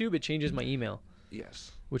on YouTube, it changes my email.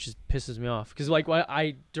 Yes. Which pisses me off because like when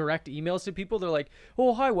I direct emails to people, they're like,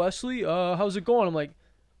 "Oh, hi Wesley, how's it going?" I'm like.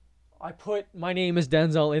 I put my name is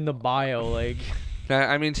Denzel in the bio, like.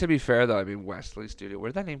 I mean, to be fair though, I mean Wesley Studio. Where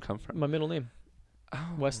did that name come from? My middle name. Oh.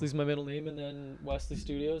 Wesley's my middle name, and then Wesley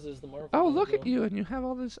Studios is the Marvel. Oh, look at you, and you have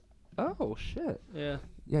all this. Oh shit. Yeah.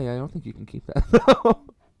 Yeah. I don't think you can keep that though.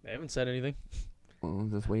 They haven't said anything. Well,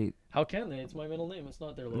 just wait. How can they? It's my middle name. It's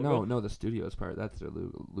not their logo. No, the Studios part. That's their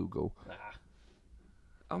logo. Ah.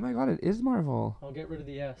 Oh my God, it is Marvel. I'll get rid of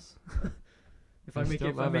the S. If I make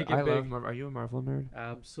it I big. love Marvel. Are you a Marvel nerd?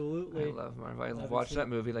 Absolutely. I love Marvel. I've watched that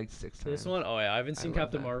movie like 6 times. This one? Oh yeah, I haven't seen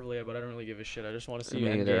Captain Marvel yet, but I don't really give a shit. I just want to see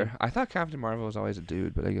Me either. I thought Captain Marvel was always a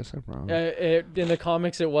dude, but I guess I'm wrong. In the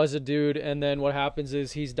comics, it was a dude, and then what happens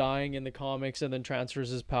is he's dying in the comics, and then transfers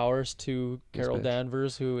his powers to Carol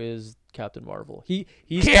Danvers, who is Captain Marvel. He's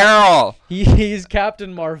Carol. He's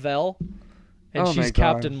Captain Marvel, and she's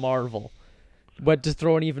Captain Marvel. But to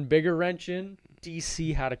throw an even bigger wrench in,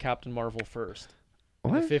 DC had a Captain Marvel first.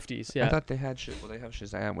 What? In the 50s, yeah. I thought they had they have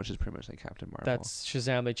Shazam, which is pretty much like Captain Marvel. That's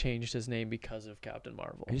Shazam. They changed his name because of Captain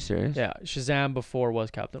Marvel. Are you serious? Yeah, Shazam before was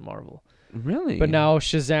Captain Marvel. Really? But now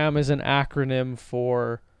Shazam is an acronym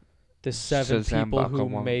for the 7 Shazam people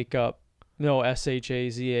who make up. No,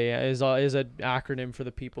 SHAZA is an acronym for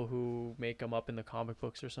the people who make them up in the comic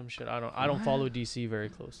books or some shit. I don't follow DC very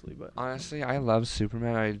closely, but honestly, I love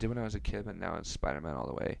Superman. I did when I was a kid, but now it's Spider-Man all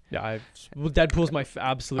the way. Yeah, Deadpool's my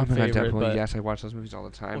absolute favorite. Deadpool, yes, I watch those movies all the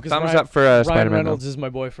time. Well, thumbs up for Spider-Man. Ryan Reynolds is my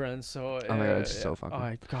boyfriend, so. Oh my God, it's so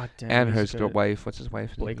fucking. God damn. And her wife. What's his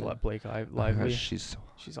wife? Blake Lively. She's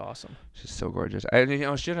awesome. She's so gorgeous.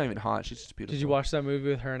 She's not even hot. She's just beautiful. Did you watch that movie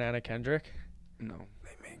with her and Anna Kendrick? No.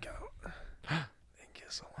 They make out.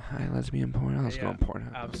 Hi, lesbian porn. Let's go on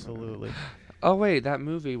Pornhub. Absolutely. Oh wait, that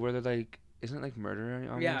movie where they're like, isn't it like murder?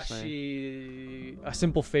 Yeah, A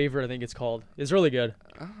Simple Favor, I think it's called. It's really good.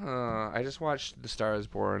 I just watched A Star Is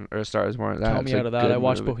Born. Count me out of that. I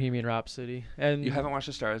watched Bohemian Rhapsody. And you haven't watched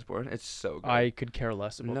A Star Is Born? It's so good. I could care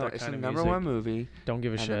less about that kind of music. It's the #1 movie. Don't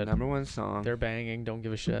give a shit. #1 song. They're banging. Don't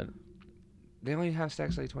give a shit. They only have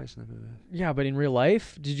sex like twice in the movie. Yeah, but in real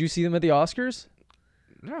life, did you see them at the Oscars?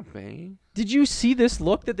 They're not banging. Did you see this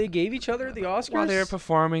look that they gave each other at the Oscars? While they were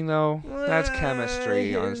performing, though, that's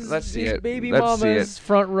chemistry. Let's see it. Baby mama's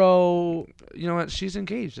front row. You know what? She's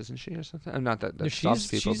engaged, isn't she, or something? I'm not that stops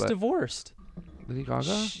people, she's divorced. Lady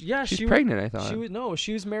Gaga? She's pregnant, I thought.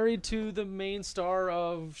 She was married to the main star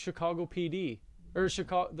of Chicago PD. Or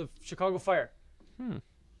the Chicago Fire.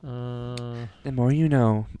 The more you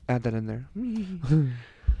know. Add that in there.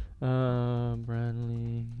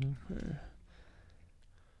 Bradley.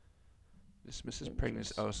 This Mrs.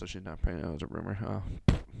 Pregnant. Oh, so she's not pregnant. That was a rumor. Oh.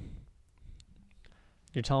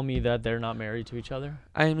 You're telling me that they're not married to each other?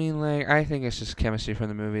 I mean, like, I think it's just chemistry from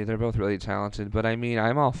the movie. They're both really talented, but I mean,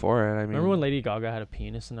 I'm all for it. I mean, remember when Lady Gaga had a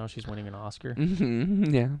penis and now she's winning an Oscar?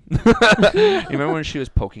 Mm-hmm, yeah. You remember when she was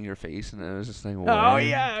poking her face and it was just like, what? Oh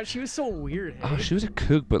yeah, she was so weird. Hey? Oh, she was a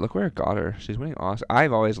kook, but look where it got her. She's winning Oscar.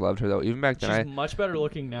 I've always loved her though, even back then. She's much better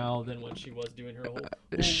looking now than when she was doing her whole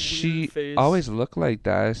she weird face. Always looked like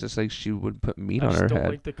that. It's just like she would put meat on her head. I don't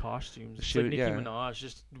like the costumes. It's like Nicki Minaj.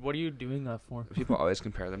 Just what are you doing that for? People always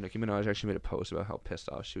compare them. Nicki Minaj actually made a post about how pissed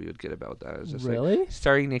off she would get about that. It was just really? Like,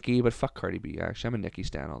 sorry, Nicki, but fuck Cardi B. Actually, I'm a Nicki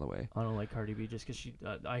stan all the way. I don't like Cardi B just because she.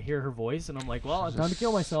 I hear her voice and I'm like, well, I'm time to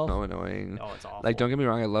kill myself. So annoying. Oh, it's awful. Like, don't get me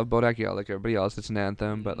wrong, I love Bodak Yellow like everybody else. It's an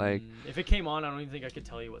anthem, but like, if it came on, I don't even think I could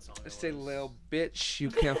tell you what song it was. Say, little bitch, you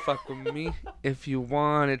can't fuck with me if you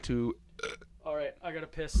wanted to. All right, I gotta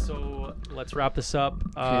piss, so let's wrap this up.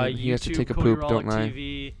 He has to take a Cody poop. Rawlak Don't lie.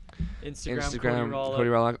 TV, Instagram Cody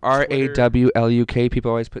Rawlak. RAWLUK.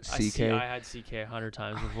 People always put CK. I had CK 100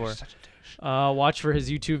 times before. Such a douche. Watch for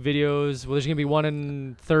his YouTube videos. Well, there's gonna be one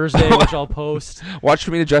on Thursday, which I'll post. Watch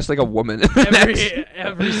for me to dress like a woman.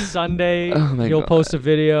 every Sunday, he'll post a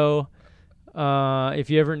video.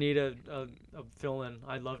 If you ever need a fill-in,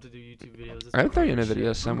 I'd love to do YouTube videos. I thought you in a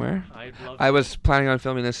video somewhere. I was planning on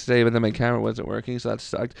filming this today, but then my camera wasn't working, so that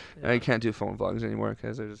sucked. Yeah. And I can't do phone vlogs anymore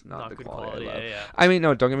because they're just not the good quality I love. Yeah. I mean,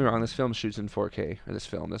 no, don't get me wrong. This film shoots in 4K, or this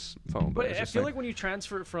phone. But I feel like when you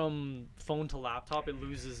transfer it from phone to laptop, it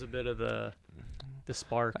loses a bit of the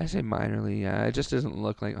spark. I say minorly, yeah. It just doesn't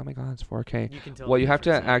look like, oh my god, it's 4K. You can tell. Well, you have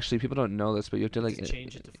to actually, people don't know this, but you have to like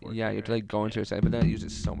change it to 4K. Yeah, you have to like go into a site, but then it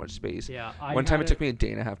uses so much space. Yeah. One time it took me a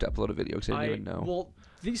day and a half to upload a video because I didn't even know. Well,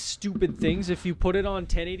 these stupid things, if you put it on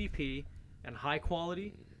 1080p and high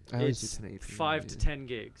quality, it's 5 to 10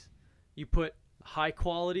 gigs. You put high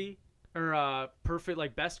quality or perfect,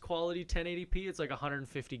 like best quality 1080p, it's like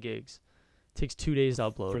 150 gigs. It takes 2 days to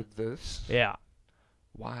upload. For this? Yeah.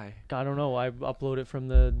 Why? I don't know. I upload it from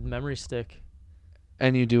the memory stick.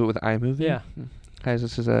 And you do it with iMovie? Yeah. Guys,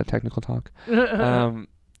 this is a technical talk.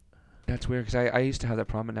 That's weird because I used to have that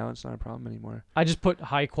problem, and now it's not a problem anymore. I just put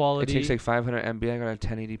high quality. It takes like 500 MB. I got a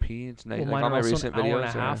 1080p. It's nice. Well, like all my recent an videos hour and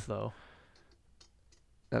a half, though.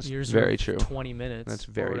 That's Yours very true. 20 minutes. That's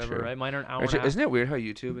very whatever, true. Right? Mine are an hour and a half. Isn't it weird how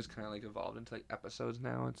YouTube has kind of like evolved into like episodes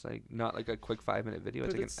now? It's like not like a quick 5-minute video.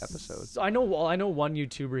 It's like an episode. I know one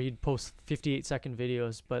YouTuber. He'd post 58-second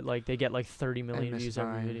videos, but like they get like 30 million views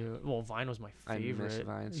every video. Well, Vine was my favorite. I miss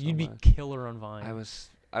Vine so You'd be much. Killer on Vine.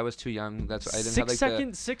 I was too young. That's I didn't 6 have like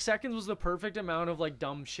seconds. 6 seconds was the perfect amount of like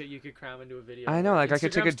dumb shit you could cram into a video. I know, like I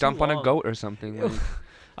could take a dump on a goat or something.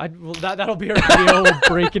 Like. Well, that'll be our video. We'll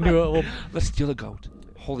break into it. Let's steal a goat.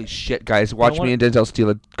 Holy shit, guys! Watch me and Denzel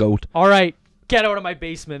steal a goat. All right, get out of my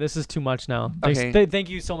basement. This is too much now. Okay.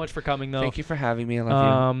 Thank you so much for coming, though. Thank you for having me. I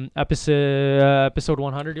love you. Episode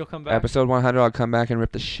 100, you'll come back. Episode 100, I'll come back and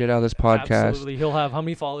rip the shit out of this podcast. Absolutely, he'll have. How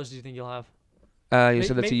many followers do you think you'll have? You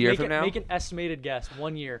said that's a year from now. Make an estimated guess.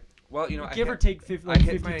 1 year. Well, give or take 50. I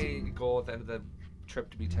hit my goal at the end of the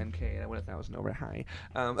trip to be 10K, and I went 1,000 over high.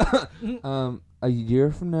 A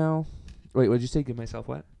year from now. Wait, what did you say? Give myself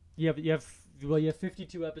what? You have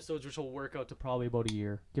 52 episodes, which will work out to probably about a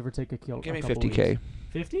year, give or take a kill. Give me 50K.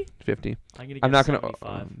 50? 50. I'm not gonna.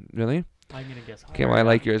 75. Really? I'm gonna guess. Okay, well I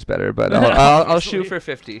like yours better, but I'll shoot for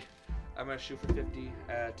 50. I'm gonna shoot for 50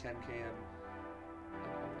 at 10K.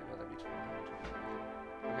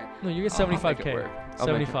 Okay. No, you get 75K.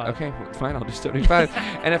 75. Okay, fine. I'll do 75.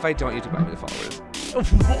 And if I don't, you have to buy me the followers.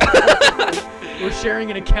 We're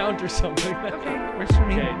sharing an account or something. Okay, works for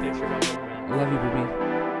me. Okay, thanks for coming, man. I love you, baby.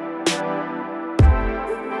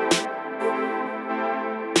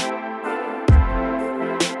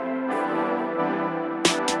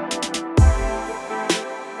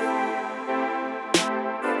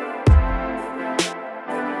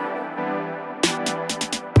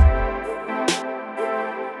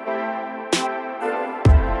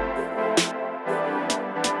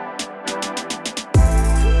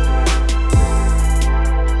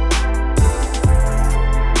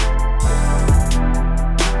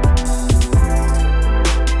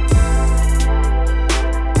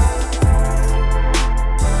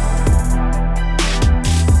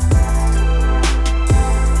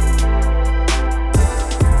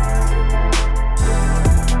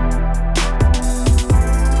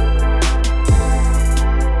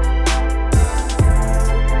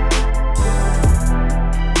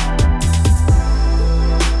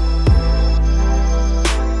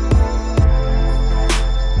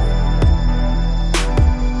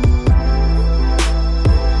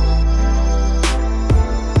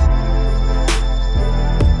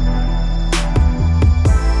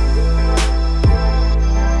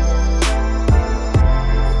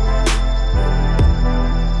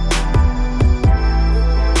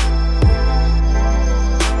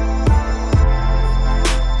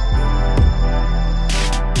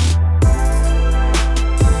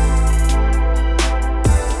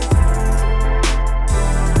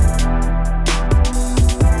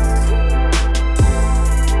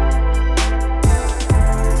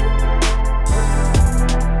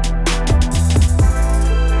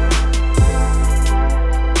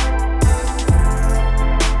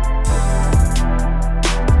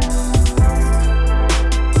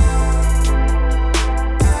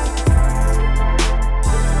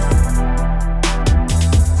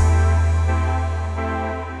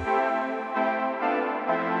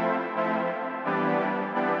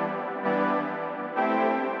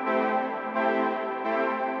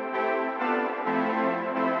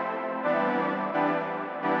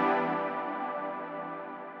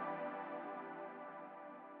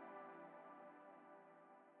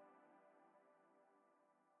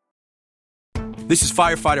 This is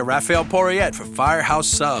firefighter Raphael Porriette for Firehouse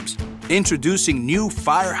Subs. Introducing new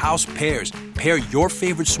Firehouse Pairs. Pair your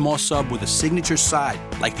favorite small sub with a signature side,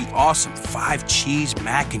 like the awesome 5-cheese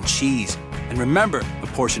mac and cheese. And remember, a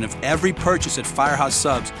portion of every purchase at Firehouse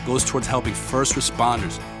Subs goes towards helping first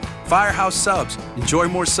responders. Firehouse Subs. Enjoy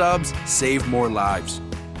more subs, save more lives.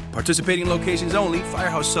 Participating locations only.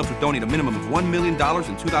 Firehouse Subs will donate a minimum of $1 million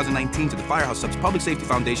in 2019 to the Firehouse Subs Public Safety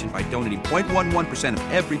Foundation by donating 0.11%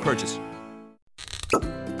 of every purchase.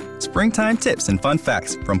 Springtime tips and fun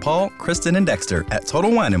facts from Paul, Kristen, and Dexter at Total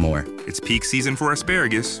Wine & More. It's peak season for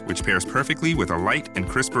asparagus, which pairs perfectly with a light and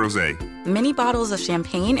crisp rosé. Mini bottles of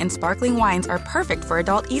champagne and sparkling wines are perfect for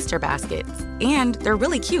adult Easter baskets. And they're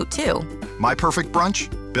really cute, too. My perfect brunch?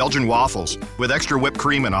 Belgian waffles, with extra whipped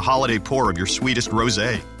cream and a holiday pour of your sweetest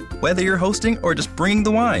rosé. Whether you're hosting or just bringing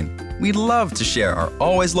the wine, we'd love to share our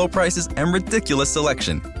always low prices and ridiculous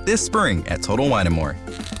selection this spring at Total Wine & More.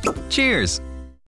 Cheers!